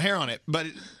butt with no hair on it, but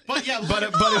But yeah, but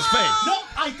his face. No,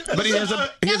 But he has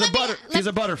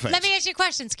a butter face. Let me ask you a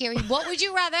question, Scary. What would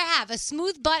you rather have, a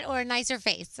smooth butt or a nicer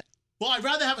face? Well, I'd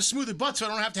rather have a smoother butt so I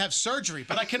don't have to have surgery.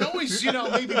 But I can always,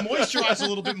 maybe moisturize a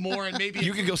little bit more and maybe...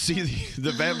 You can go see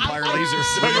the vampire laser.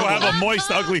 So you'll have a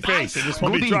moist, ugly face. It just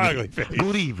won't be dry, ugly face.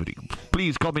 Good evening.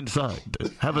 Please come inside.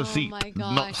 Have a seat. my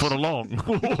Not gosh. for long.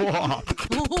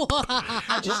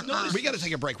 We got to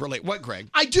take a break. Really. What, Greg?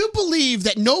 I do believe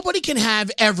that nobody can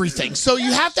have everything. So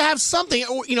you have to have something,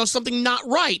 or something not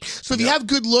right. So if you have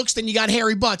good looks, then you got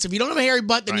hairy butts. If you don't have a hairy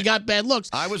butt, then you got bad looks.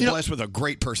 I was blessed with a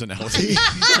great personality.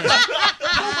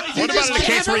 What about in the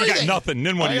case where you got nothing?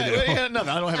 Then what do you do? Nothing.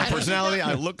 I don't have a personality.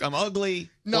 I'm ugly.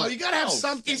 No, you gotta have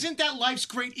something. Isn't that life's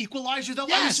great equalizer, though?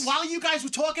 Yes. While you guys were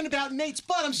talking about Nate's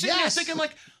butt, I'm sitting Yes. there thinking,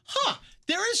 like,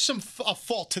 there is some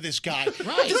fault to this guy. Right.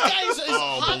 This guy is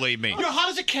Oh, hot. believe me. You're hot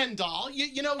as a Ken doll.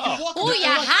 You walk. Ooh, you're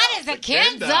hot as a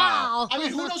Ken doll. I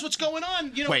mean, who knows what's going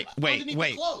on? Wait. underneath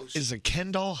the clothes. Is a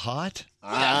Ken doll hot?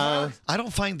 Whatever. I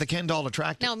don't find the Ken doll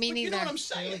attractive. No, me neither. You know what I'm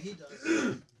saying?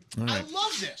 I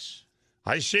love this.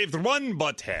 I shaved 1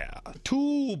 butt hair,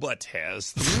 2 butt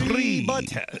hairs, 3 butt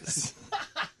hairs.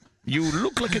 You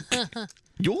look like a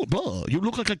you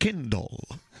look like a Ken doll.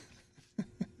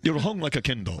 You're hung like a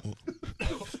Kindle.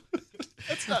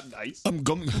 That's not nice. I'm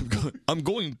going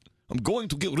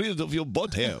to get rid of your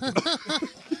butt hair.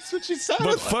 That's what she sounded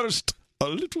But like. first, a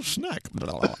little snack.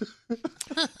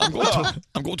 I'm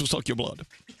going to suck your blood.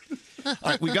 All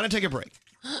right, we've got to take a break.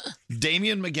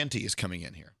 Damian McGinty is coming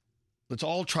in here. Let's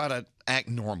all try to act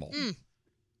normal.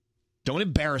 Don't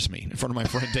embarrass me in front of my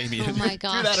friend Damian. Oh, my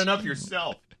gosh. Do that enough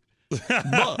yourself.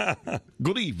 But,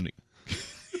 good evening.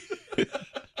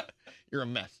 You're a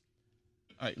mess.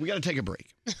 All right, we got to take a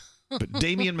break. But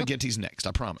Damian McGinty's next,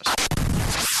 I promise.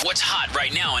 What's hot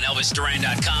right now on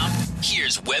ElvisDuran.com?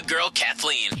 Here's web girl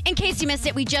Kathleen. In case you missed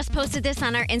it, we just posted this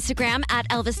on our Instagram at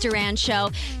Elvis Duran Show.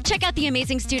 Check out the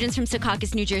amazing students from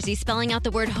Secaucus, New Jersey, spelling out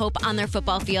the word hope on their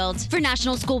football fields for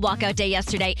National School Walkout Day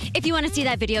yesterday. If you want to see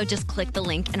that video, just click the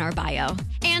link in our bio.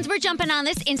 And we're jumping on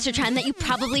this Insta trend that you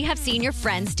probably have seen your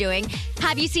friends doing.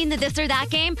 Have you seen the this or that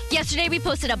game? Yesterday, we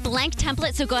posted a blank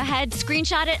template, so go ahead,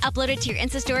 screenshot it, upload it to your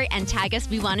Insta story, and tag us.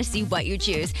 We want to see what you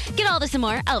choose. Get all this and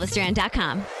more,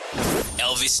 ElvisDuran.com.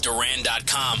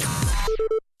 ElvisDuran.com.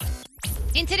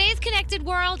 In today's connected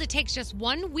world, it takes just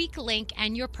one weak link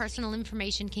and your personal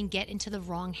information can get into the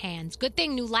wrong hands. Good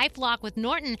thing new LifeLock with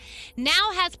Norton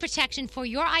now has protection for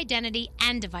your identity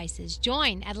and devices.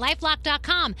 Join at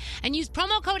LifeLock.com and use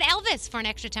promo code Elvis for an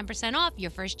extra 10% off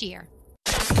your first year.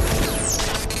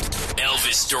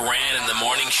 Elvis Duran in the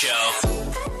morning show.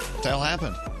 What the hell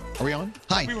happened? Are we on?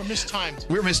 Hi. We were mistimed.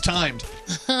 We're mistimed.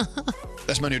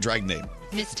 That's my new drag name.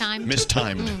 Mistimed?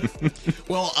 Mistimed.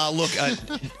 Well, look,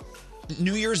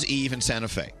 New Year's Eve in Santa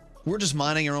Fe. We're just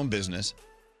minding our own business.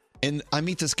 And I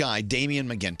meet this guy, Damian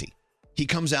McGinty. He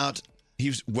comes out.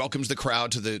 He welcomes the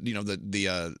crowd to the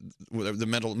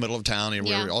middle of town. And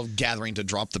Yeah. we're all gathering to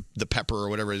drop the pepper or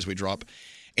whatever it is we drop.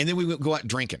 And then we go out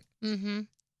drinking. Mm-hmm.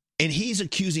 And he's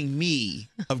accusing me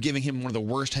of giving him one of the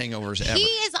worst hangovers ever. He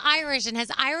is Irish and has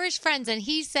Irish friends, and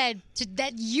he said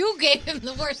that you gave him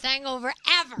the worst hangover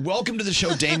ever. Welcome to the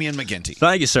show, Damian McGinty.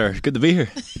 Thank you, sir. Good to be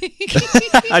here.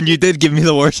 And you did give me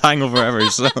the worst hangover ever.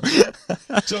 So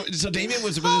Damian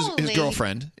was with his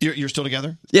girlfriend. You're still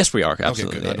together? Yes, we are.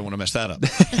 Absolutely. Okay, good. I don't want to mess that up.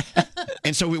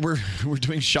 And so we're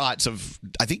doing shots of,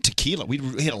 I think, tequila. We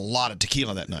had a lot of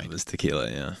tequila that night. It was tequila,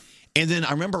 yeah. And then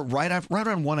I remember right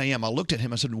around 1 a.m., I looked at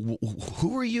him. I said,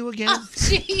 "Who are you again?" Oh,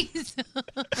 jeez.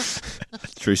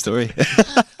 True story.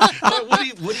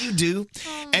 What do you do?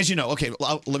 As you know, okay,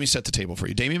 let me set the table for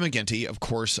you. Damian McGinty, of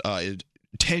course,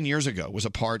 10 years ago was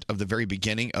a part of the very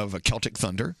beginning of Celtic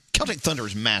Thunder. Celtic Thunder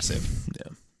is massive.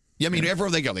 Yeah. I mean, everywhere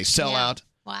they go, they sell out.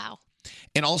 Wow.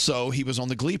 And also, he was on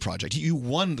the Glee Project. You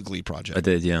won the Glee Project. I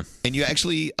did, yeah. And you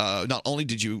actually, not only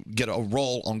did you get a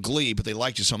role on Glee, but they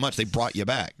liked you so much, they brought you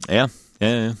back. Yeah.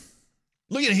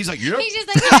 Look at him. He's like, yep. He's just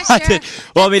like, yeah, sure.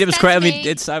 Well, I mean, it was That's great. I me.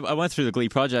 mean, I went through the Glee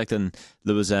Project, and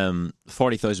there was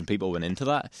 40,000 people went into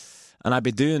that. And I'd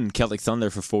been doing Celtic Thunder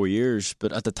for 4 years,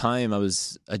 but at the time,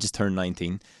 I just turned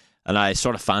 19, and I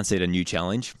sort of fancied a new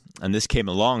challenge. And this came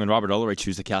along, and Robert Ulrich,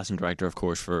 who's the casting director, of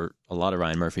course, for a lot of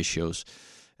Ryan Murphy's shows,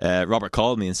 Robert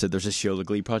called me and said, "There's this show, the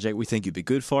Glee Project. We think you'd be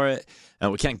good for it,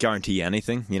 and we can't guarantee you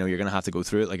anything. You know, you're going to have to go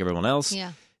through it like everyone else."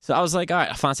 Yeah. So I was like, all right,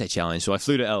 I fancy a challenge. So I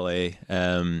flew to LA,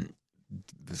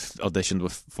 auditioned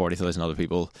with 40,000 other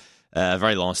people.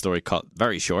 Very long story, cut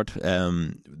very short.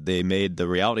 They made the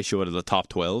reality show out of the top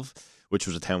 12, which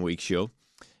was a 10-week show.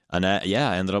 And I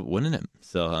ended up winning it.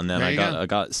 So, and then I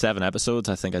got 7 episodes.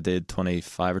 I think I did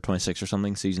 25 or 26 or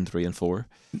something, season 3 and 4.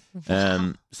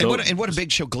 And what a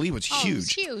big show. Glee was huge. Oh, it was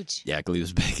huge. Yeah, Glee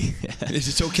was big.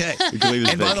 It's okay. Glee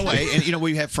was and big. by the way,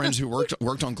 we have friends who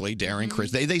worked on Glee, Darren,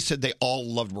 Chris. They said they all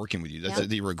loved working with you.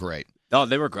 They were great. Oh,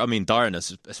 they were. I mean, Darren,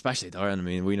 especially Darren. I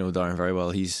mean, we know Darren very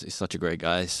well. He's such a great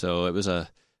guy. So it was a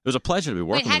pleasure to be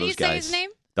working Wait, how with do those you guys. say his name?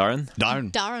 Darren.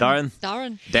 Darren.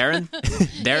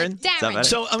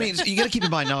 So, I mean, you got to keep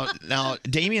in mind now,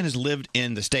 Damian has lived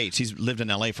in the States. He's lived in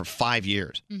LA for 5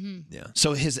 years. Mm-hmm. Yeah.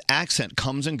 So his accent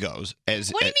comes and goes. What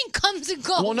do you mean comes and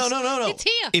goes? Well, no. It's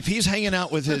here. If he's hanging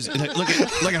out with his, look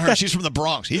at her. She's from the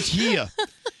Bronx. He's here.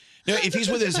 If he's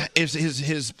with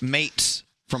his mates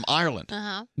from Ireland,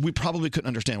 we probably couldn't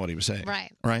understand what he was saying.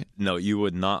 Right. No, you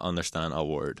would not understand a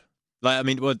word. Like, I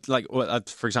mean,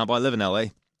 for example, I live in LA.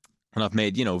 And I've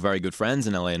made, very good friends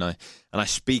in LA now, and I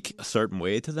speak a certain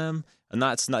way to them, and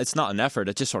it's not an effort.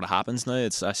 It just sort of happens now. I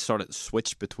sort of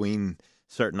switch between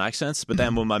certain accents, but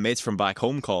then when my mates from back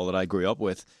home call that I grew up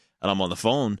with, and I'm on the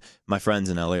phone, my friends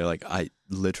in LA are like,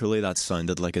 that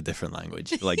sounded like a different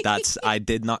language. Like I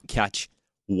did not catch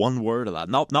one word of that.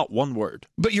 Not one word.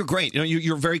 But you're great.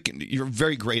 You're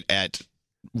very great at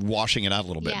washing it out a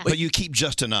little bit, but you keep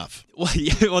just enough. Well,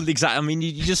 exactly. I mean,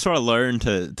 you just sort of learn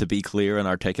to be clear and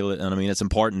articulate, and I mean, it's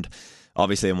important.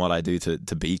 obviously, in what I do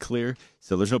to be clear.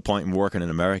 So there's no point in working in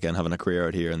America and having a career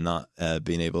out here and not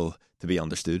being able to be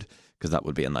understood, because that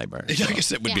would be a nightmare. I guess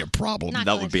that would be a problem.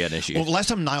 That would be an issue. Well, last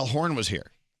time Niall Horan was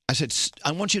here, I said,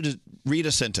 I want you to read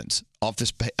a sentence off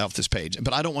this page,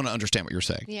 but I don't want to understand what you're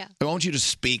saying. Yeah. I want you to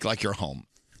speak like you're home.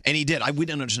 And he did. We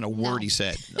didn't understand a word he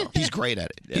said. He's great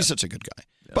at it. He's such a good guy.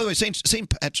 By the way,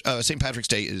 St. Patrick's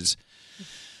Day is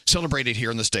celebrated here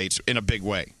in the States in a big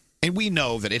way. And we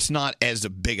know that it's not as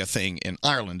big a thing in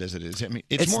Ireland as it is. I mean,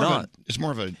 it's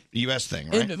more of a U.S. thing,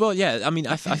 right? Well, yeah. I mean,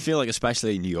 I feel like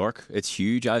especially in New York, it's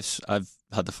huge. I've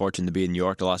had the fortune to be in New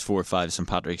York the last 4 or 5 St.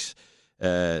 Patrick's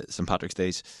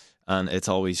Days, and it's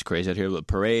always crazy out here with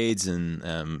parades,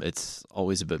 and it's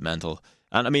always a bit mental.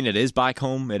 And I mean, it is back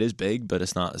home. It is big, but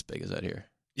it's not as big as out here.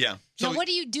 Yeah. So what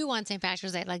do you do on St.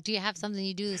 Patrick's Day? Like, do you have something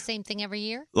you do the same thing every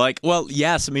year? Like, well,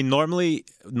 yes. I mean, normally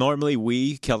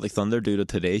we, Celtic Thunder, do the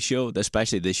Today Show,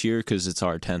 especially this year because it's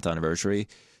our 10th anniversary.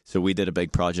 So we did a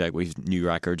big project. We've new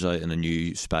records out and a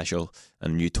new special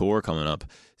and a new tour coming up.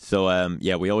 So,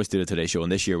 we always do the Today Show.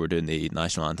 And this year we're doing the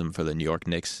national anthem for the New York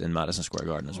Knicks in Madison Square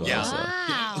Garden as well. Yeah. So.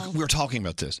 Wow. We were talking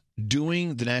about this.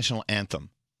 Doing the national anthem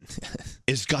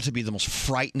it's got to be the most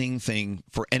frightening thing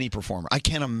for any performer. I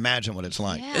can't imagine what it's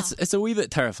like. Yeah. It's a wee bit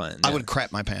terrifying. I would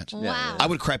crap my pants. Wow. I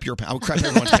would crap your pants. I would crap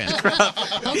everyone's pants.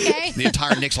 Okay. The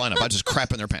entire Knicks lineup. I'd just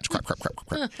crap in their pants. Crap.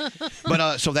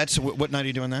 But so that's what night are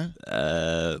you doing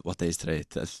that? What day is today?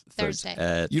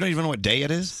 Thursday. You don't even know what day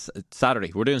it is?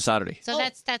 Saturday. We're doing Saturday. So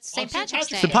that's St. Patrick's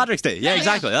Day. St. Patrick's Day. Yeah,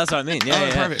 exactly. That's what I mean.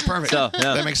 Yeah, Perfect. So,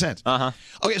 That makes sense. Uh-huh.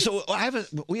 Okay, so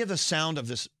we have the sound of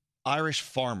this Irish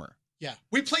farmer. Yeah.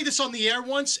 We played this on the air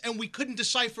once, and we couldn't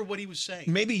decipher what he was saying.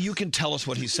 Maybe you can tell us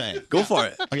what he's saying. Go for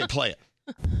it. Okay, play it.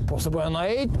 Was about a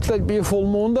night, there'd be a full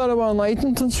moon there about night,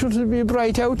 and it should be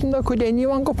bright out, and there could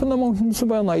anyone go up in the mountains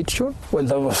about night, sure. Well,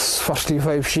 there was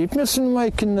 45 sheep missing,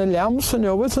 like, and the lambs and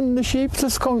everything, and the sheep,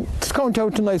 just count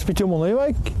out the night with your money,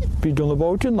 like, be done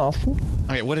about it, nothing.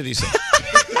 Okay, what did he say?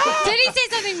 Did he say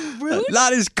something rude?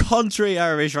 That is country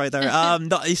Irish right there.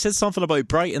 No, he said something about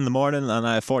bright in the morning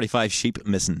and 45 sheep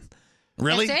missing.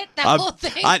 Really? That's it? That whole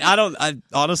thing? I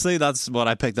honestly, that's what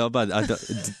I picked up.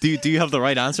 Do you have the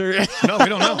right answer? No, we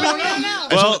don't know. We don't know.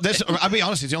 Well, I'll be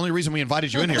honest, it's the only reason we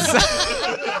invited you in here.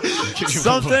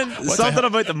 something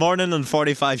about the morning and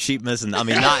 45 sheep missing. I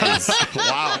mean, that is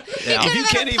wow. Yeah. You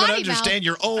can't even understand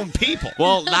your own people.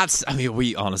 Well,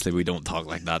 we don't talk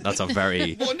like that. That's a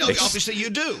very well, no, obviously you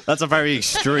do. That's a very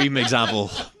extreme example.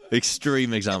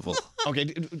 Extreme example.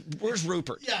 Okay, where's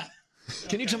Rupert? Yeah.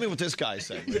 Can you tell me what this guy's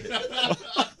saying? You get to the point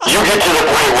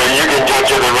where you can go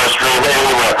to the restroom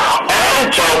anywhere. I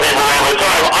tell people all the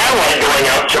time, I like going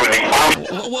out to the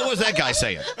ocean. What was that guy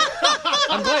saying?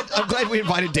 I'm glad we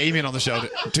invited Damien on the show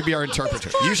to be our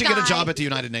interpreter. You should get a job at the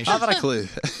United Nations. How about a clue?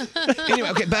 Anyway,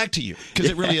 okay, back to you, because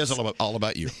it really is all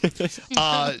about you.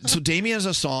 So Damien has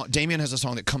a song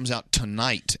that comes out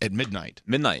tonight at midnight.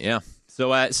 Midnight, yeah.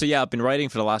 So I've been writing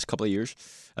for the last couple of years,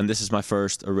 and this is my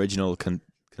first original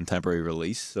contemporary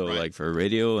release, so like for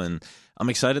radio, and I'm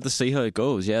excited to see how it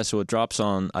goes. Yeah, so it drops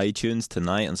on iTunes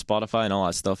tonight and Spotify and all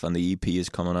that stuff, and the EP is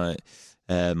coming out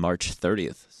March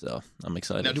 30th, so I'm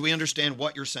excited. Now, do we understand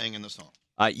what you're saying in the song?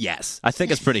 Yes, I think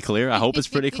it's pretty clear. I hope it's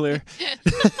pretty clear.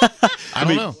 I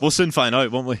don't know. We'll soon find out,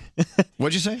 won't we?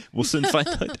 What'd you say? We'll soon find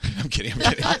out. I'm kidding.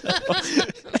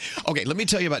 Okay, let me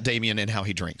tell you about Damien and how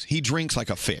he drinks. He drinks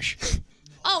like a fish.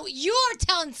 Oh, you're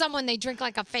telling someone they drink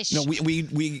like a fish. No,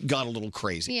 we got a little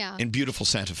crazy in beautiful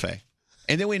Santa Fe.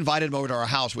 And then we invited him over to our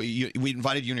house. We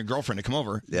invited you and your girlfriend to come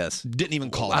over. Yes. Didn't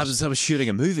even call us. I was shooting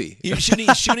a movie. You're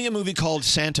shooting a movie called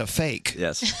Santa Fake.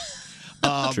 Yes.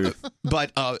 True.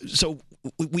 But so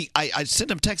I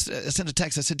sent him a text.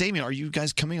 I said, Damien, are you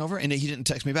guys coming over? And he didn't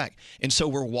text me back. And so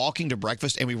we're walking to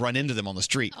breakfast and we run into them on the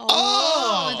street.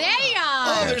 Oh, there you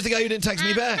are. Oh, there's the guy who didn't text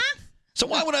me back. So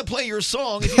why would I play your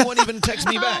song if you won't even text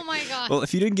me back? Oh my God! Well,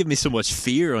 if you didn't give me so much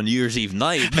fear on New Year's Eve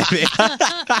night, maybe.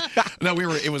 No,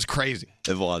 it was crazy.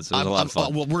 It was a lot of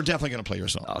fun. Well, we're definitely going to play your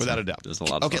song, without a doubt. It was a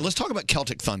lot of fun. fun. Let's talk about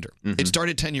Celtic Thunder. Mm-hmm. It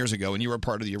started 10 years ago, and you were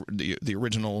part of the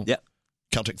original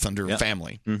Celtic Thunder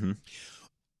family. Mm-hmm.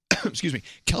 Excuse me.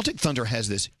 Celtic Thunder has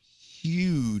this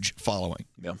huge following.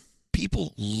 Yeah.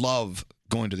 People love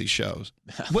going to these shows.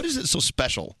 What is it so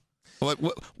special?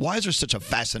 Why is there such a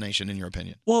fascination, in your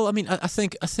opinion? Well, I mean, I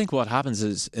think what happens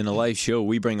is in a live show,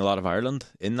 we bring a lot of Ireland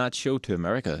in that show to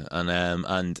America,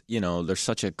 and you know, there's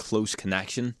such a close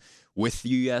connection with the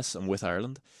US and with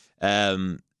Ireland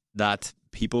that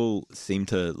people seem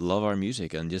to love our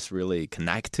music and just really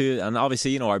connect to it. And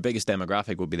obviously, you know, our biggest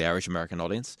demographic would be the Irish American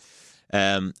audience.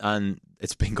 And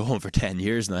it's been going for 10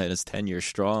 years now, and it's 10 years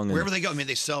strong. And Wherever they go, I mean,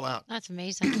 they sell out. That's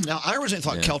amazing. Now, I originally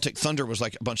thought Celtic Thunder was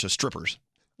like a bunch of strippers.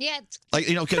 Yeah. It's Like,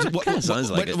 you know, because what sounds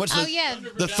like it. what's Oh, yeah.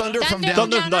 the Thunder from down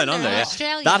Thunder Down Under, yeah.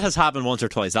 Australia. That has happened once or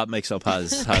twice. That mix-up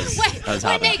has when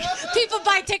happened. people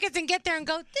buy tickets and get there and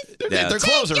go, Yeah. Their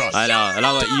clothes are on. I know, and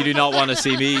I'm like, you do not want to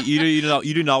see me.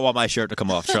 You do not want my shirt to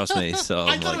come off. Trust me. So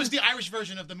I I'm thought like, it was the Irish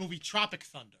version of the movie Tropic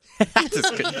Thunder.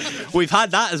 we've had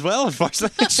that as well,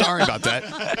 unfortunately. Sorry about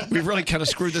that. We've really kind of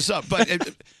screwed this up. But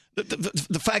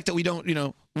the fact that we don't, you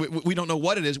know, we don't know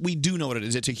what it is, we do know what it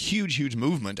is. It's a huge, huge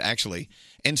movement, actually.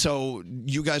 And so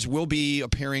you guys will be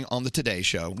appearing on the Today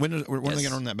Show. When are they going to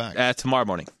run that back? Tomorrow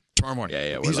morning. Tomorrow morning.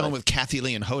 Yeah, He's live. on with Kathy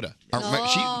Lee and Hoda.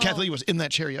 Kathy Lee was in that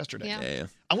chair yesterday. Yeah.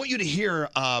 I want you to hear,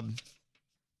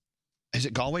 is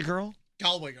it Galway Girl?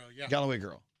 Galway Girl, yeah. Galway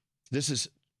Girl. This is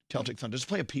Celtic Thunder. Just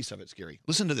play a piece of it, Scary.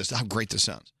 Listen to this, how great this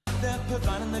sounds. Wait,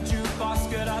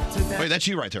 that's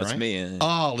you right there, That's right? me, yeah.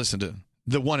 Oh, listen to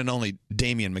the one and only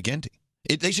Damien McGinty.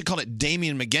 They should call it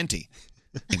Damien McGinty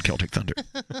in Celtic Thunder.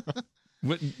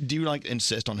 What, do you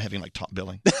insist on having top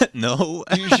billing? No.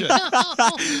 You should.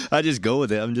 I just go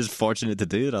with it. I'm just fortunate to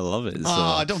do it. I love it.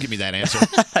 So. Don't give me that answer.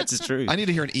 That's just true. I need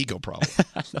to hear an ego problem.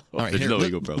 All right, There's here, no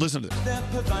ego problem. Listen to this.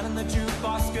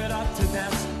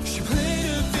 She played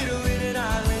a fiddle in an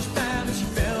Irish band, but she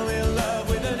fell in love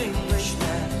with an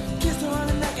Englishman. Kissed her on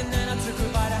the neck and then I took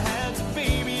her by the hand. Said,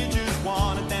 baby, you just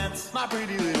wanna dance, my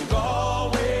pretty little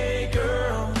Galway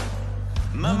girl.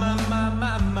 My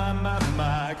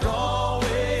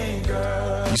Galway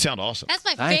girl. You sound awesome. That's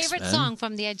my Thanks, favorite man. song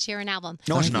from the Ed Sheeran album.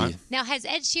 No, it's not. Now, has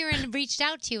Ed Sheeran reached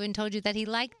out to you and told you that he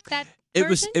liked that? It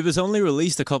was only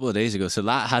released a couple of days ago, so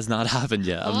that has not happened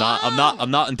yet. I'm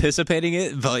not anticipating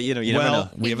it, but you never know.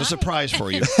 We have a surprise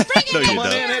for you. No, Come you on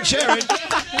don't. in, Ed Sheeran.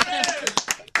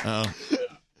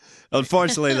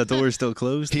 Unfortunately, the door is still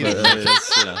closed. He but, didn't,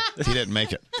 he didn't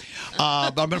make it.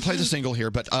 But I'm going to play the single here.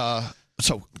 But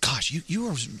so, gosh, you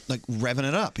are revving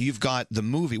it up. You've got the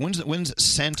movie. When's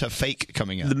Santa Fake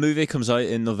coming out? The movie comes out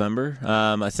in November.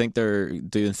 I think they're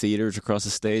doing theaters across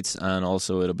the states, and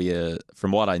also it'll be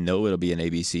from what I know, it'll be an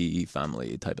ABC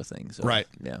Family type of thing. So, Right.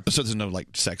 Yeah. So there's no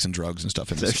sex and drugs and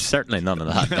stuff in There's this. certainly none of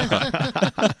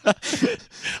that.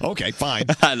 Okay, fine.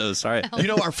 I know. Sorry. You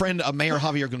know our friend Mayor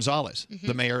Javier Gonzalez, Mm-hmm.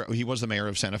 the mayor. He was the mayor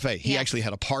of Santa Fe. He actually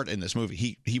had a part in this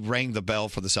movie. He rang the bell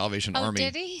for the Salvation Oh, Army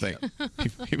did he? thing.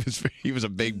 He was a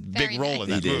big Very role in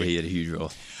He that did. movie. He had a huge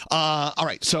role. All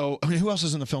right. So who else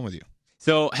is in the film with you?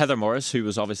 So Heather Morris, who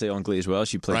was obviously on Glee as well,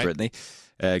 she played Right. Brittany,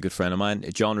 a good friend of mine.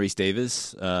 John Rhys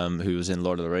Davies, who was in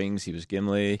Lord of the Rings, he was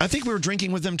Gimli. I think we were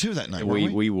drinking with them too that night.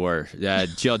 weren't We were.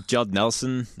 Judd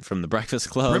Nelson from The Breakfast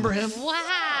Club. Remember him?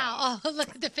 Wow. Oh, look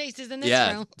at the faces in this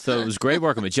Yeah, room. so it was great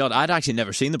working with Judd. I'd actually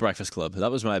never seen The Breakfast Club. That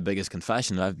was my biggest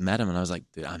confession. I've met him and I was like,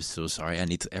 dude, I'm so sorry.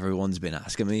 Everyone's been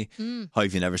asking me, how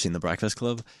have you never seen The Breakfast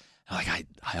Club? I'm like,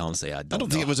 I honestly, I don't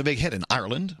think it was a big hit in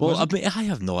Ireland. Well, was I it? mean, I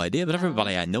have no idea, but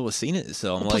everybody I know has seen it.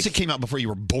 So I'm Plus, like, it came out before you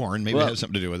were born. Maybe it has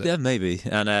something to do with it. Yeah, maybe.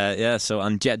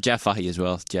 And Jeff Fahey as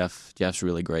well. Jeff's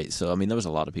really great. So I mean, there was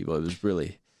a lot of people. It was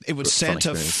really. It was fun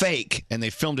Santa experience. Fake, and they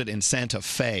filmed it in Santa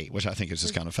Fe, which I think is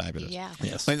just kind of fabulous. Yeah.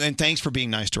 Yes. And thanks for being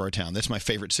nice to our town. That's my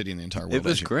favorite city in the entire world. It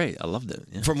was as you- great. I loved it.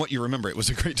 Yeah. From what you remember, it was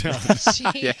a great town.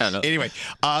 Yeah, I know. Anyway,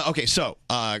 okay, so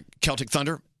Celtic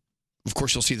Thunder, of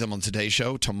course, you'll see them on Today's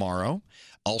Show tomorrow.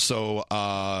 Also,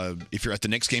 if you're at the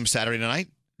Knicks game Saturday night,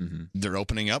 they're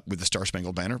opening up with the Star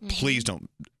Spangled Banner. Please don't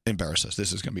embarrass us.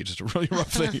 This is going to be just a really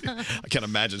rough thing. I can't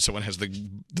imagine someone has the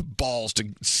balls to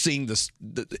sing the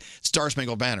Star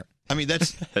Spangled Banner. I mean,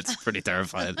 that's pretty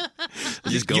terrifying.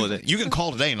 Just go with it. You can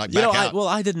call today and back out.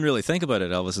 I didn't really think about it,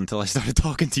 Elvis, until I started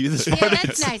talking to you this Yeah, morning.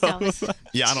 that's nice, Elvis.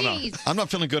 Yeah, I don't know. Jeez. I'm not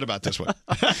feeling good about this one.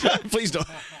 Please do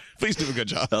a good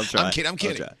job. I'll try. I'm kidding. I'll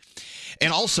try.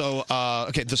 And also,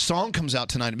 okay, the song comes out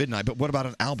tonight at midnight, but what about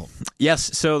an album?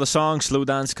 Yes, so the song Slow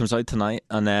Dance comes out tonight,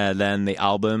 and then the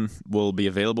album will be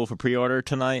available for pre-order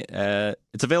tonight.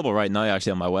 It's available right now,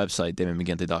 actually, on my website,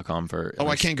 DamianMcGinty.com.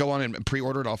 I can't go on and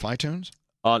pre-order it off iTunes?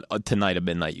 Tonight at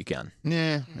midnight you can.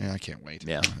 Yeah, I can't wait.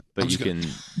 Yeah, but you can...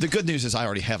 The good news is I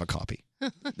already have a copy.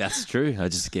 That's true. I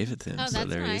just gave it to him. Oh, so that's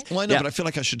there nice. he is. Well, I know, Yeah. but I feel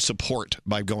like I should support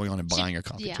by going on and buying a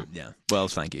copy, Yeah. too. Yeah. Well,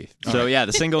 thank you. All So, right. yeah,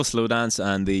 the single Slow Dance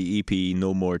and the EP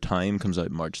No More Time comes out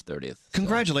March 30th.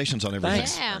 Congratulations on everything.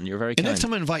 Thanks, Yeah. man. You're very And kind. next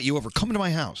time I invite you over, come to my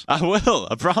house. I will.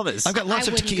 I promise. I've got lots I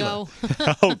of wouldn't tequila.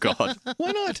 go. Oh, God.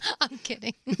 Why not? I'm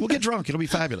kidding. We'll get drunk. It'll be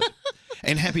fabulous.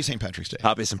 And happy St. Patrick's Day.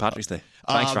 Happy St. Patrick's Day.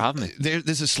 Thanks for having me.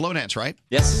 This is Slow Dance, right?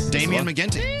 Yes. Damien Slow.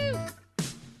 McGinty.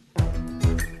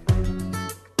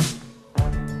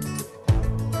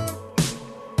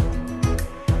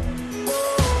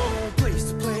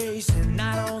 Place to place, and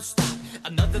I don't stop.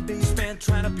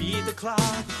 trying to beat the clock.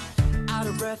 Out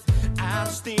of breath, out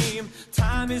of steam.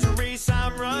 Time is a race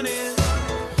I'm running.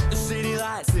 The city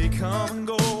lights, they come and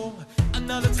go.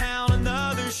 Another town,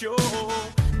 another show.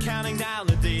 Counting down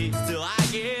the days till I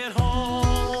get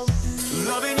home.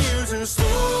 Loving you's a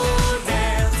slow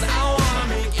dance. I wanna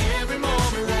make every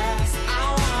moment last.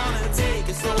 I wanna take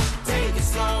it slow,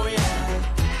 yeah.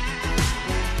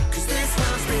 'Cause this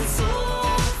one's been so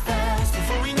fast.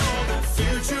 Before we know the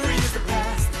future is the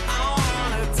past. I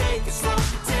wanna take it slow,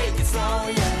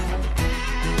 yeah.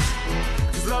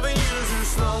 'Cause loving you's a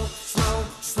slow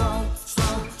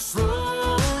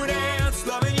dance.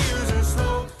 Loving you's a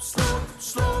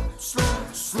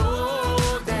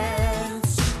slow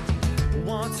dance.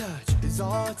 One touch is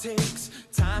all it takes.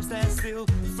 Time stands still,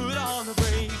 foot on the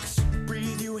brakes.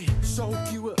 Breathe you in,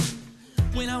 soak you up.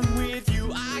 When I'm with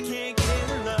you, I can't get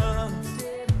enough.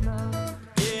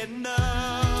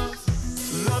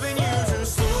 Loving you's a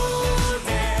slow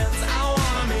dance. I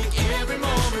wanna make every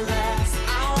moment last.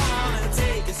 I wanna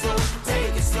take it slow,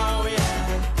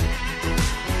 yeah.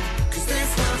 'Cause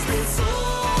this one's been so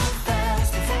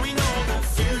fast. Before we know the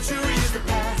future is the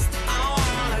past. I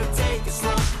wanna take it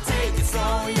slow,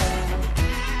 yeah.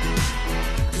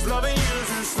 'Cause loving you's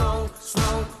a slow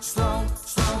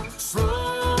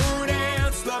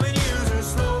dance. Loving you's a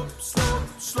slow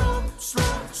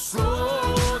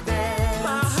dance.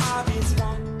 My heart beats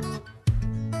 1,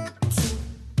 2.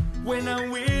 When I'm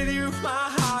with you, my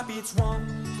heart beats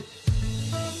 1,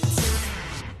 2.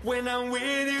 When I'm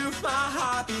with you, my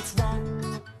heart beats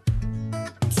 1,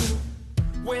 2.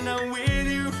 When I'm with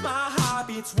you, my heart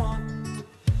beats 1,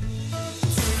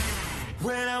 2.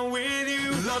 When I'm with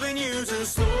you, loving you's a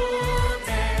slow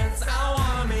dance. I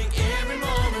wanna make every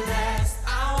moment last.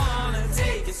 I wanna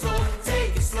take it slow,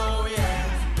 yeah.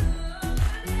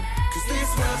 'Cause this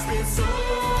world's been so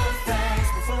fast.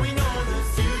 Before we know the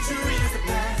future is the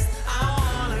past. I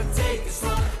wanna take it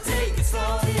slow,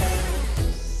 yeah.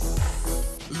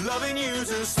 Loving you's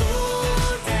a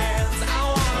slow dance. I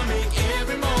wanna make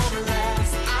every moment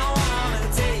last. I wanna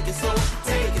take it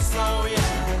slow,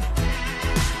 yeah.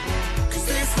 'Cause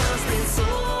this world's been so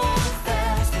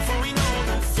fast. Before we know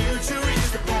the future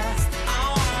is the past. I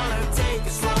wanna take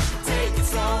it slow,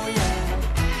 yeah.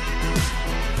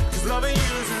 'Cause loving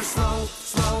you's a slow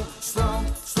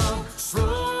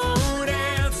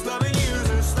dance. Loving you's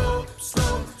a slow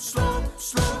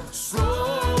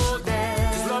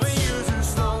dance. 'Cause loving you's a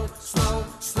slow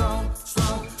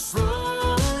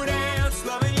dance.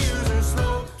 Loving you's a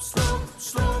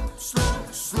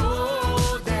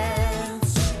slow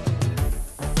dance.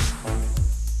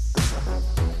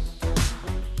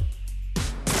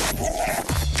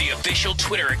 The official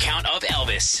Twitter account of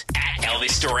Elvis,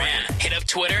 @Elvis Duran. Hit up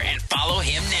Twitter and follow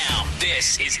him now.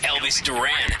 This is Elvis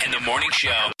Duran and the Morning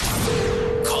Show.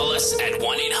 Call us at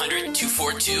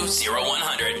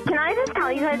 1-800-242-0100. Can I just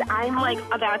tell you guys, I'm like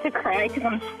about to cry because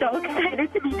I'm so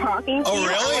excited to be talking to Oh, you.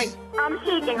 really? I'm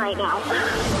shaking right now.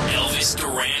 Elvis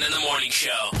Duran and the Morning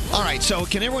Show. All right, so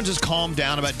can everyone just calm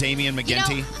down about Damian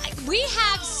McGinty? We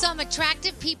have some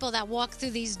attractive people that walk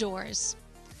through these doors.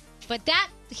 But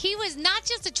he was not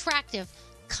just attractive,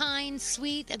 kind,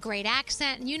 sweet, a great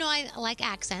accent. And you know I like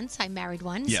accents. I married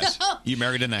one. Yes, So you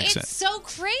married an accent. it's so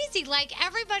crazy. Like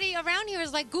everybody around here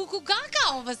is like goo goo gaga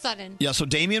all of a sudden. Yeah, so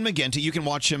Damian McGinty, you can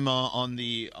watch him on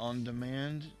the On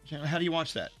Demand channel. How do you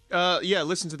watch that? Yeah,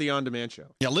 listen to the On Demand show.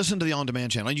 Yeah, listen to the On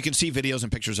Demand channel. You can see videos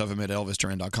and pictures of him at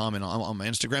ElvisDuran.com and on my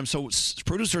Instagram. So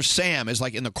producer Sam is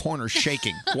like in the corner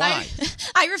shaking. Why?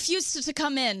 I refused to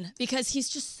come in because he's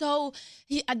just so.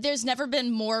 There's never been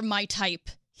more my type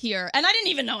here. And I didn't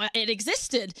even know it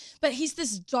existed. But he's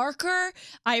this darker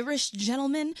Irish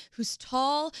gentleman who's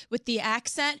tall with the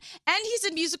accent. And he's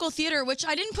in musical theater, which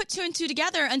I didn't put two and two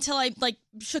together until I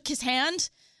shook his hand.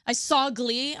 I saw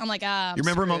Glee. I'm like, You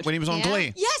remember him when he was on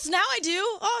Glee? Yes, now I do.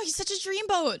 Oh, he's such a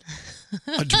dreamboat.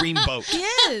 A dreamboat. He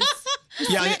is.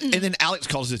 Yeah, and then Alex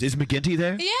calls it, is McGinty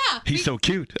there? Yeah. He's so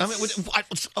cute. I mean,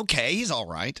 okay, he's all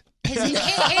right. Let me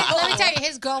tell you,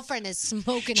 his girlfriend is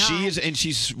smoking hot. She is, and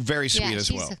she's very sweet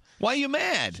as well. Why are you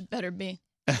mad? Better be.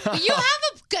 You have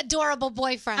an adorable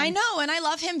boyfriend. I know, and I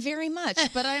love him very much,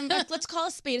 but let's call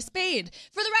a spade a spade.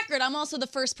 For the record, I'm also the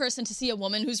first person to see a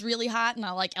woman who's really hot, and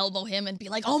I'll elbow him and be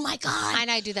like, oh my God.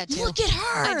 And I do that too. Look at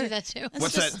her. I do that too.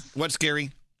 What's that? What's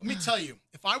scary? Let me tell you,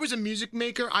 if I was a music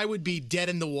maker, I would be dead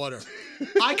in the water.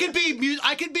 I could be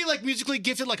like musically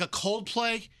gifted, like a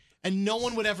Coldplay, and no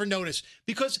one would ever notice.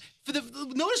 Because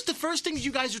notice the first things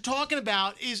you guys are talking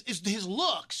about is his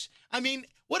looks. I mean,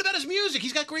 what about his music?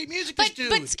 He's got great music. This dude.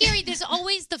 But Scary, there's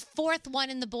always the fourth one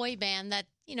in the boy band that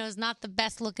is not the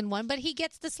best looking one, but he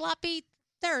gets the sloppy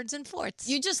thirds and fourths.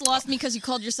 You just lost me because you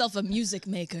called yourself a music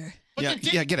maker. Yeah,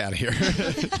 get out of here.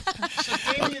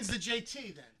 Damien's the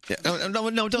JT then. Yeah, no,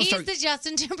 don't He's start. the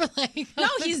Justin Timberlake. No,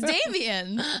 he's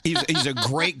Damien. He's a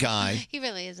great guy. He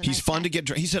really is. He's fun to get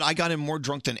drunk. He said, I got him more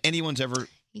drunk than anyone's ever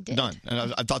did. done.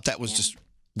 And I thought that was just,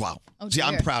 wow. Oh, See,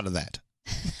 I'm dear. proud of that.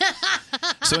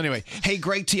 So anyway, hey,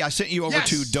 Greg T, I sent you over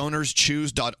to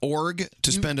donorschoose.org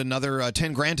to spend another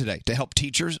 $10,000 today to help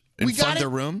teachers and fund their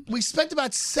room. We spent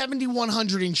about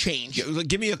 $7,100 and change.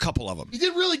 Give me a couple of them. You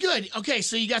did really good. Okay,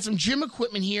 so you got some gym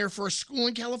equipment here for a school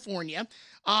in California.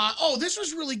 This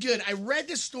was really good. I read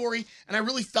this story and I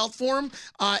really felt for him.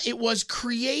 It was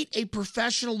create a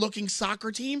professional looking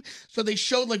soccer team. So they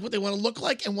showed like what they want to look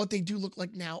like and what they do look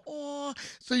like now. Oh,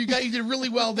 so you did really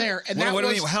well there. And What do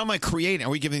you mean? How am I creating? Are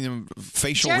we giving them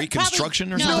facial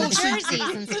reconstruction or No, something? jerseys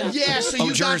and stuff. Yeah, so you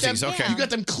got jerseys, them. okay. You got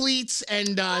them cleats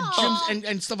and gyms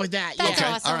and stuff like that. That's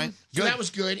yeah. awesome. All right. So Good. that was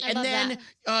good. I And love then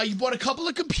you bought a couple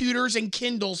of computers and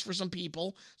Kindles for some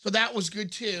people. So that was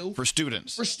good too. For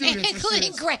students. For students.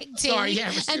 Including Greg T. Sorry, yeah,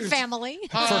 for and students. family.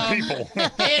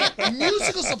 And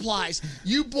musical supplies.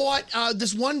 You bought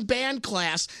this one band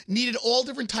class needed all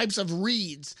different types of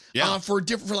reeds for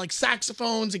like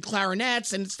saxophones and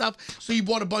clarinets and stuff. So you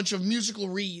bought a bunch of musical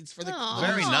reeds for the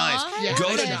Very nice. Yeah.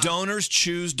 Go to Yeah.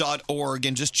 donorschoose.org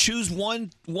and just choose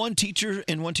one teacher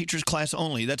and one teacher's class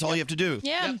only. That's all you have to do.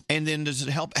 Yeah. And then just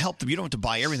help them. You don't have to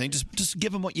buy everything. Just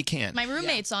give them what you can. My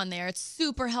roommate's on there. It's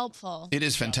super helpful. It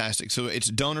is fantastic. So it's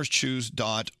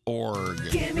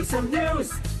donorschoose.org. Give me some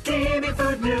news. Give me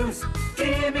food news.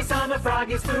 Give me some of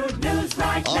Froggy's food news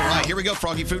right All now. right, here we go,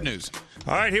 Froggy Food News.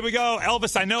 All right, here we go.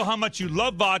 Elvis, I know how much you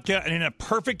love vodka, and in a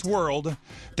perfect world,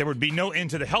 there would be no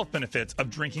end to the health benefits of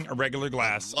drinking a regular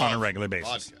glass on a regular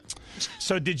basis.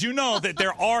 So did you know that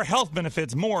there are health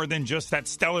benefits more than just that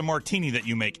stellar martini that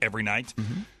you make every night?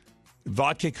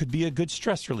 Vodka could be a good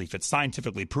stress relief. It's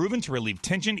scientifically proven to relieve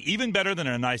tension even better than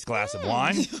a nice glass of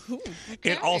wine.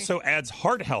 It also adds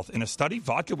heart health. In a study,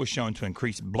 vodka was shown to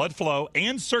increase blood flow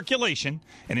and circulation,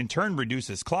 and in turn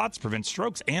reduces clots, prevents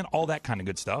strokes, and all that kind of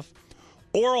good stuff.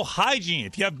 Oral hygiene.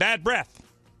 If you have bad breath,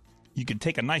 you can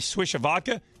take a nice swish of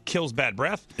vodka, kills bad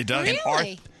breath. It does.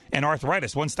 And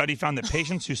arthritis. One study found that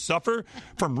patients who suffer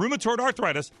from rheumatoid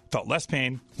arthritis felt less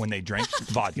pain when they drank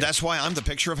vodka. That's why I'm the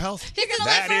picture of health. You're gonna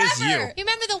That live is forever. you. You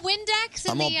remember the Windex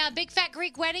in I'm the Big Fat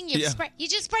Greek Wedding? You, Yeah. you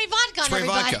just spray vodka on Spray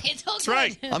everybody. vodka. It's all That's good.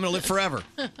 right. I'm going to live forever.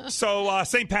 So,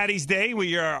 St. Patty's Day,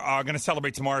 we are going to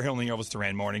celebrate tomorrow here on the Elvis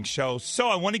Duran Morning Show. So,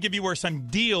 I want to give you where some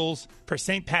deals for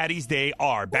St. Patty's Day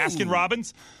are.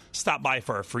 Baskin-Robbins, stop by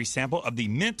for a free sample of the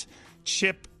mint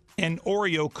chip and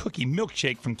Oreo cookie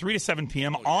milkshake from 3 to 7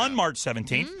 p.m. on March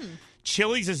 17th.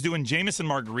 Chili's is doing Jameson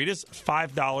margaritas,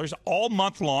 $5 all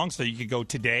month long, so you could go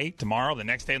today, tomorrow, the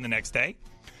next day, and the next day.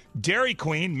 Dairy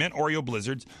Queen, mint Oreo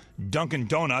blizzards. Dunkin'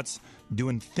 Donuts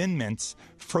doing Thin Mints,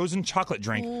 frozen chocolate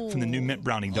drink from the new mint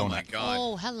brownie donut.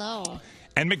 Oh, hello.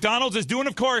 And McDonald's is doing,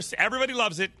 of course, everybody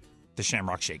loves it, the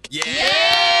Shamrock Shake.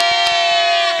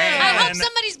 I hope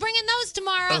somebody's bringing those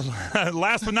tomorrow.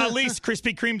 Last but not least,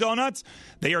 Krispy Kreme donuts.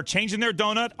 They are changing their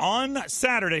donut on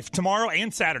Saturday, tomorrow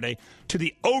and Saturday, to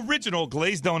the original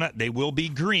glazed donut. They will be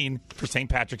green for St.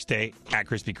 Patrick's Day at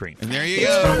Krispy Kreme. And there you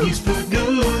go. Food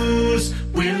news.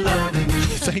 We're loving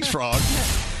it. Thanks, Frog.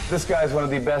 This guy's one of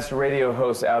the best radio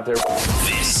hosts out there.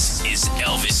 This is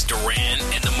Elvis Duran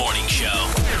and the Morning Show.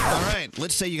 All right,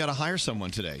 let's say you got to hire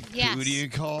someone today. Yes. Who do you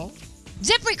call?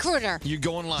 ZipRecruiter. You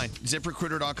go online,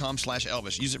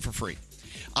 ziprecruiter.com/Elvis. Use it for free.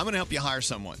 I'm going to help you hire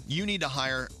someone. You need to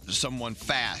hire someone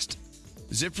fast.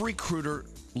 ZipRecruiter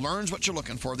learns what you're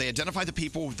looking for. They identify the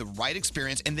people with the right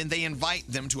experience, and then they invite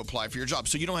them to apply for your job.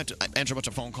 So you don't have to answer a bunch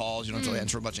of phone calls. You don't have to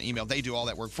answer a bunch of email. They do all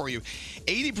that work for you.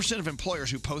 80% of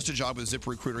employers who post a job with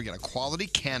ZipRecruiter get a quality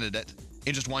candidate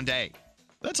in just one day.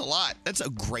 That's a lot. That's a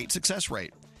great success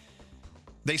rate.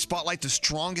 They spotlight the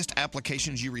strongest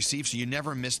applications you receive so you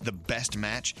never miss the best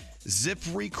match.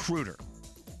 ZipRecruiter.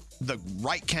 The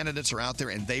right candidates are out there,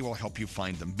 and they will help you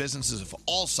find them. Businesses of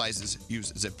all sizes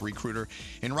use ZipRecruiter.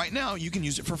 And right now, you can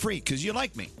use it for free because you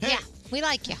like me. Hey, Yeah, we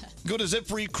like you. go to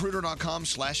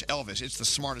ZipRecruiter.com/Elvis. It's the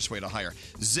smartest way to hire.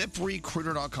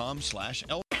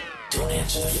 ZipRecruiter.com/Elvis. Don't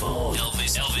answer the phone.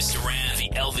 Elvis Duran, the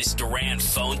Elvis Duran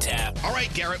phone tap. All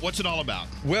right, Garrett, what's it all about?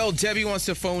 Well, Debbie wants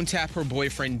to phone tap her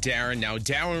boyfriend, Darren. Now,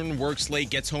 Darren works late,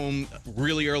 gets home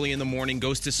really early in the morning,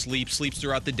 goes to sleep, sleeps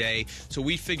throughout the day. So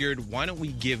we figured, why don't we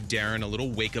give Darren a little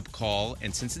wake-up call?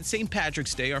 And since it's St.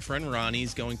 Patrick's Day, our friend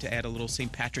Ronnie's going to add a little St.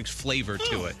 Patrick's flavor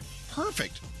to it.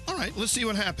 Perfect. All right, let's see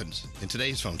what happens in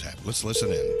today's phone tap. Let's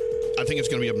listen in. I think it's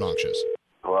going to be obnoxious.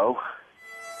 Hello?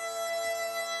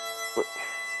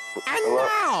 And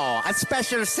now, a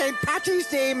special St. Patrick's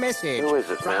Day message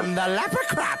from the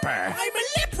Leprechauper. I'm a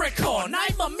leprechaun.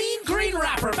 I'm a mean green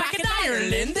rapper. Back in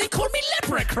Ireland, they call me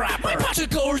Leprechauper. I pot of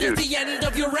gold at the end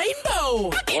of your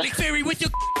rainbow. A Gaelic fairy with your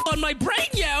on my brain,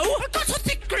 yo. I got a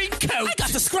thick green coat. I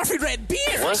got a scruffy red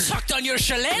beard. I sucked on your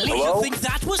shillelagh. Hello? You think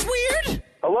that was weird?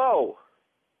 Hello?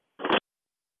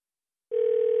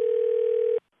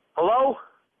 Hello?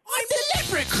 I'm the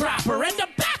Leprechauper, and I'm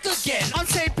back again. On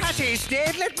St. Patrick's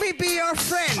Day, let me be your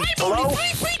friend. I'm only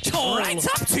 3 feet tall. It's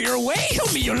up to your way.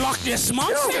 Show me your Loch Ness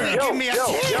monster. Give me a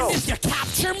taste. If you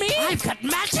capture me, I've got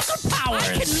magical powers.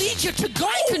 I can lead you to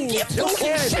gold. I can give Who golden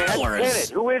can it, man? showers. Can it?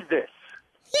 Who is this?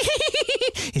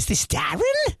 Is this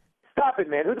Darren? Stop it,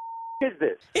 man. Who the is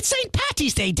this? It's St.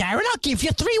 Patty's Day, Darren. I'll give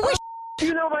you 3 wishes.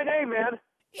 You know my name, man.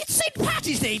 It's St.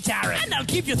 Patty's Day, Darren. And I'll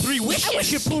give you 3 wishes. I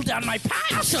wish you pulled down my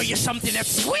pants. I'll show you something that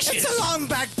swishes. It's a long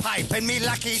bagpipe and me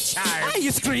lucky charm. Are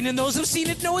you screening those who've seen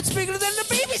it know it's bigger than the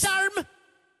baby's arm?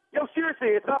 Yo, seriously,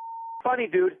 it's not funny,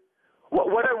 dude.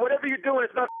 Whatever you're doing,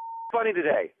 it's not funny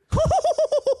today.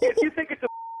 If you think it's a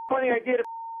funny idea to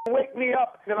wake me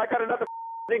up, then I got another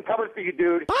thing coming for you,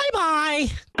 dude. Bye-bye.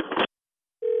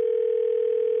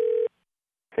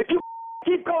 If you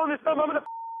keep calling this number, I'm gonna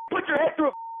put your head through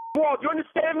a wall. Do you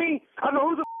understand me? I don't know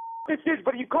who the this is,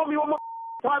 but if you call me one more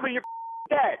time and you're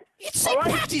dead. It's St.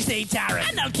 Patty's Day, Darren.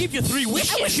 And I'll give you 3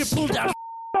 wishes. I wish you pulled down...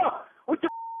 With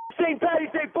your St. Patty's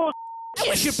Day bullshit. I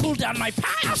wish you pulled down my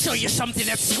pants. I'll show you something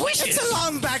that swishes. It's a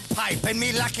long bagpipe and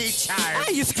me lucky charm.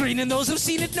 Are you screening those who've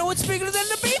seen it know it's bigger than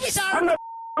the baby's arm? I'm not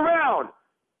around.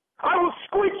 I will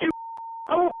squeeze you.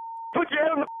 I will put your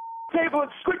head on the table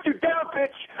and squeeze you down,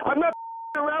 bitch. I'm not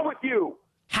around with you.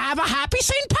 Have a happy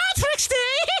St. Patrick's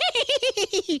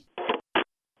Day!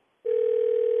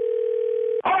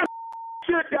 Oh,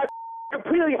 shit, I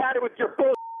completely had it with your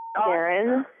bullshit.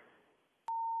 Darren?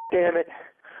 Damn it.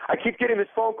 I keep getting this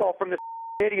phone call from this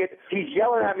idiot. He's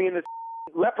yelling at me in this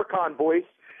leprechaun voice.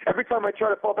 Every time I try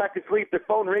to fall back to sleep, the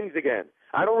phone rings again.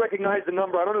 I don't recognize the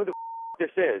number. I don't know who the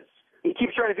this is. He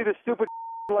keeps trying to do this stupid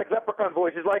like leprechaun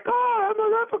voice. He's like, oh, I'm a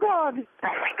leprechaun. Oh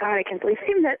my God, I can't believe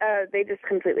that they just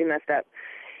completely messed up.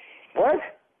 What?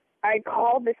 I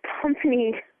called this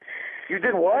company. You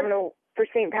did what? I don't know, for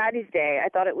St. Patty's Day. I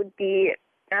thought it would be,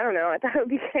 I don't know, I thought it would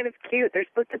be kind of cute. They're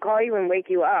supposed to call you and wake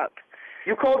you up.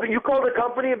 You called the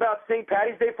company about St.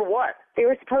 Patty's Day for what? They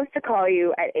were supposed to call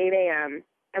you at 8 a.m.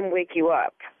 and wake you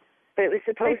up. But it was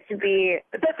supposed to be...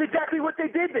 That's exactly what they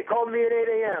did. They called me at 8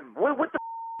 a.m. What the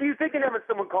are you thinking of when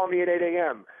someone called me at 8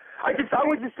 a.m.? I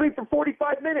was asleep for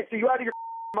 45 minutes. Are you out of your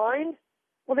mind?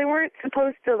 Well, they weren't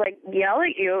supposed to, like, yell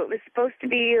at you. It was supposed to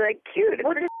be, like, cute.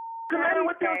 What the matter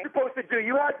what they were supposed to do?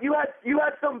 You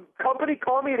had some company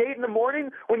call me at 8 in the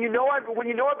morning when you know I've been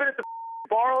at the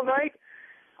bar all night?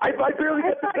 I barely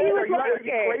get to bed. Are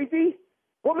you crazy?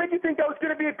 What made you think that was going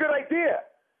to be a good idea?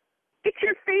 It's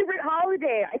your favorite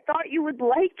holiday. I thought you would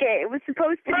like it. It was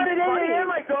supposed to Not be at 8 funny. a.m.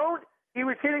 I don't. He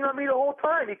was hitting on me the whole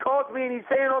time. He calls me and he's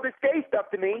saying all this gay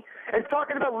stuff to me and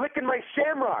talking about licking my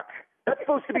shamrock. That's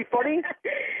supposed to be funny?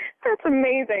 That's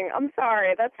amazing. I'm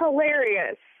sorry. That's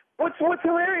hilarious. What's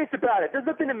hilarious about it? There's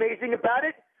nothing amazing about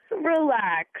it.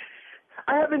 Relax.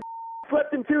 I haven't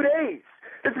slept in 2 days.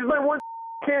 This is my one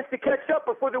chance to catch up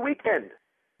before the weekend.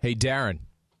 Hey, Darren.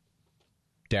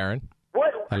 Darren?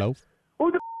 What? Hello?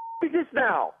 Who the is this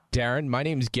now? Darren, my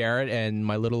name's Garrett, and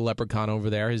my little leprechaun over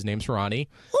there, his name's Ronnie.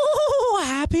 Oh,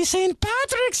 happy St.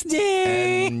 Patrick's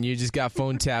Day! And you just got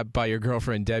phone tapped by your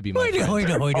girlfriend, Debbie, my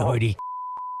friend. Hoity.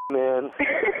 Man.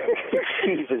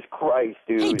 Jesus Christ,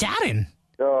 dude. Hey, Darren.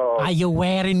 Oh. Are you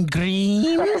wearing green?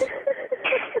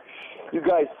 You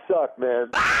guys suck, man.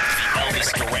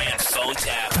 Elvis Duran phone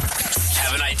tap.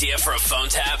 Have an idea for a phone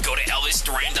tap? Go to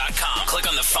ElvisDuran.com. Click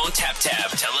on the phone tap tab.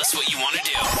 Tell us what you want to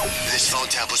do. This phone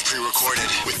tap was pre-recorded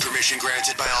with permission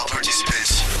granted by all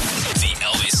participants. The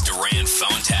Elvis Duran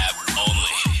phone tap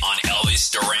only on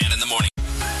Elvis Duran in the morning.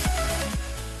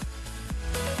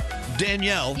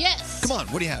 Danielle. Yes. Come on,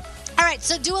 what do you have? All right,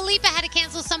 so Dua Lipa had to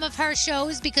cancel some of her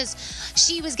shows because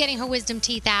she was getting her wisdom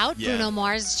teeth out. Yeah. Bruno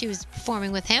Mars, she was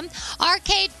performing with him.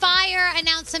 Arcade Fire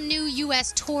announced some new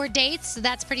U.S. tour dates, so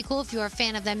that's pretty cool. If you're a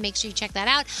fan of them, make sure you check that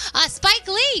out. Spike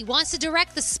Lee wants to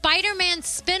direct the Spider-Man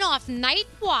spin-off Night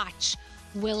Watch.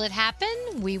 Will it happen?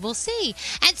 We will see.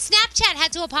 And Snapchat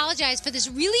had to apologize for this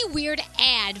really weird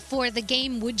ad for the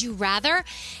game Would You Rather.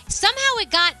 Somehow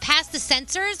it got past the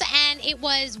censors, and it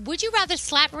was, would you rather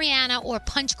slap Rihanna or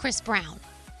punch Chris Brown?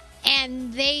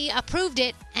 and they approved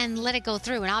it and let it go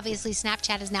through. And obviously,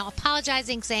 Snapchat is now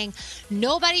apologizing, saying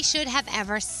nobody should have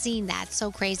ever seen that.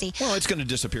 So crazy. Well, it's going to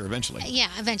disappear eventually. Yeah,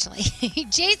 eventually.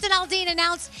 Jason Aldean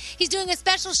announced he's doing a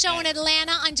special show in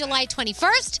Atlanta on July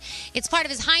 21st. It's part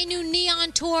of his High Noon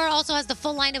Neon Tour. Also has the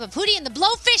full lineup of Hootie and the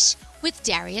Blowfish with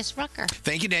Darius Rucker.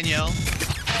 Thank you, Danielle.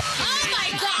 Oh, my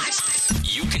gosh.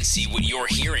 You can see what you're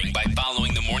hearing by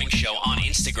following the morning show on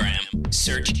Instagram.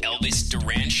 Search Elvis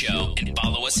Duran Show and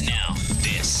follow us now.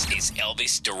 This is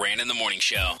Elvis Duran in the Morning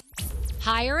Show.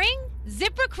 Hiring?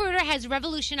 ZipRecruiter has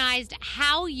revolutionized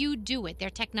how you do it. Their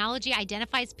technology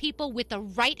identifies people with the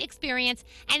right experience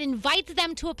and invites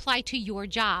them to apply to your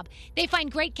job. They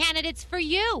find great candidates for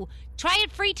you. Try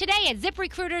it free today at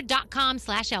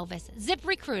ZipRecruiter.com/Elvis.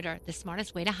 ZipRecruiter, the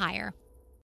smartest way to hire.